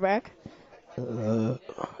quarterback.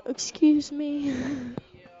 Excuse me.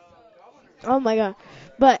 Oh my God.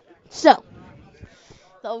 But so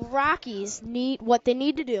the Rockies what they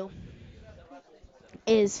need to do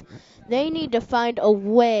is they need to find a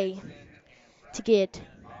way to get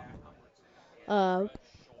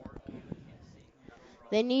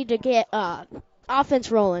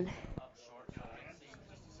offense rolling.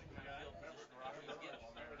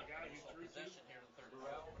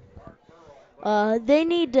 They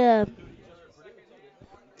need to.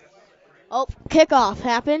 Oh, kickoff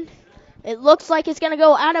happened. It looks like it's going to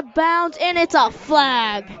go out of bounds, and it's a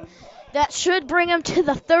flag. That should bring him to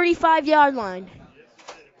the 35-yard line.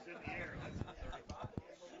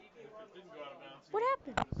 What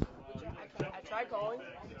happened? I tried calling.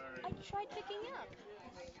 I tried picking up.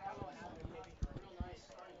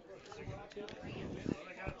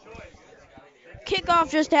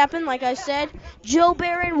 Kickoff just happened, like I said. Joe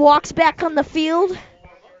Barron walks back on the field.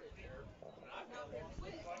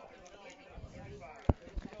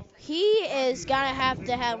 He is going to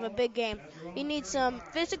have a big game. He needs some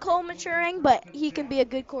physical maturing, but he can be a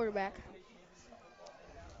good quarterback.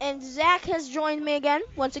 And Zach has joined me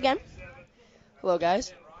once again. Hello,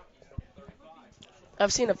 guys.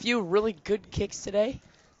 I've seen a few really good kicks today.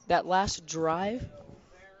 that last drive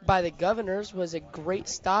by the Governors was a great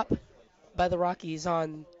stop by the Rockies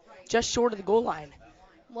on just short of the goal line.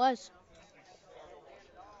 Was.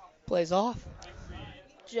 Plays off.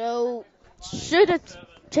 Joe should have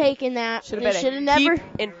taken that. Should They have should been have a never. keep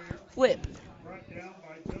and flip.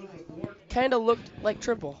 Kind of looked like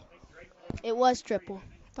triple. It was triple.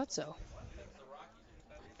 Thought so.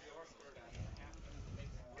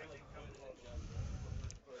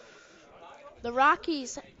 The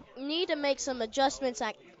Rockies need to make some adjustments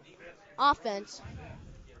at offense.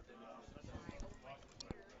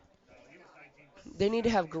 They need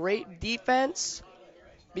to have great defense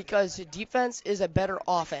because defense is a better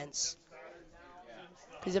offense.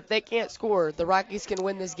 Because if they can't score, the Rockies can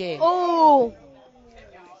win this game. Oh,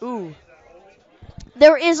 Ooh.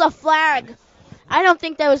 there is a flag. I don't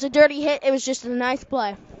think that was a dirty hit. It was just a nice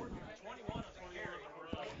play.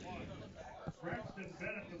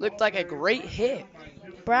 Looked like a great hit.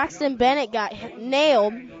 Braxton Bennett got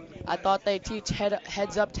nailed. I thought they teach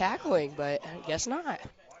heads up tackling, but I guess not.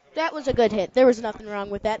 That was a good hit. There was nothing wrong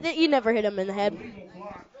with that. You never hit him in the head.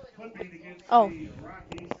 Oh.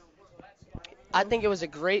 I think it was a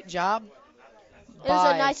great job. It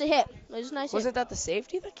was a nice hit. It was a nice Wasn't that the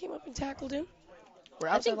safety that came up and tackled him? Or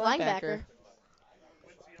I outside think linebacker.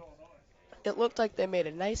 It looked like they made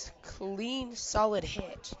a nice, clean, solid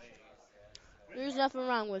hit. There's nothing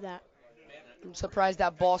wrong with that. I'm surprised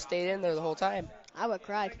that ball stayed in there the whole time. I would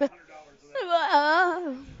cry.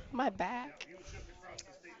 My back.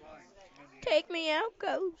 Take me out,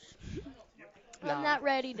 coach. Nah. I'm not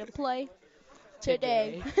ready to play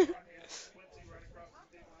today.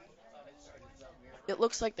 It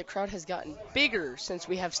looks like the crowd has gotten bigger since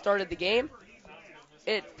we have started the game.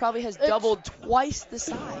 It probably has doubled twice the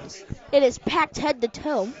size. It is packed head to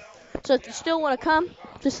toe. So if you still want to come,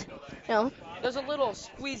 just, There's a little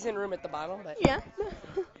squeeze-in room at the bottom, but yeah.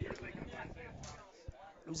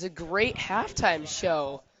 It was a great halftime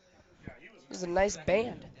show. It was a nice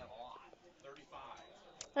band.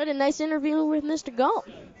 I had a nice interview with Mr. Galt.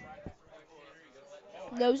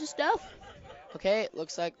 Knows his stuff. Okay, it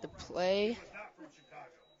looks like the play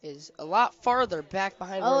is a lot farther back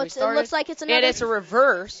behind where we started. It looks like it's another. And it's a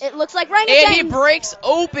reverse. It looks like right And he breaks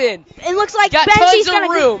open. It looks like got Benchy's tons of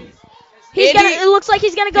gonna room. It looks like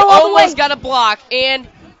he's gonna go all the way. Almost got a block, and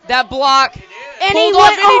that block and he pulled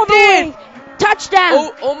went off, all and he did. the way. Touchdown.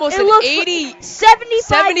 Oh, almost it an looks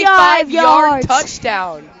 75 yard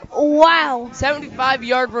touchdown. Wow.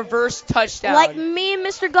 75-yard reverse touchdown. Like me and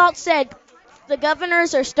Mr. Galt said, the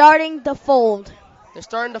Governors are starting to fold. They're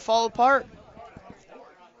starting to fall apart.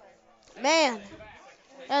 Man,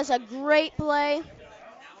 that's a great play.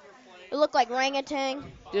 It looked like orangutan.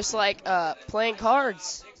 Just like playing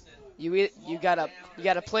cards. You gotta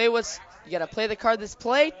play the card that's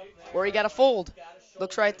played, or you gotta fold.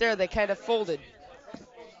 Looks right there, they kind of folded.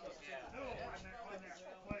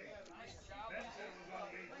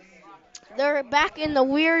 They're back in the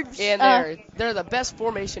weird. And they're the best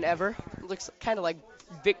formation ever. It looks kind of like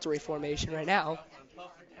victory formation right now.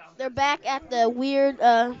 They're back at the weird.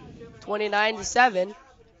 29-7.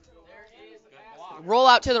 Roll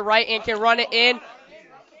out to the right and can run it in.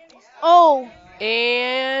 Oh.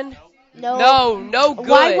 And no good.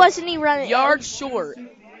 Why wasn't he running? Yard short.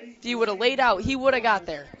 If he would have laid out, he would have got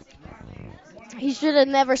there. He should have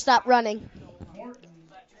never stopped running.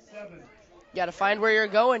 You got to find where you're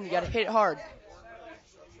going. You got to hit it hard.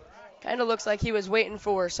 Kind of looks like he was waiting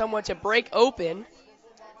for someone to break open.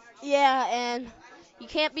 Yeah, and you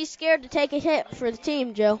can't be scared to take a hit for the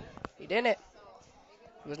team, Joe. He didn't.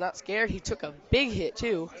 He was not scared. He took a big hit,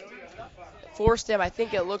 too. Forced him, I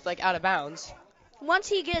think it looked like out of bounds. Once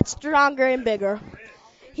he gets stronger and bigger,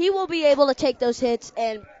 he will be able to take those hits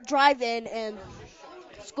and drive in and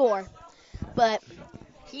score. But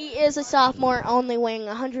he is a sophomore, only weighing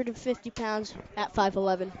 150 pounds at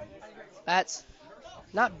 5'11". That's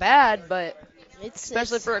not bad, but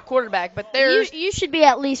especially for a quarterback. But there's you should be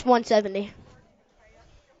at least 170.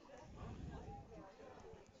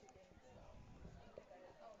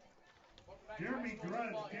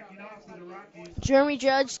 Jeremy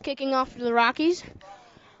Judge kicking off for the Rockies.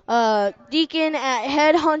 Deacon at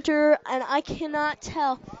headhunter, and I cannot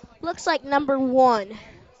tell. Looks like number 1.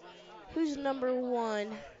 Who's number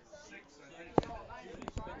 1?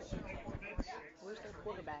 Where's their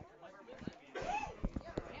quarterback?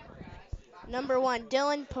 Number 1,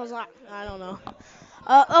 Dylan Pozak. I don't know.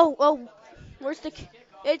 Where's the?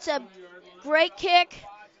 It's a great kick.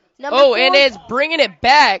 Number 4. And it's bringing it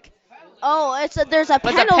back. Oh, there's a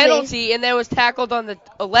penalty. But the penalty, and then was tackled on the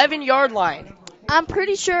 11-yard line. I'm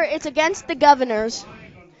pretty sure it's against the Governors.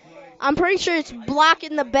 I'm pretty sure it's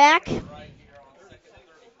blocking the back.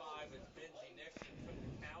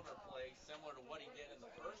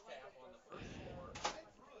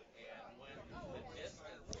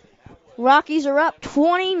 Rockies are up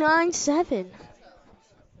 29-7.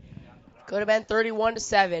 Could have been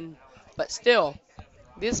 31-7, but still,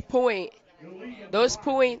 those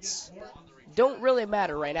points don't really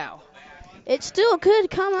matter right now. It still could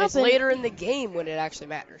come up. It's later in the game when it actually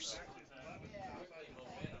matters.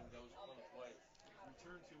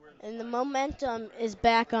 And the momentum is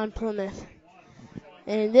back on Plymouth.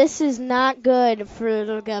 And this is not good for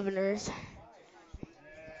the Governors.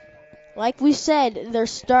 Like we said, they're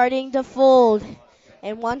starting to fold.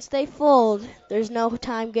 And once they fold, there's no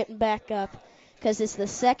time getting back up. Because it's the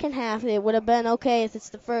second half. It would have been okay if it's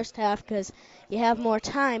the first half because you have more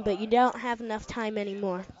time, but you don't have enough time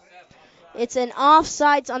anymore. It's an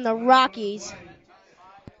offsides on the Rockies.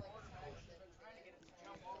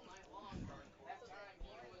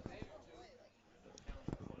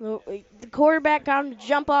 The quarterback got him to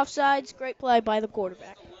jump off sides. Great play by the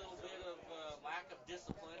quarterback.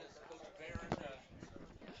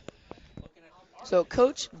 So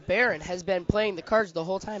Coach Barron has been playing the cards the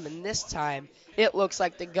whole time, and this time it looks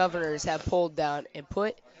like the Governors have pulled down and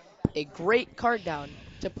put a great card down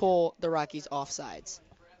to pull the Rockies off sides.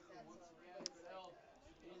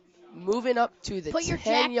 Moving up to the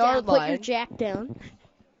 10-yard line. Put your jack down.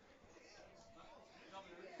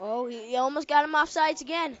 Oh, he almost got him off sides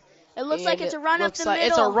again. It looks like it's a run up the middle.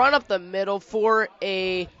 It's a run up the middle for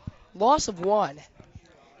a loss of 1.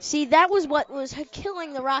 See, that was what was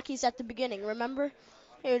killing the Rockies at the beginning, remember?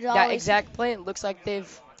 That exact play, it looks like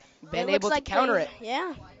they've been able to counter it.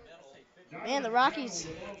 Yeah. Man, the Rockies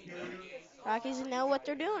know what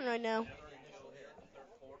they're doing right now.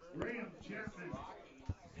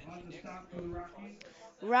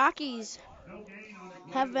 Rockies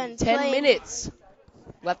have been 10 minutes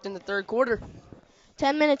left in the third quarter.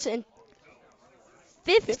 10 minutes and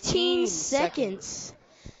 15 seconds.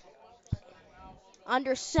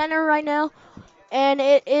 Under center right now. And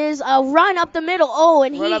it is a run up the middle. Oh,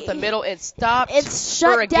 and run up the middle and stopped. It's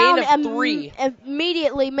shut for a down gain of 3.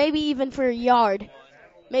 Immediately, maybe even for a yard.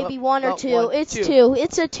 Maybe one or two. It's 2. 2.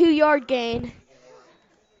 It's a 2-yard gain.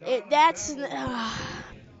 That's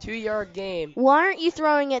 2-yard game. Why aren't you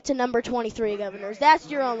throwing it to number 23, Governors? That's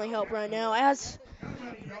your only hope right now.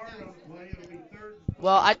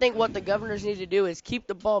 Well, I think what the Governors need to do is keep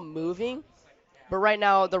the ball moving. But right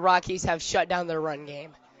now, the Rockies have shut down their run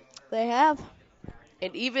game. They have.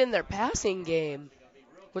 And even their passing game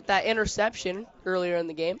with that interception earlier in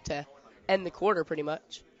the game to end the quarter pretty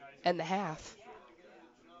much, and the half.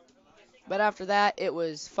 But after that, it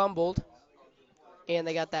was fumbled, and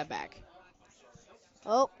they got that back.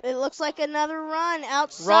 Oh, it looks like another run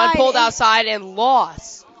outside. Run pulled outside and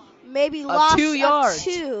lost. Maybe lost 2 yards.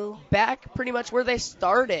 2. Back pretty much where they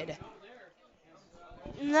started.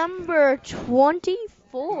 Number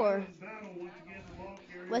 24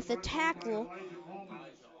 with a tackle.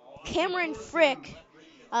 Cameron Frick,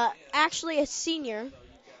 actually a senior.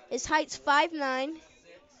 His height's 5'9".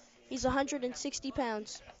 He's 160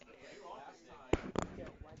 pounds.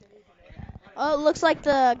 Oh, it looks like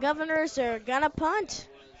the Governors are going to punt.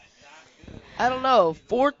 I don't know.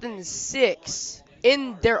 4th and 6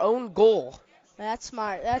 in their own goal. That's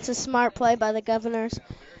smart. That's a smart play by the Governors.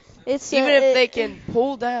 Even if they can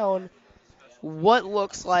pull down what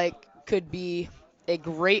looks like could be a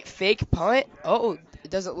great fake punt. Oh,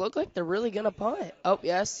 it doesn't look like they're really going to punt. Oh,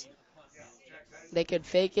 yes. They could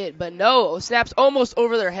fake it, but no. Snaps almost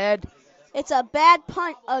over their head. It's a bad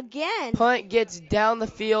punt again. Punt gets down the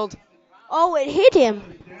field. Oh, it hit him.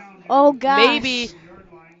 Oh, gosh. Maybe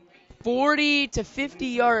 40 to 50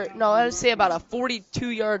 yard. No, I would say about a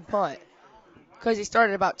 42-yard punt because he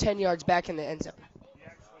started about 10 yards back in the end zone.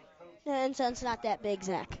 The end zone's not that big,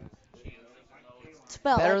 Zach. It's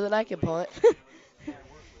better than I can punt.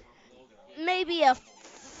 Maybe a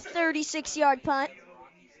 36-yard punt.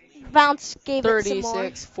 Bounce gave it some more.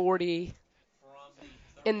 36, 40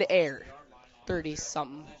 in the air.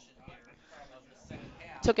 30-something.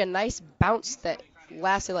 Took a nice bounce that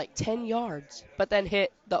lasted like 10 yards, but then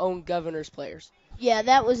hit the own Governors players. Yeah,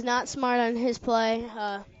 that was not smart on his play.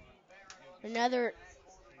 Another.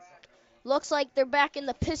 Looks like they're back in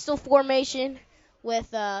the pistol formation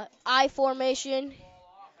with I formation.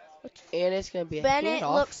 And it's going to be a Bennett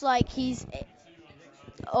handoff. looks like he's.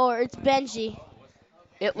 Or it's Benji.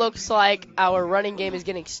 It looks like our running game is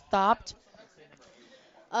getting stopped.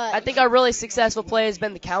 I think our really successful play has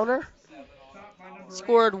been the counter.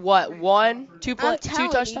 Scored what? Two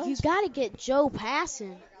touchdowns? You got to get Joe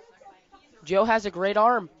passing. Joe has a great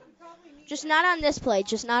arm. Just not on this play.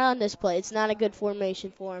 It's not a good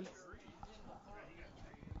formation for him.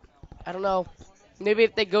 I don't know. Maybe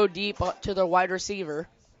if they go deep to their wide receiver.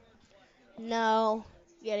 No.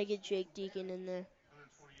 You got to get Jake Deacon in there.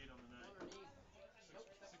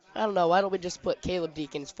 I don't know. Why don't we just put Caleb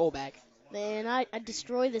Deacon as fullback? Man, I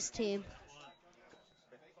destroy this team.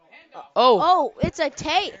 Oh, Oh, it's a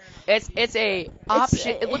tape. it's a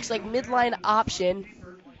option. It looks like midline option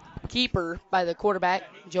keeper by the quarterback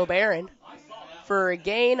Joe Barron for a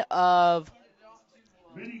gain of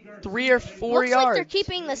 3 or 4 Looks yards. like they're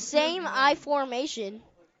keeping the same I formation.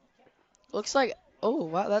 Looks like, oh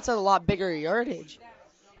wow, that's a lot bigger yardage.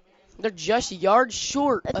 They're just yards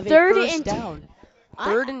short of a first down.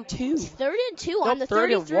 Third and 2. Third and 2 Nope, on the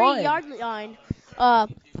third and 1. 33-yard line.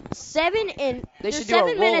 They should do a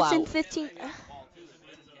 7 minutes rollout. and 15.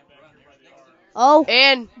 Oh,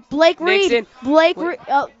 And Blake Reed. Nixon.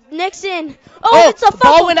 Nixon. Oh, Oh, it's a the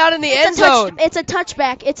ball fumble. went out in the end zone. It's a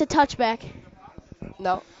touchback. It's a touchback.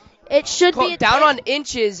 No. It should be Down on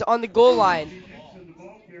inches on the goal line.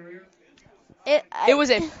 It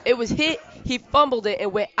was hit. He fumbled it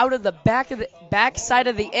and went out of the back side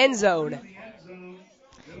of the end zone.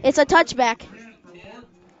 It's a touchback.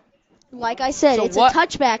 Like I said, So it's what- a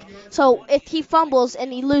touchback. So if he fumbles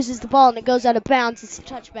and he loses the ball and it goes out of bounds, it's a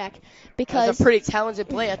touchback. Because That's a pretty talented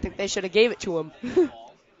play. I think they should have gave it to him.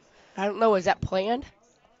 I don't know. Is that planned?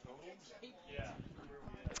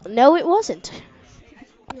 No, it wasn't.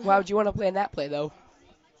 Why would you want to plan that play, though?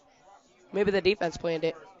 Maybe the defense planned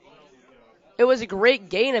it. It was a great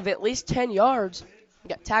gain of at least 10 yards.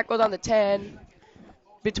 Got tackled on the 10,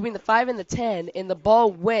 between the 5 and the 10, and the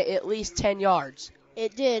ball went at least 10 yards.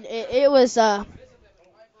 It did. It was,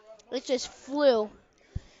 it just flew.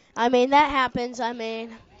 I mean, that happens. I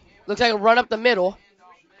mean, Looks like a run up the middle.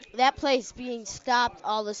 that play's being stopped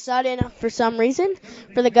all of a sudden for some reason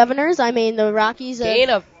for the Governors. I mean, the Rockies. Gain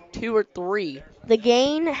of 2 or 3. The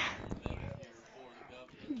gain.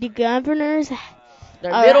 The Governors.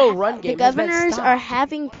 Their middle run game The has been Governors stopped. are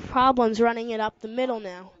having problems running it up the middle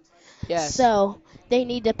now. Yes. So they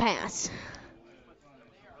need to pass.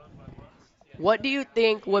 What do you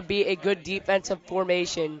think would be a good defensive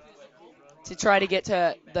formation to try to get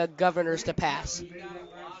to the Governors to pass?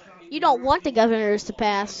 You don't want the Governors to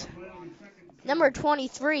pass. Number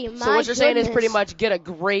 23. My So what you're saying is goodness. pretty much get a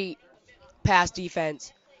great pass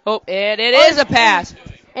defense. Oh, and it is a pass.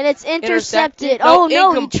 And it's intercepted. No, Oh,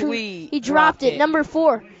 no, incomplete. he dropped it. Number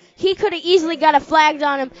 4. He could have easily got a flag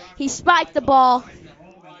on him. He spiked the ball.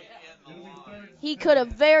 He could have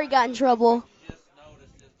very got in trouble.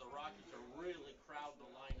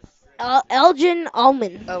 Elgin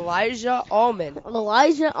Allman. Elijah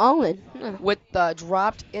Allman Huh. with the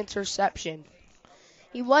dropped interception.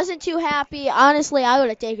 He wasn't too happy. Honestly, I would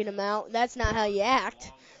have taken him out. That's not how you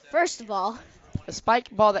act. First of all, A spike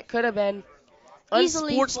ball that could have been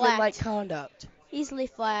Easily unsportsmanlike flagged. conduct. easily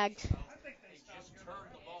flagged.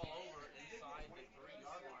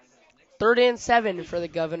 3rd and 7 for the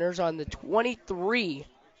Governors on the 23.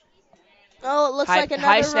 Oh, it looks High- like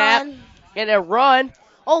high another snap. run. And a run.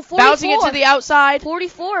 Oh, 44. Bouncing it to the outside.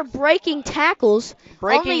 44 breaking tackles.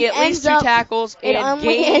 Breaking Only at least ends 2 up- tackles. It And only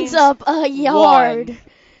gains ends up a yard. 1.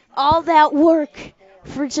 All that work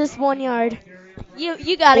for just 1 yard.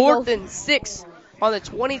 You gotta go. 4th and 6 on the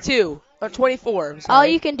 22. Or 24. I'm All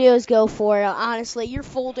sorry. you can do is go for it. Honestly, you're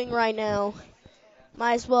folding right now.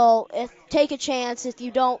 Might as well take a chance. If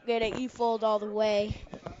you don't get it, you fold all the way.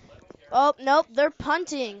 Oh, nope, they're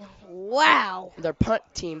punting. Wow. Their punt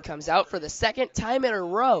team comes out for the 2nd time in a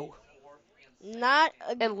row. Not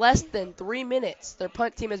In less than 3 minutes, their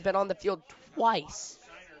punt team has been on the field twice.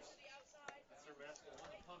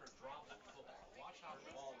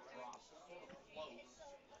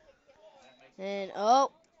 and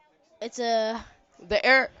it's a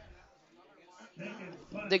The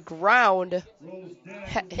ground.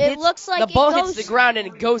 It looks like the ball it hits goes- the ground and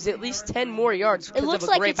it goes at least 10 more yards It because looks of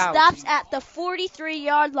a like great it bounce. stops at the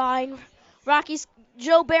 43-yard line. Rockies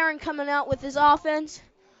Joe Barron coming out with his offense.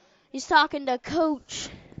 He's talking to Coach.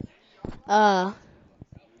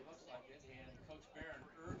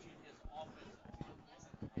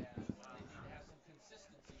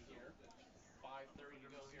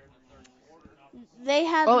 They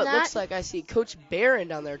have Oh, it not. looks like I see Coach Barron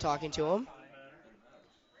down there talking to him.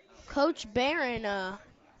 Coach Barron.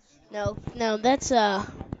 No, that's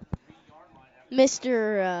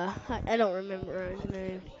Mr. I don't remember his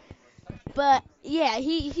name. But yeah,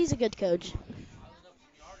 he's a good coach.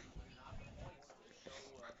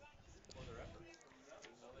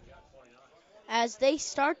 As they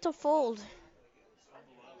start to fold.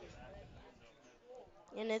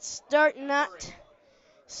 And it's starting not.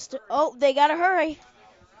 They gotta hurry.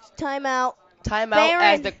 Timeout. Timeout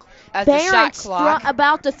Barron- as the shot Barron's clock.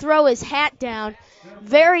 about to throw his hat down.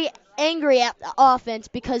 Very angry at the offense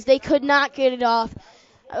because they could not get it off.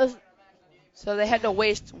 So they had to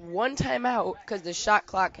waste one timeout because the shot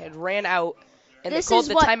clock had ran out, and This they called is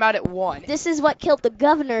the what- timeout at 1. This is what killed the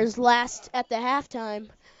Governors last at the halftime,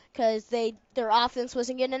 because their offense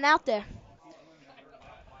wasn't getting out there.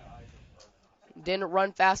 Didn't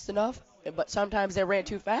run fast enough, but sometimes they ran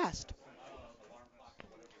too fast.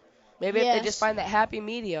 Maybe if they Yes. just find that happy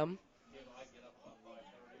medium.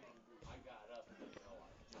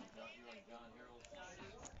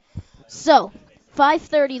 So,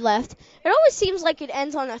 5:30 left. It always seems like it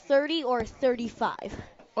ends on a 30 or a 35.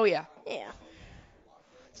 Oh, yeah. Yeah.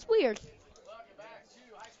 It's weird.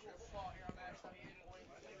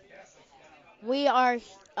 We are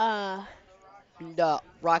The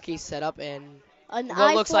Rockies set up in an what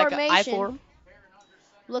I looks like an I formation. form.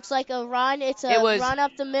 Looks like a run. It's a It was run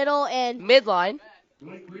up the middle and midline.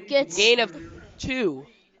 gets Gain of 2.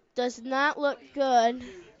 does not look good.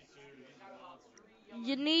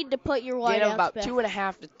 You need to put your Gain of wideouts about back.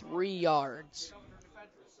 2.5 to 3 yards.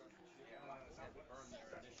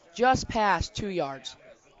 Just past 2 yards.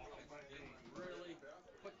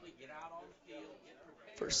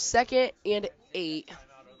 For 2nd and 8.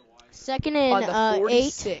 Second and On the 8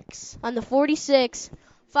 46. on the 46.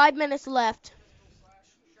 5 minutes left.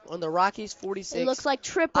 On the Rockies 46. It looks like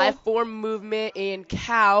triple. I form movement in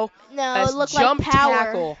cow. No, A it looked like jump power.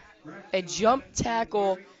 tackle. A jump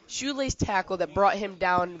tackle, shoelace tackle that brought him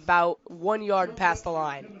down about 1 yard past the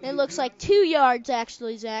line. It looks like 2 yards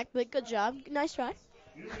actually, Zach, but good job. Nice try.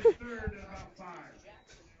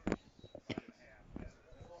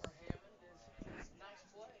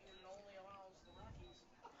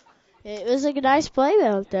 It was a nice play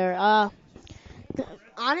out there.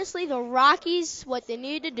 Honestly, the Rockies, what they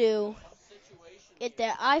need to do, get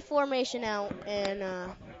that I formation out and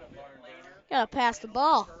gotta pass the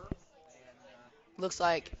ball. Looks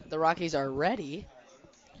like the Rockies are ready.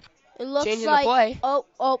 It looks Changing like the play.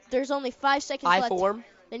 Oh, there's only 5 seconds I left. form.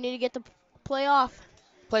 They need to get the play off.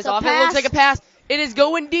 Plays The off. It looks pass. like a pass. It is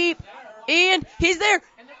going deep. And he's there.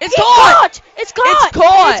 It's It's caught. It's caught! It's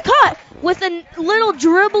caught! It's caught! With a little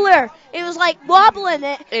dribbler. It was like wobbling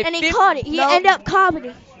it, and he caught it. He ended up caught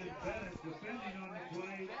it.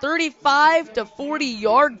 35 to 40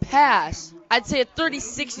 yard pass. I'd say a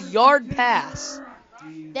 36 yard pass.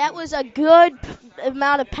 That was a good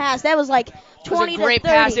amount of pass. That was like It 20 was a great to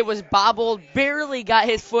 30. pass. It was bobbled, barely got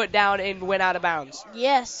his foot down and went out of bounds.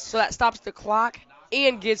 Yes. So that stops the clock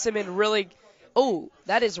and gets him in really. Oh,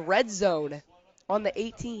 that is red zone on the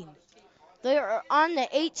 18. They're on the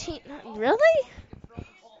 18. Really?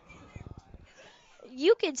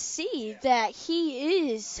 You could see that he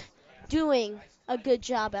is doing a good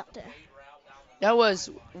job out there. That was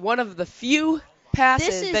one of the few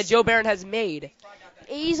passes that Joe Barron has made.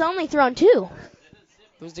 He's only thrown 2.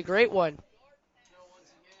 It was a great one.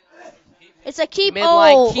 It's a keep.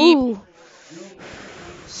 Midline keep. Ooh.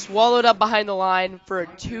 Swallowed up behind the line for a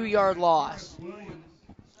 2 yard loss.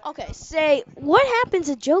 Okay, say, what happens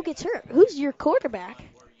if Joe gets hurt? Who's your quarterback?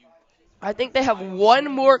 I think they have one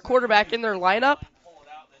more quarterback in their lineup,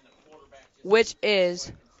 which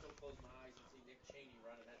is.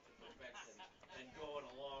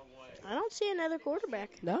 I don't see another quarterback.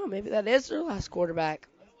 No, maybe that is their last quarterback.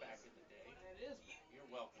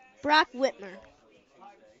 Brock Whitmer.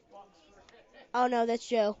 Oh, no, that's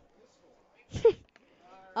Joe.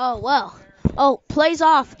 Oh, well. Oh, plays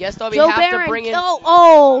off. Guess they'll Joe have Barron. to bring in.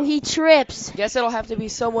 Oh, he trips. Guess it'll have to be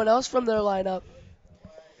someone else from their lineup.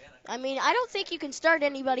 I mean, I don't think you can start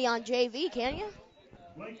anybody on JV, can you?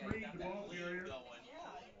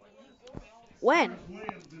 When?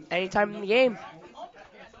 Anytime in the game.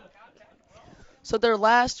 So their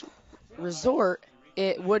last resort,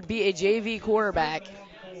 it would be a JV quarterback.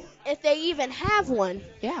 If they even have one.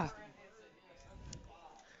 Yeah.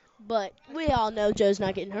 But we all know Joe's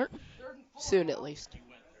not getting hurt. Soon, at least.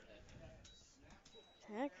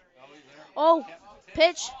 Heck. Oh,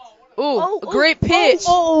 pitch. Ooh, a great pitch.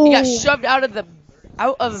 Oh. He got shoved out of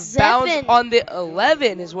bounds Zeppin. on the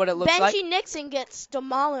 11 is what it looks like. Benji Nixon gets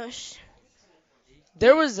demolished.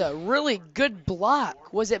 There was a really good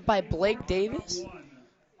block. Was it by Blake Davis?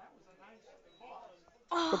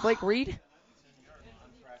 Or Blake Reed?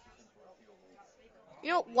 You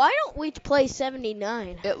know, why don't we play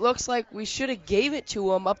 79? It looks like we should have gave it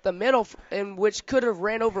to him up the middle, and which could have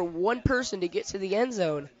ran over one person to get to the end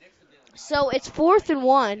zone. So it's 4th and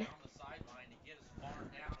 1.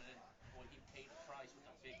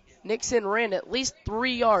 Nixon ran at least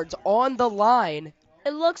 3 yards on the line.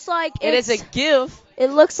 It looks like It is a give. It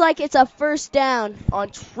looks like it's a first down. On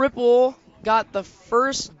triple, got the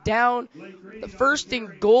first down, the first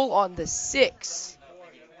and goal on the 6.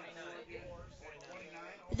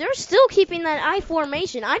 they're still keeping that I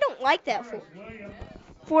formation. I don't like that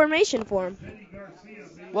formation for them.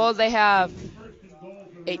 Well, they have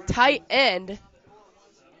a tight end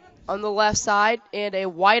on the left side and a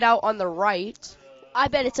wideout on the right. I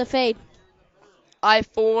bet it's a fade. I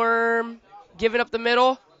form, giving up the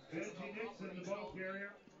middle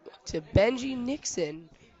to Benji Nixon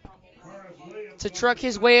to truck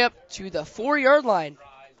his way up to the 4-yard line.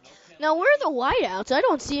 Now, where are the wideouts? I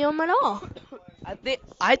don't see them at all.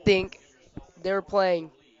 I think they're playing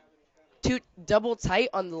two double tight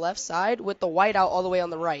on the left side with the wideout all the way on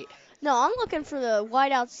the right. No, I'm looking for the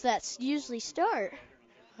wideouts that usually start.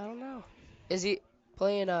 I don't know. Is he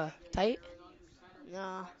playing tight?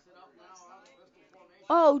 Nah.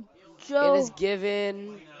 Oh, Joe. It is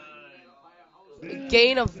given a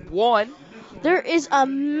gain of 1. There is a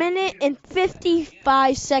minute and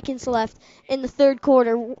 55 seconds left in the third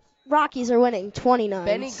quarter. Rockies are winning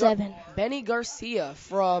 29-7. Benny Garcia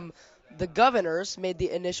from the Governors made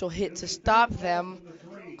the initial hit to stop them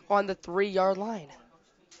on the 3-yard line.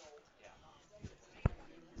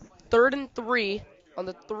 3rd and 3 on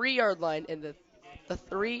the 3-yard line in the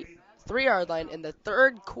 3-yard line in the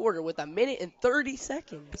third quarter with a minute and 30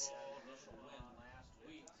 seconds.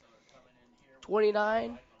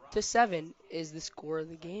 29-7 is the score of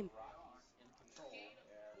the game.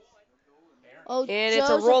 Oh, and it's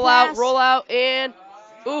a Joe's rollout, and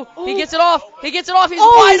he gets it off. He's he's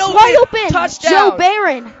wide open. Wide open. Touchdown.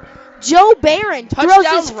 Joe Barron throws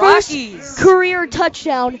Touchdown, his Rockies. first career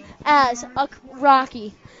touchdown as a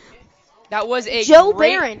Rocky. That was a Joe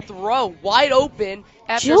great Barron. throw, wide open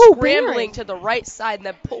after Joe scrambling Barron. to the right side and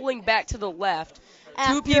then pulling back to the left.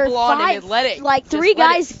 After 2 people on him and let it like 3 just let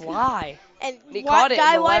guys it fly. and he caught it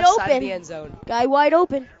guy in the wide left open. side of the end zone. Guy wide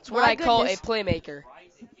open. That's what I call a playmaker.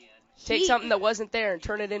 Take something that wasn't there and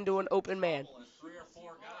turn it into an open man.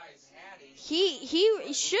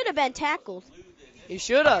 He should have been tackled. He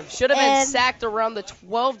should have been sacked around the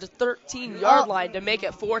 12 to 13 yard line to make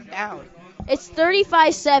it 4th down. It's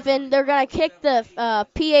 35-7. They're gonna kick the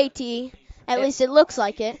PAT. At least it looks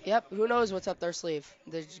like it. Yep. Who knows what's up their sleeve?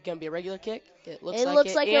 There's gonna be a regular kick. It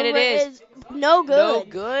looks like it. And it is no good. No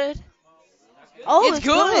good. Oh, it's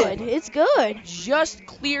good. It's good. Just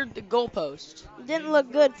cleared the goalpost. Didn't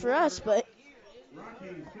look good for us, but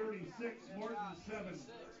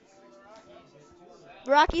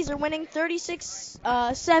Rockies are winning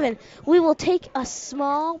 36-7. We will take a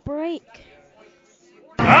small break.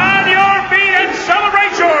 On your feet and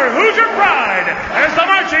celebrate your Hoosier pride as the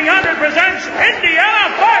Marching 100 presents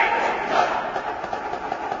Indiana Fight!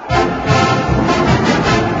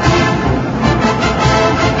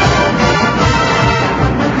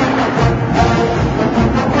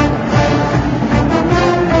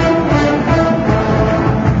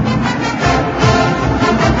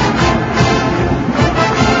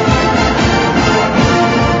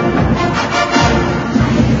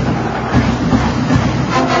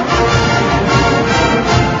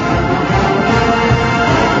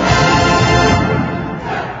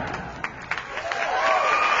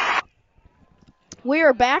 We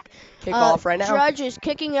are back. Kick off right now. Drudge is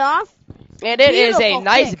kicking off. And it is a Beautiful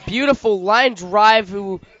nice, kick. beautiful line drive.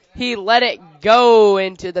 He let it go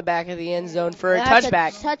into the back of the end zone for a That's touchback.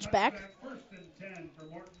 A touchback.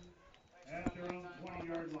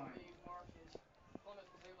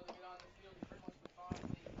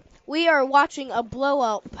 We are watching a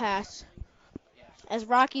blowout pass as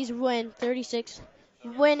Rockies winning 36-7.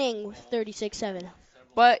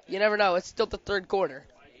 But you never know. It's still the third quarter.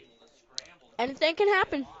 Anything can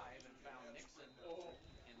happen.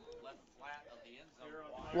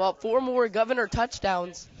 Well, 4 more Governor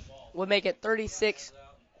touchdowns would make it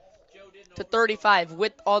 36-35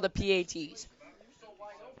 with all the PATs.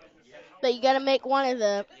 But you got to make one of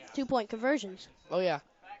the 2-point conversions. Oh, yeah.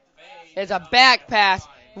 It's a back pass.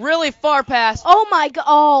 Really far pass. Oh, my God.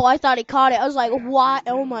 Oh, I thought he caught it. I was like, what?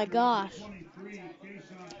 Oh, my gosh.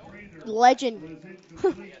 Legend.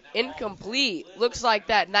 Incomplete. Looks like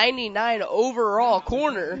that 99 overall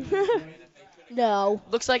corner. No.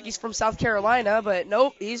 Looks like he's from South Carolina, but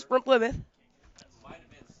nope, he's from Plymouth.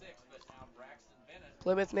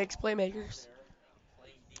 Plymouth makes playmakers.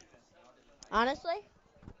 Honestly,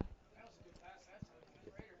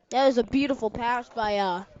 that was a beautiful pass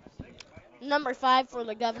by number 5 for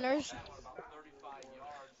the Governors.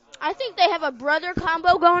 I think they have a brother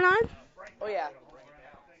combo going on. Oh, yeah.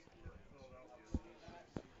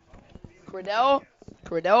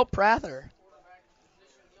 Cordell Prather.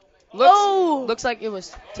 Looks like it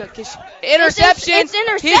was interception. It's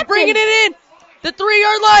intercepted. He's bringing it in. The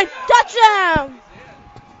 3-yard line. Touchdown.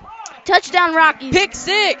 Touchdown, Rockies. Pick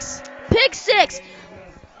 6. Pick 6.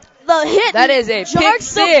 the hit. That is a pick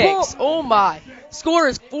Charged the ball. 6. Oh my. Score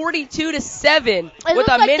is 42-7 It with looked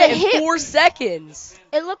a like minute the and hit- 4 seconds.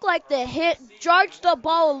 It looked like the hit charged the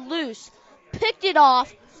ball loose, picked it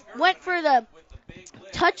off, went for the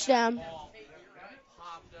touchdown.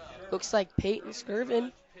 Looks like Peyton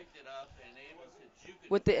Skirvin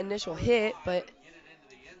with the initial hit, but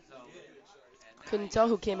couldn't tell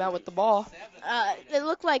who came out with the ball. It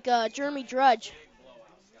looked like Jeremy Drudge.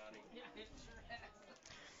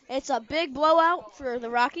 It's a big blowout for the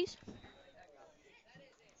Rockies.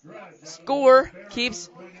 Score keeps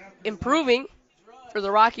improving for the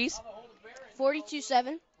Rockies.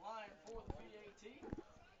 42-7.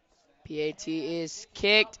 PAT is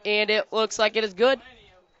kicked, and it looks like it is good.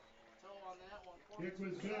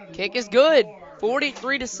 Kick is good.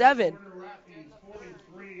 43-7.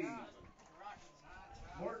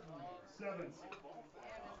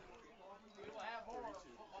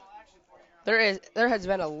 There has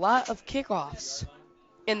been a lot of kickoffs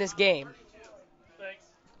in this game.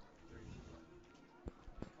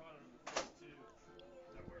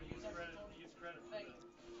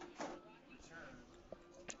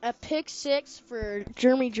 A pick 6 for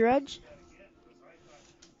Jeremy Drudge.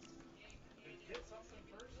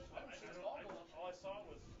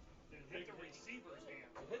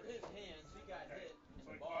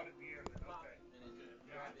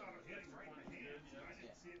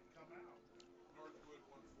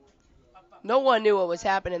 No one knew what was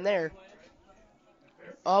happening there.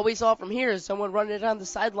 All we saw from here is someone running down the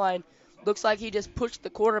sideline. Looks like he just pushed the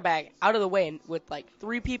quarterback out of the way with like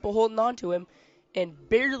 3 people holding on to him and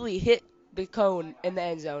barely hit the cone in the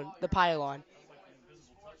end zone, the pylon.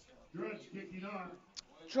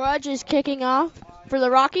 Drudge is kicking off for the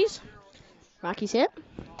Rockies. Rockies hit.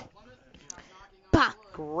 Bah.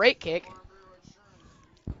 Great kick.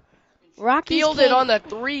 Rockies Fielded came- on the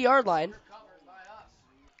 3-yard line.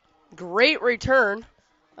 Great return.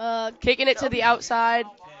 Kicking it to the outside.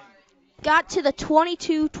 Got to the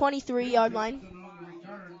 22-23 yard line.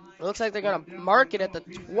 It looks like they're going to mark it at the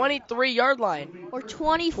 23-yard line. Or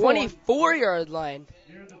 24. 24-yard line.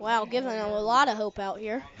 Wow, giving them a lot of hope out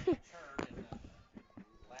here.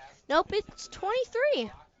 Nope, it's 23.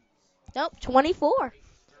 Nope, 24.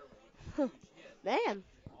 Man.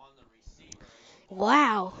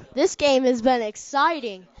 Wow, this game has been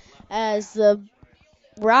exciting as the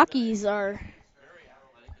Rockies are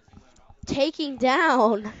taking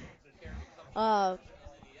down the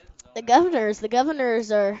Governors. The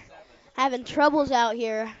Governors are having troubles out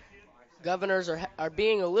here. Governors are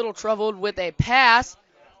being a little troubled with a pass.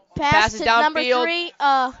 Pass Passes to downfield. number 3.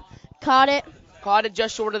 Caught it. Caught it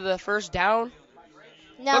just short of the first down.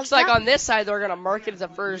 Now, Looks like on this side they're going to mark it as a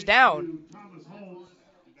first down.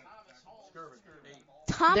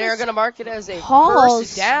 They're going to mark it as a Halls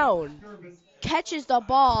first down. catches the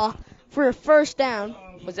ball for a first down.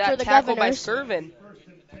 Was for that the tackled by Governors. Skirvin?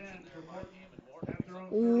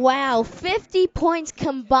 Wow, 50 points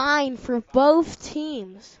combined for both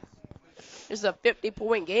teams. This is a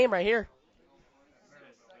 50-point game right here.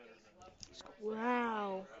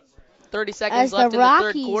 Wow. 30 seconds As left the in the third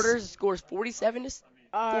Rockies quarter. Scores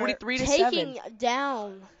 43 to 7. Taking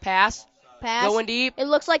down. Pass. Pass. Going deep. It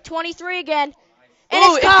looks like 23 again. And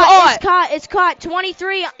Ooh, it's caught. It's caught.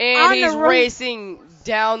 23 And on he's the run. racing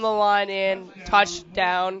down the line in.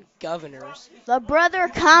 Touchdown, Governors. The brother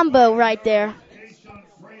combo right there.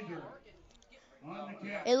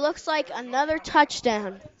 It looks like another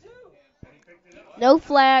touchdown. No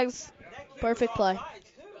flags. Perfect play.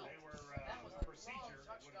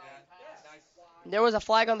 There was a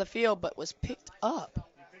flag on the field, but was picked up.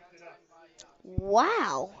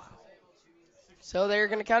 Wow. So they're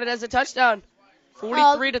going to count it as a touchdown.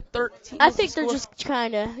 43 to 13. I is the think they're score. just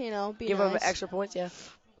trying to, be Give nice. them extra points, yeah.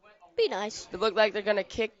 Be nice. They look like they're going to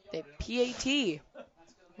kick the PAT.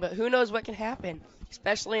 But who knows what can happen,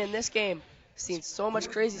 especially in this game. Seen so much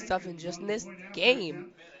crazy stuff in just this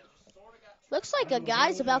game. Looks like a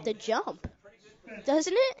guy's about to jump.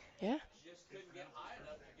 Doesn't it? Yeah.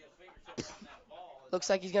 Looks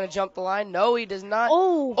like he's going to jump the line. No, he does not.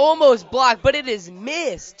 Oh. Almost blocked, but it is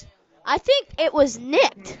missed. I think it was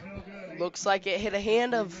nicked. Looks like it hit a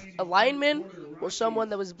hand of a lineman or someone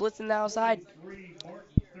that was blitzing the outside.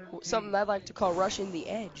 Something I'd like to call rushing the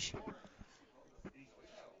edge.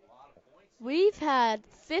 We've had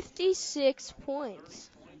 56 points.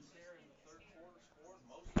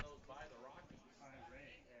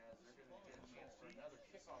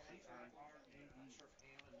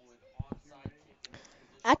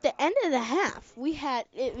 At the end of the half,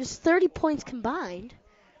 it was 30 points combined.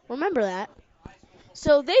 Remember that.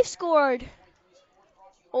 So they've scored,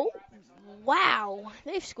 Wow,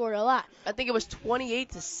 they've scored a lot. I think it was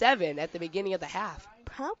 28-7 at the beginning of the half.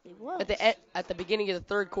 Probably was. At the beginning of the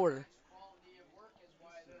third quarter.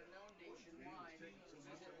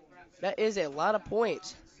 That is a lot of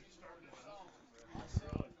points.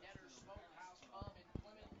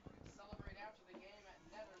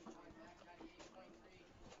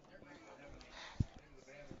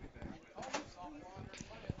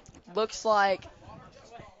 Looks like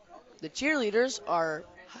the cheerleaders are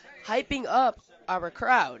hyping up our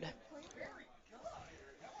crowd.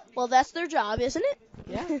 Well, that's their job, isn't it?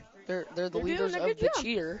 Yeah, they're the They're leaders doing a of good the job.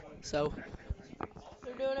 cheer. So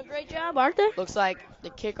They're doing a great job, aren't they? looks like the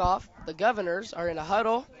kickoff. The Governors are in a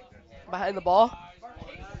huddle behind the ball,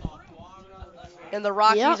 and the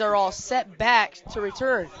Rockies Yep. are all set back to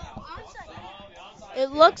return.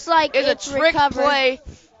 It looks like It's it's a trick recovered. play,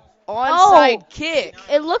 onside kick.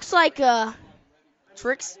 It looks like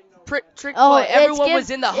Trick Oh, play. it's Everyone was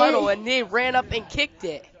in the huddle, it- and they ran up and kicked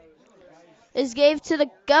it. is gave to the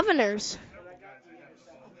Governors.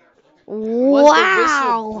 Was Wow. the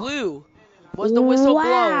whistle blew? Was the whistle blown?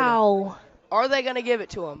 Wow. Are they gonna give it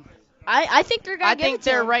to him? I think they're gonna I give think it to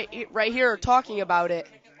they're them. right here talking about it.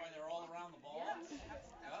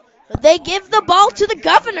 They give the ball to the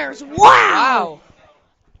Governors. Wow. Wow,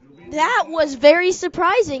 That was very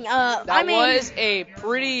surprising. that I mean, was a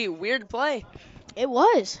pretty weird play. it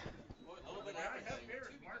was.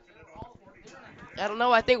 I don't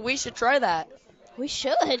know. I think we should try that. We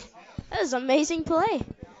should. That was an amazing play.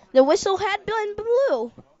 The whistle had been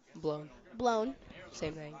blown.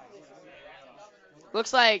 Same thing.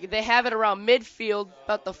 Looks like they have it around midfield,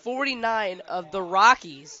 about the 49 of the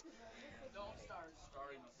Rockies.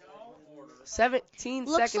 17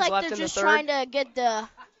 Looks seconds like left they're in the just third. trying to get the.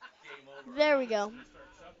 There we go.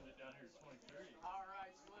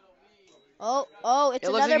 Oh, it's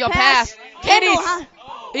It looks another like a pass. pass. Kendall, Kitties.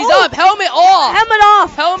 He's up. Helmet off. Helmet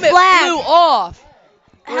off. Helmet Flag. flew off.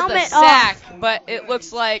 With Helmet a sack, but it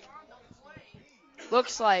looks like.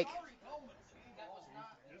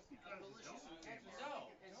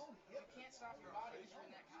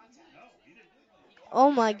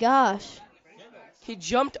 Oh my gosh. He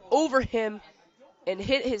jumped over him and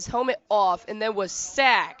hit his helmet off and then was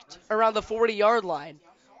sacked around the 40-yard line,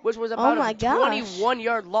 which was about my a gosh.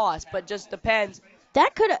 21-yard loss, but just depends.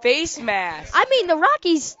 That could have. Face mask. I mean, the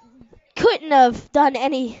Rockies couldn't have done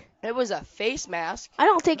any. It was a face mask I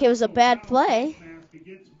don't think it was a bad play.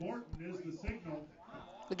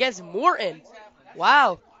 against Morton.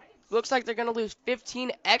 Wow. Looks like they're going to lose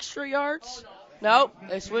 15 extra yards. Nope,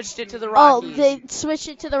 they switched it to the Rockies. Oh, they switched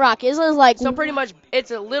it to the Rockies. It was like So pretty much it's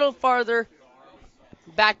a little farther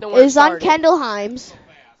back than it where it was on started. Kendall Himes.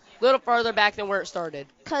 Little farther back than where it started.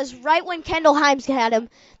 Because right when Kendall Himes had him,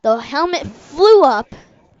 the helmet flew up.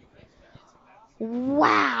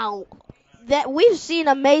 Wow. That we've seen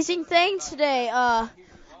amazing things today.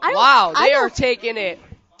 Wow, they are taking it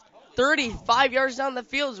 35 yards down the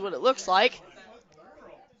field is what it looks like.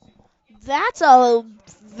 That's a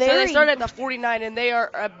very. So they started at the 49 and they are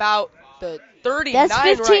about the 39. That's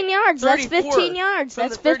 15 right? yards. That's 34 15 yards. From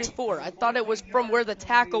That's the 15. 34. I thought it was from where the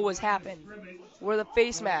tackle was happening, where the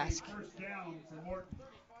face mask.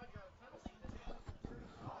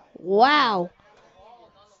 Wow.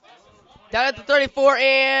 Down at the 34,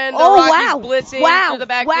 and the Oh, Rockies wow. blitzing Wow. through the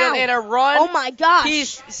backfield Wow. and a run. Oh my gosh.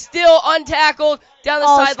 He's still untackled down the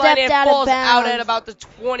sideline stepped and out of falls out bounds. at about the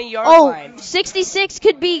 20-yard Oh, line. 66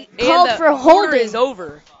 could be And called the for quarter holding. is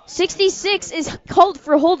over. 66 is called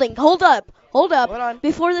for holding. Hold up. Hold on.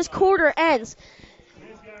 Before this quarter ends.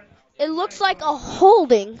 It looks like a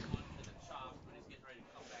holding.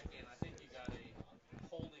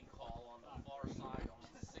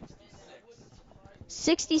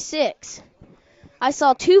 66. I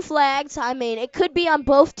saw two flags. I mean, it could be on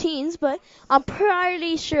both teams, but I'm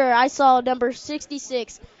pretty sure I saw number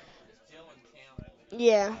 66.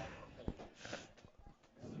 Yeah.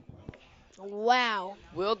 Wow.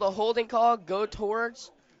 Will the holding call go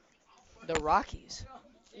towards the Rockies?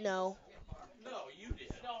 No. No, you did.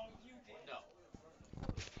 No, you did. No.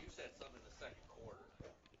 You said something in the second quarter.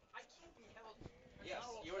 I can't be held. Yes,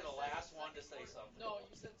 you were the last one to say something. No,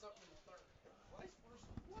 you said something in the third.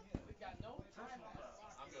 We've got no time.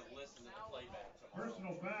 I'm going to listen to the playback tomorrow.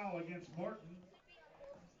 Personal foul against Morton.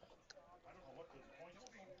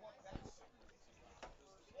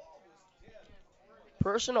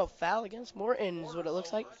 Personal foul against Morton is what it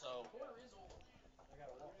looks like.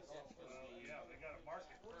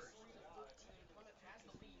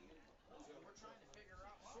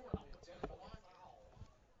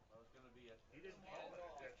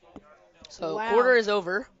 So Wow. quarter is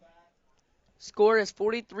over. Score is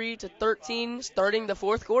 43-13 starting the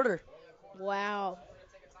fourth quarter. Wow.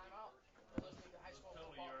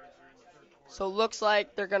 So looks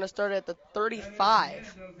like they're going to start at the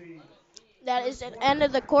 35. That is the end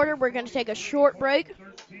of the quarter. We're going to take a short break.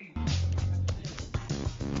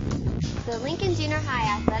 The Lincoln Junior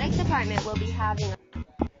High Athletic Department will be having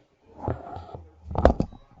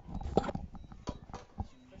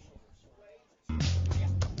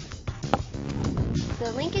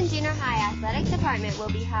The Lincoln Junior High Athletic Department will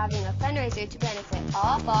be having a fundraiser to benefit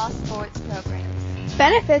all fall sports programs.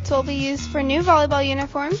 Benefits will be used for new volleyball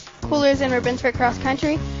uniforms, coolers and ribbons for cross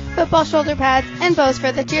country, football shoulder pads, and bows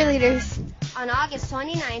for the cheerleaders. On August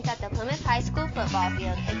 29th at the Plymouth High School football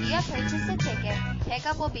field, if you have purchased a ticket,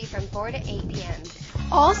 pickup will be from 4 to 8 p.m.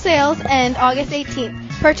 All sales end August 18th.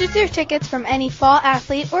 Purchase your tickets from any fall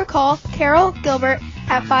athlete or call Carol Gilbert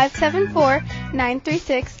at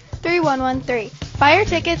 574-936-3113. Buy your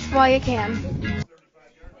tickets while you can.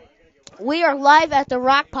 We are live at the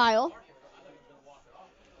Rock Pile.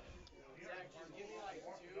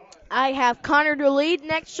 I have Connor DeLead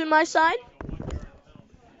next to my side.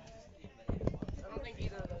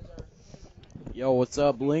 Yo, what's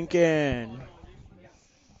up, Lincoln?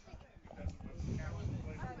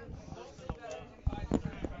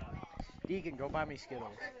 Deacon, go buy me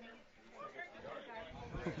Skittles.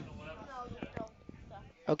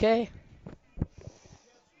 Okay.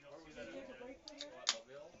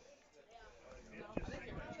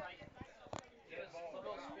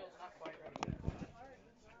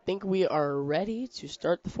 Think we are ready to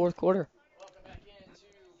start the fourth quarter.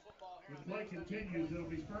 When play continues, it'll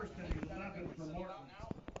be first and 11 for Morton.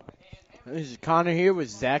 This is Connor here with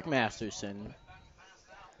Zach Masterson.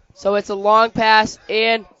 So it's a long pass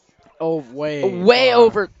and way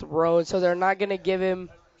overthrown, so they're not going to give him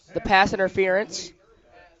the pass interference.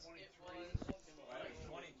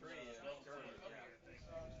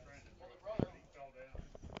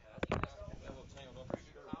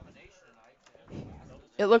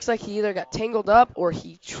 It looks like he either got tangled up or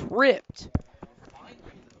he tripped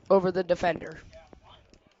over the defender.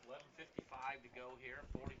 11:55 to go here.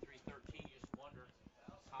 43-13. You just wonder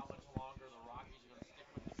how much longer the Rockies are going to stick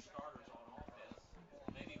with their starters on offense.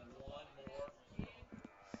 Maybe one more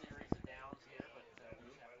series of downs here, but we'll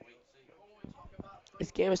just have to wait and see.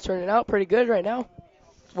 This game is turning out pretty good right now.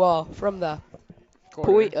 Well, from the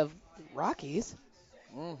point of Rockies.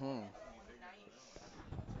 Mm-hmm.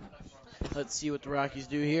 Let's see what the Rockies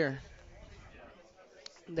do here.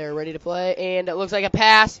 They're ready to play, and it looks like a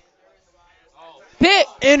pass.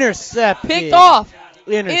 Intercepted. Picked off.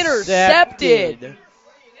 Intercepted.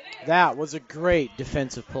 That was a great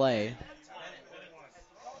defensive play.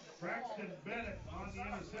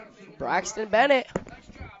 Braxton Bennett.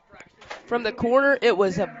 From the corner, it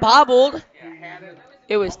was bobbled.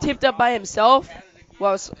 It was tipped up by himself.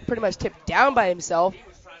 Well, it was pretty much tipped down by himself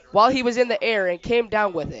while he was in the air and came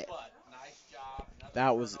down with it.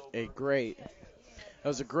 That was a great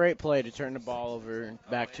play to turn the ball over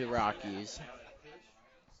back to Rockies.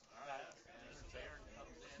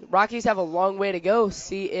 Rockies have a long way to go.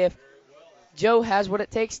 See if Joe has what it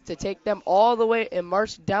takes to take them all the way and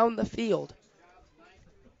march down the field.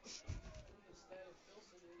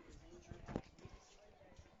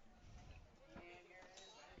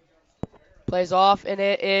 Plays off, and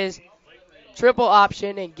it is triple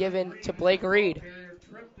option and given to Blake Reed.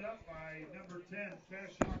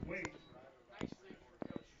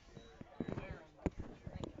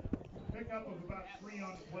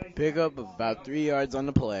 Pickup of about 3 yards on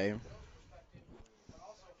the play. Yeah, they've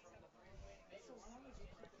all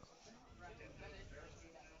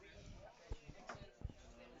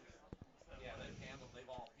handled the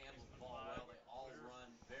ball well. They all run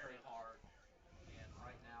very hard. And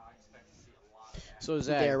right now, I expect to see a lot of that. So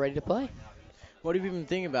Zach, They're ready to play. What have you been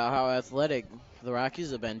thinking about how athletic the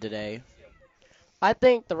Rockies have been today? I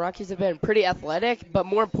think the Rockies have been pretty athletic, but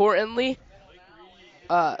more importantly,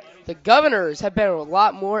 the Governors have been a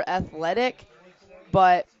lot more athletic,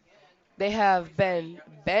 but they have been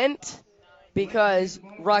bent because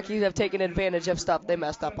Rockies have taken advantage of stuff they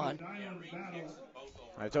messed up on.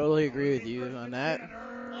 I totally agree with you on that.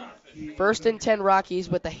 1st and 10 Rockies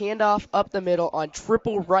with the handoff up the middle on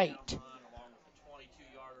triple right.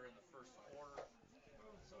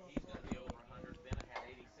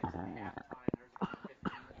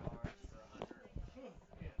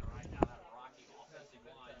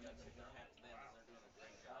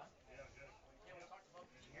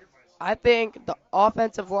 I think the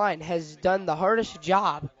offensive line has done the hardest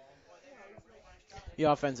job. The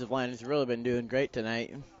offensive line has really been doing great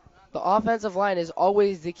tonight. The offensive line is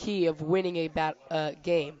always the key of winning a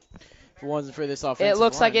game. If it wasn't for this offensive It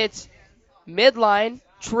looks line. like it's midline,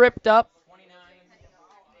 tripped up.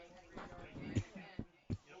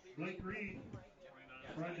 Blake Reed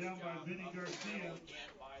brought down by Vinny Garcia.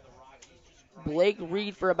 Blake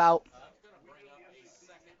Reed for about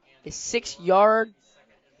a 6-yard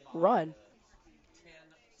run.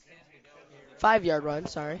 5-yard run,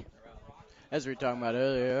 sorry. As we were talking about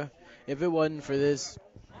earlier, if it wasn't for this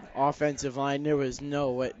offensive line, there's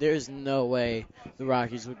no way the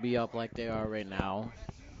Rockies would be up like they are right now.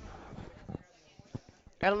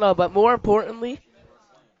 I don't know, but more importantly,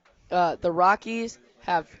 the Rockies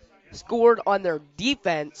have scored on their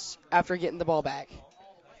defense after getting the ball back.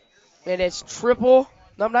 And it's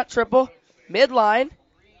midline,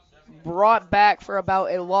 brought back for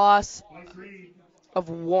about a loss of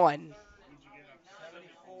 1.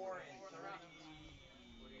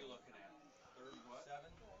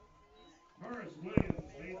 Horace Williams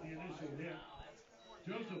made the initial hit.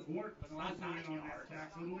 Joseph Wharton also in on that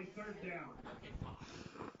tackle. It'll be 3rd down.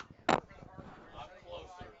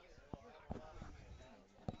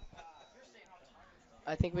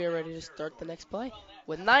 I think we are ready to start the next play.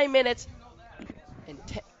 With 9 minutes and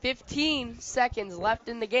 15 seconds left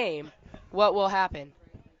in the game, what will happen?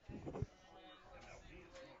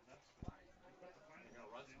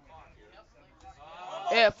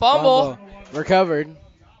 Yeah, fumble. Recovered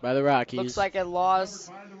by the Rockies. Looks like a loss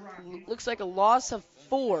of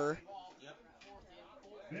 4.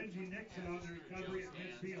 Benji Nixon on the recovery at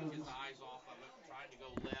midfield.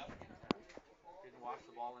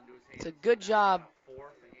 It's a good job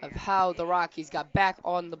of how the Rockies got back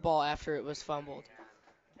on the ball after it was fumbled.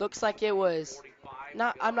 Looks like it was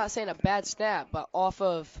I'm not saying a bad snap, but off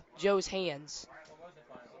of Joe's hands.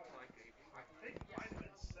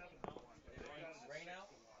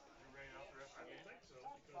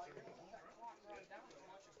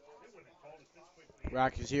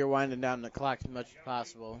 Rockies here winding down the clock as much as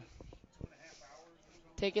possible.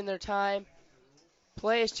 Taking their time.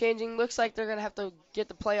 Play is changing. Looks like they're going to have to get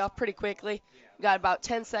the play off pretty quickly. Got about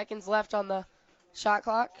 10 seconds left on the shot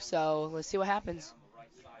clock, so let's see what happens.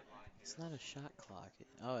 It's not a shot clock.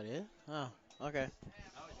 Oh, it is? Oh, okay.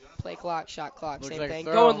 Play clock, shot clock, Looks same like thing.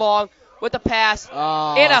 throw. Going long with the pass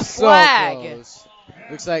Oh, and a so flag. close.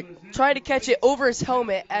 Looks like Trying to catch it over his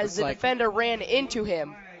helmet as the like- defender ran into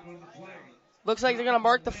him. Looks like they're going to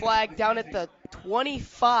mark the flag down at the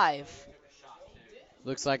 25.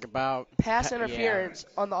 looks like about Pass interference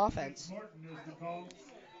on the offense.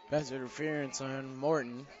 pass interference on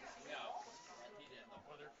Morton.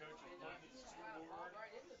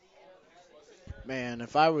 Man,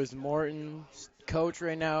 if I was Morton's coach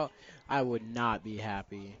right now, I would not be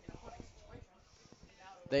happy.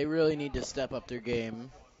 They really need to step up their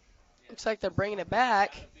game. Looks like they're bringing it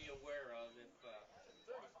back.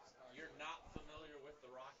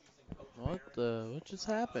 What just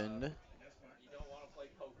happened?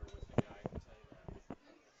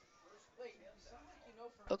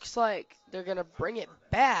 Looks like they're going to bring it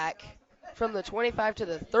back from the 25 to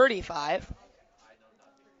the 35.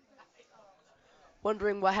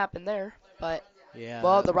 Wondering what happened there, but Yeah.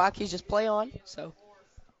 well, the Rockies just play on, so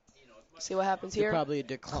see what happens They're here. probably a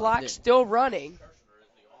decline. Clock still running.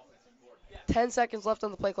 10 seconds left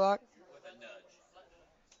on the play clock.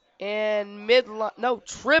 And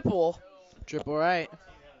triple Triple right.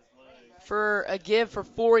 for a give for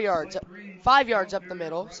 4 yards. 5 yards up the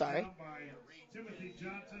middle, sorry. Timothy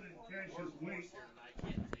Johnson and Cassius Waite.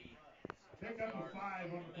 Pick up a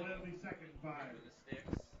 5 on the play. It'll be 2nd and 5.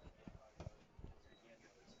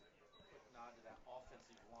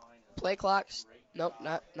 Play clocks. Nope,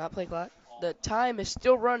 not play clock. The time is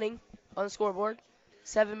still running on the scoreboard.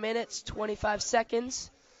 7 minutes, 25 seconds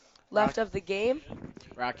left of the game.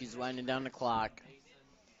 Rockies winding down the clock.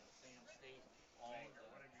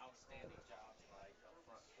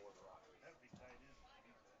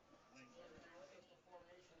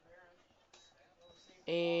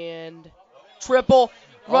 And triple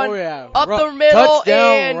run up Run. the middle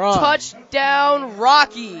Touchdown and run. touchdown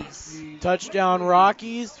Rockies. Touchdown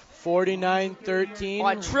Rockies, 49-13.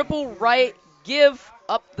 On triple right, give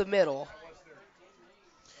up the middle.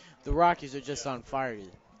 The Rockies are just on fire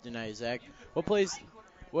tonight, Zach.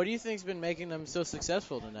 What do you think's been making them so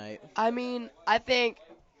successful tonight? I mean, I think,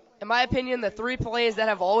 in my opinion, the 3 plays that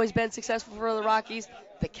have always been successful for the Rockies,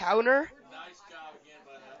 the counter,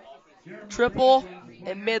 triple,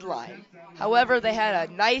 and midline. However, they had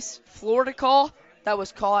a nice Florida call that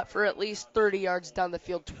was caught for at least 30 yards down the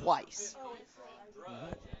field twice.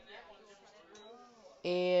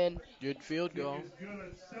 And Good field goal.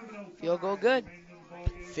 field goal good.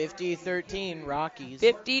 50-13 Rockies.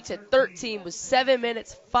 50-13 with 7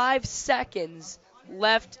 minutes, 5 seconds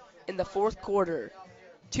left in the 4th quarter.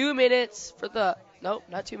 2 minutes for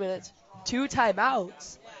not 2 minutes. 2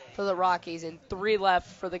 timeouts for the Rockies and 3 left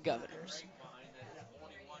for the Governors.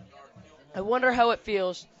 I wonder how it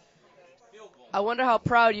feels. I wonder how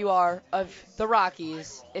proud you are of the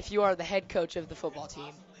Rockies if you are the head coach of the football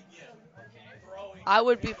team. I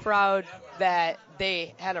would be proud that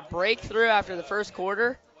they had a breakthrough after the first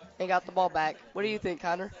quarter and got the ball back. What do you think,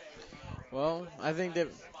 Connor? Well, I think that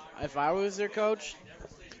if I was their coach,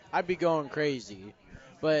 I'd be going crazy.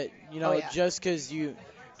 But Oh, yeah. just because you're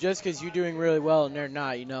doing really well and they're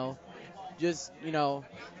not, just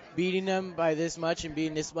beating them by this much and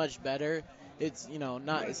being this much better, it's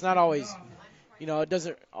not always, it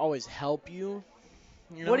doesn't always help you.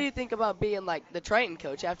 What do you think about being like the Triton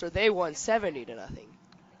coach after they won 70-0?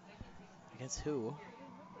 Against who?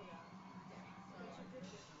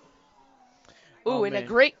 Ooh, Oh, and a man.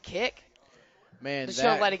 great kick. Man, Just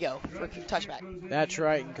don't let it go for touchback. That's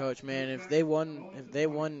right, coach. Man, if they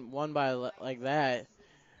won by like that,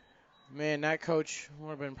 man, that coach would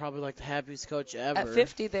have been probably like the happiest coach ever. At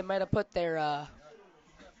 50, they might have put their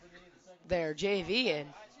JV in.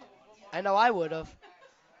 I know I would have.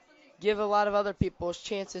 Give a lot of other people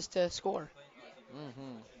chances to score.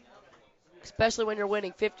 Mm-hmm. Especially when you're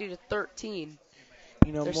winning 50-13.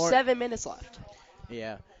 There's Morton, 7 minutes left.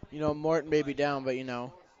 Yeah, Morton may be down, but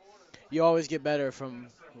you always get better from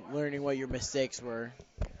learning what your mistakes were.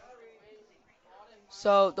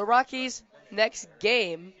 So the Rockies' next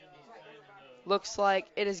game looks like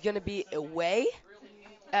it is going to be away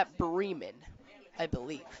at Bremen, I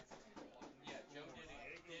believe.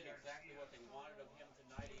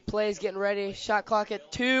 Plays getting ready. Shot clock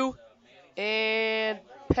at 2. And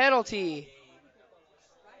penalty.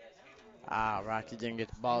 Rocky didn't get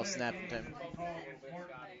the ball snapped in time.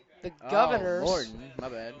 The Governors. Morton, my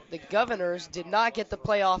bad. The Governors did not get the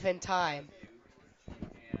playoff in time.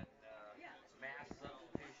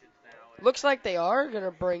 Looks like they are going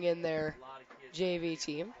to bring in their JV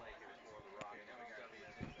team.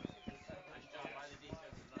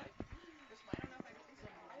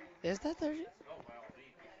 Is that their?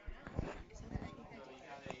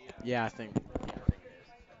 Yeah, I think.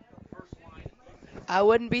 I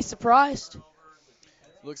wouldn't be surprised.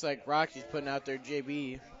 Looks like Rocky's putting out their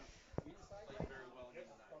JB.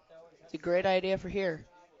 It's a great idea for here.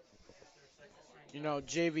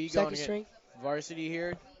 JV Second going to string. get varsity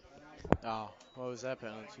here. Oh, what was that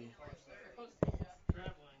penalty?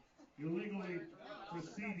 Illegally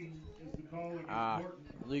proceeding is the call against Morton.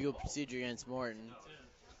 Legal procedure against Morton.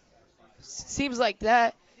 Seems like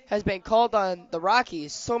that has been called on the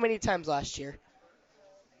Rockies so many times last year.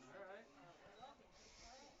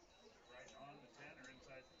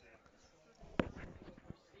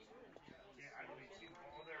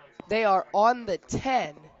 They are on the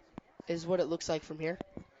 10, is what it looks like from here.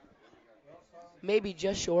 Maybe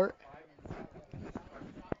just short.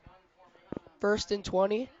 1st and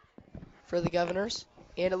 20 for the Governors.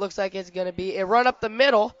 And it looks like it's going to be a run up the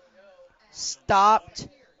middle. Stopped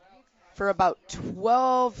for about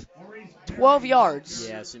 12 yards.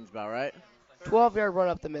 Yeah, seems about right. 12-yard run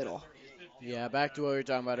up the middle. Yeah, back to what we were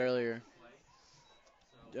talking about earlier.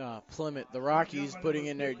 Plymouth, the Rockies putting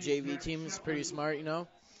in their JV team is pretty smart,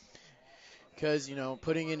 because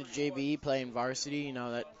putting in a JV, playing varsity,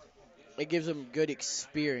 that it gives them good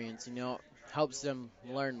experience, helps them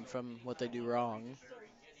learn from what they do wrong.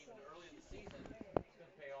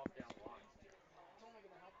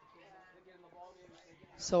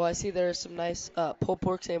 So I see there's some nice pulled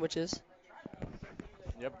pork sandwiches.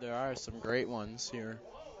 Yep, there are some great ones here.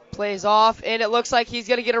 Plays off, and it looks like he's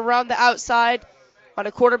going to get around the outside on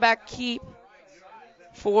a quarterback keep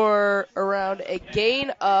for around a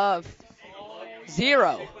gain of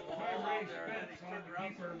 0.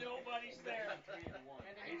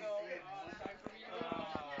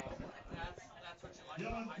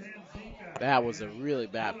 That was a really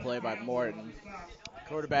bad play by Morton.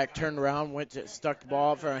 Quarterback turned around, stuck the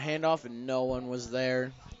ball out for a handoff, and no one was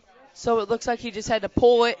there. So it looks like he just had to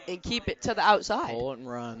pull it and keep it to the outside. Pull it and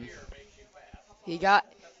run.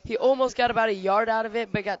 He almost got about a yard out of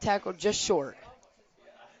it, but got tackled just short.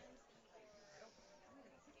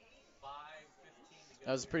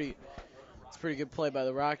 That was pretty good play by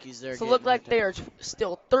the Rockies there. So it looked like they are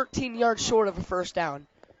still 13 yards short of a first down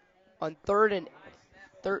on 3rd and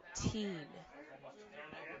 13.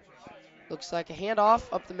 Looks like a handoff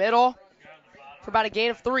up the middle for about a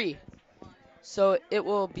gain of 3. So it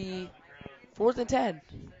will be 4th and 10.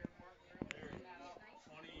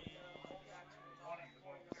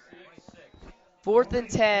 Fourth and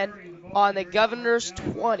 10 on the Governor's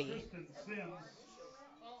 20.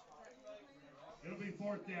 It'll be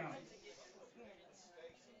 4th down.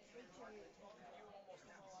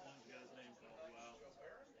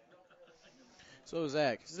 So,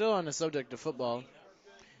 Zach, still on the subject of football,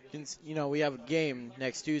 since, we have a game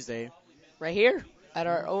next Tuesday. Right here at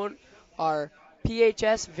our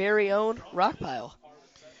PHS very own rock pile.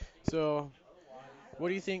 So, what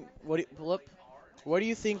do you think? What do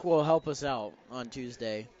you think will help us out on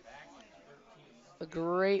Tuesday? A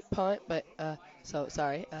great punt, but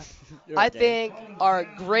sorry. You're I okay.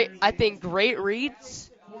 think great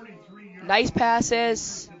reads, nice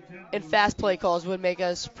passes, and fast play calls would make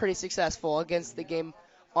us pretty successful against the game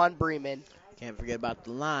on Bremen. Can't forget about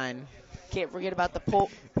the line. Can't forget about the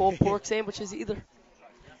pulled pork sandwiches either.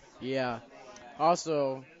 Yeah.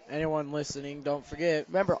 Also, anyone listening, don't forget.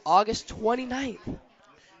 Remember, August 29th.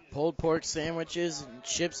 Pulled pork sandwiches and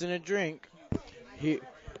chips and a drink.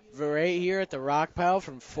 Right here at the Rock Pile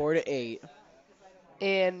from 4 to 8.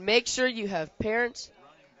 And make sure you have parents.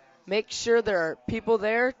 Make sure there are people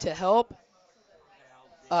there to help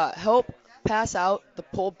pass out the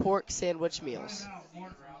pulled pork sandwich meals.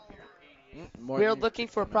 We're looking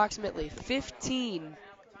for approximately 15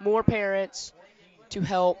 more parents to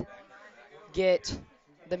help get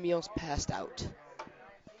the meals passed out.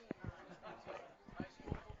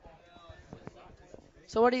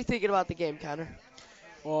 So what are you thinking about the game, Connor?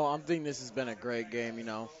 Well, I'm thinking this has been a great game,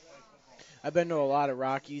 I've been to a lot of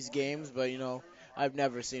Rockies games, but, I've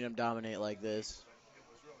never seen them dominate like this.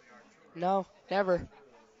 No, never.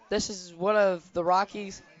 This is one of the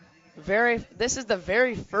Rockies' this is the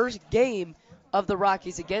very first game of the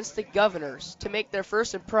Rockies against the Governors. To make their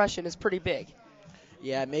first impression is pretty big.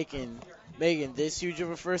 Yeah, making this huge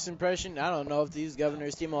of a first impression, I don't know if these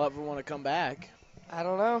Governors team will ever want to come back. I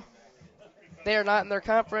don't know. They are not in their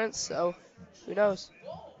conference, so who knows?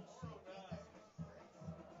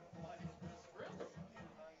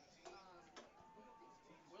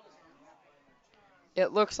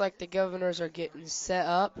 It looks like the Governors are getting set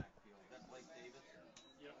up.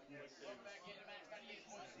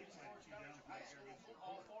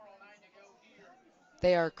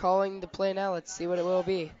 They are calling the play now. Let's see what it will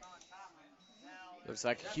be. Looks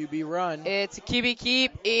like a QB run. It's a QB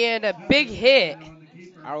keep and a big hit.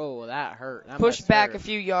 Oh, that hurt. Pushed back a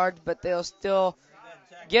few yards, but they'll still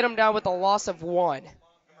get them down with a loss of 1.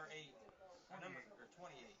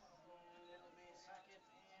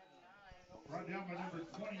 Brought down by number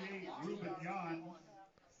 28, Ruben Jan.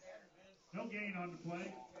 No gain on the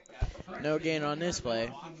play. No gain on this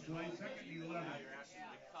play.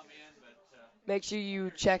 Make sure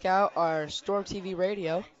you check out our Storm TV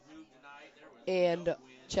radio and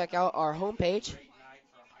check out our homepage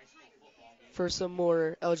for some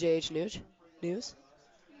more LJH news.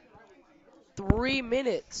 3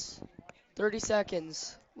 minutes, 30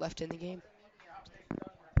 seconds left in the game.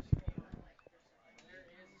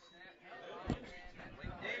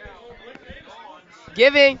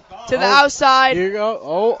 Giving to the outside. Here you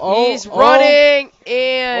go. He's running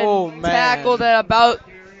and tackled at about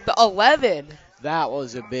the 11. That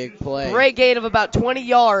was a big play. Great gain of about 20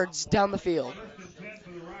 yards down the field.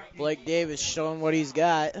 Blake Davis showing what he's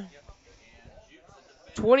got.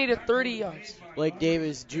 20 to 30 yards. Blake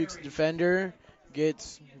Davis jukes the defender,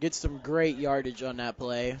 gets some great yardage on that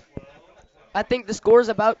play. I think the score is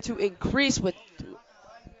about to increase with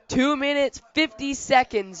 2 minutes, 50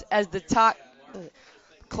 seconds as the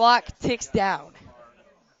clock ticks down.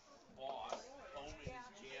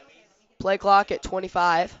 Play clock at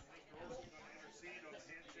 25.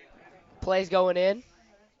 Play's going in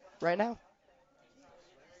right now.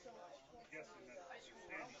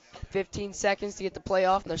 15 seconds to get the play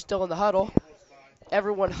off, and they're still in the huddle.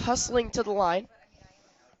 Everyone hustling to the line.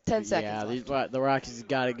 10 seconds. Yeah, the Rockies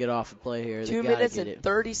got to get off the play here. 2 minutes and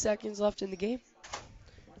 30 seconds left in the game.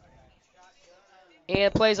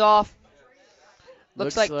 And plays off.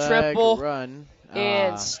 Looks like triple run.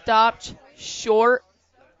 And stopped short.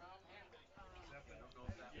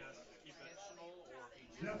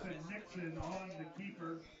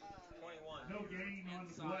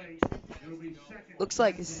 Looks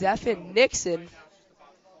like Zephin Nixon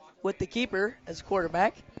with the keeper as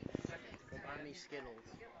quarterback. Go buy me Skittles.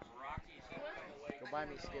 Go buy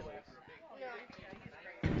me Skittles.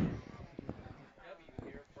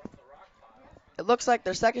 It looks like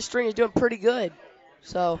their second string is doing pretty good.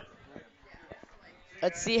 So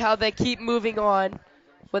let's see how they keep moving on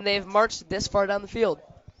when they've marched this far down the field.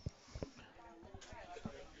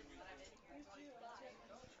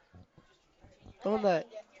 On the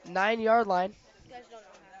 9-yard line.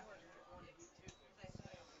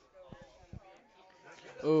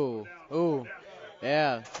 Ooh,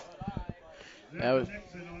 yeah. That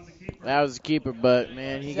was the keeper, but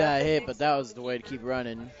man, he got hit. But that was the way to keep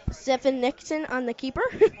running. Zephin Nixon on the keeper.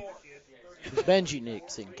 Benji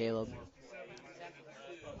Nixon, Caleb.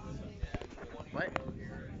 What?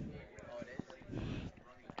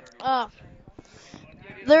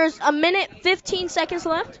 There's a minute 15 seconds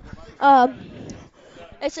left.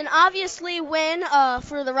 It's an obviously win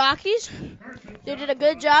for the Rockies. They did a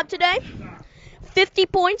good job today. 50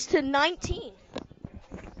 points to 19.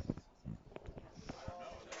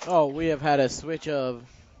 Oh, we have had a switch of.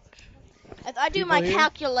 If I do people my here?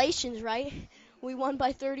 calculations right, we won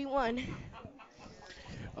by 31.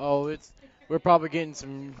 Oh, we're probably getting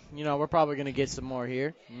some. We're probably gonna get some more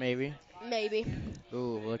here, maybe. Maybe.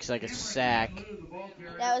 Ooh, looks like a sack.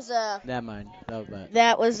 That was That mine. That was bad.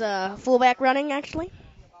 that was fullback running actually.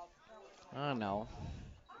 I don't know.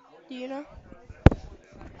 Do you know?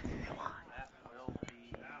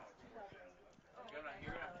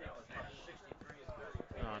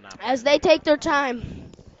 Oh, no. As they take their time.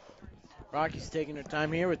 Rockies taking their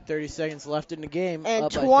time here with 30 seconds left in the game. And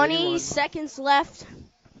up by 20 31. seconds left.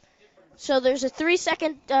 So there's a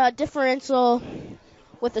 3-second differential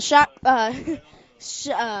with the shot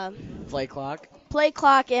Play clock. play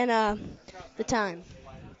clock and the time.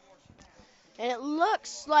 And it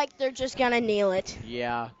looks like they're just gonna kneel it.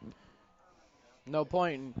 Yeah. No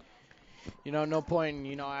point. No point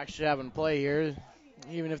in, actually having to play here.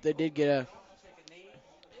 Even if they did get a.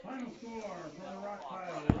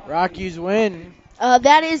 Rockies win.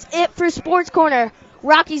 That is it for Sports Corner.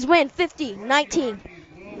 Rockies win 50-19.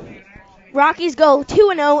 Rockies go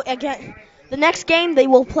 2-0 again. The next game they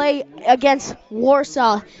will play against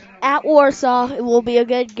Warsaw. At Warsaw, it will be a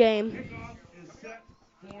good game.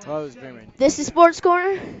 Oh, it was Greenman. This is Sports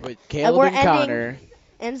Corner. With And Caleb we're and ending. Connor.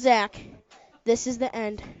 And Zach. This is the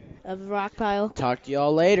end of the Rock Pile Talk to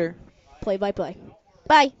y'all later. play-by-play.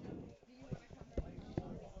 Bye.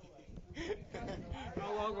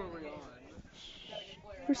 How long were we on?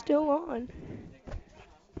 We're still on.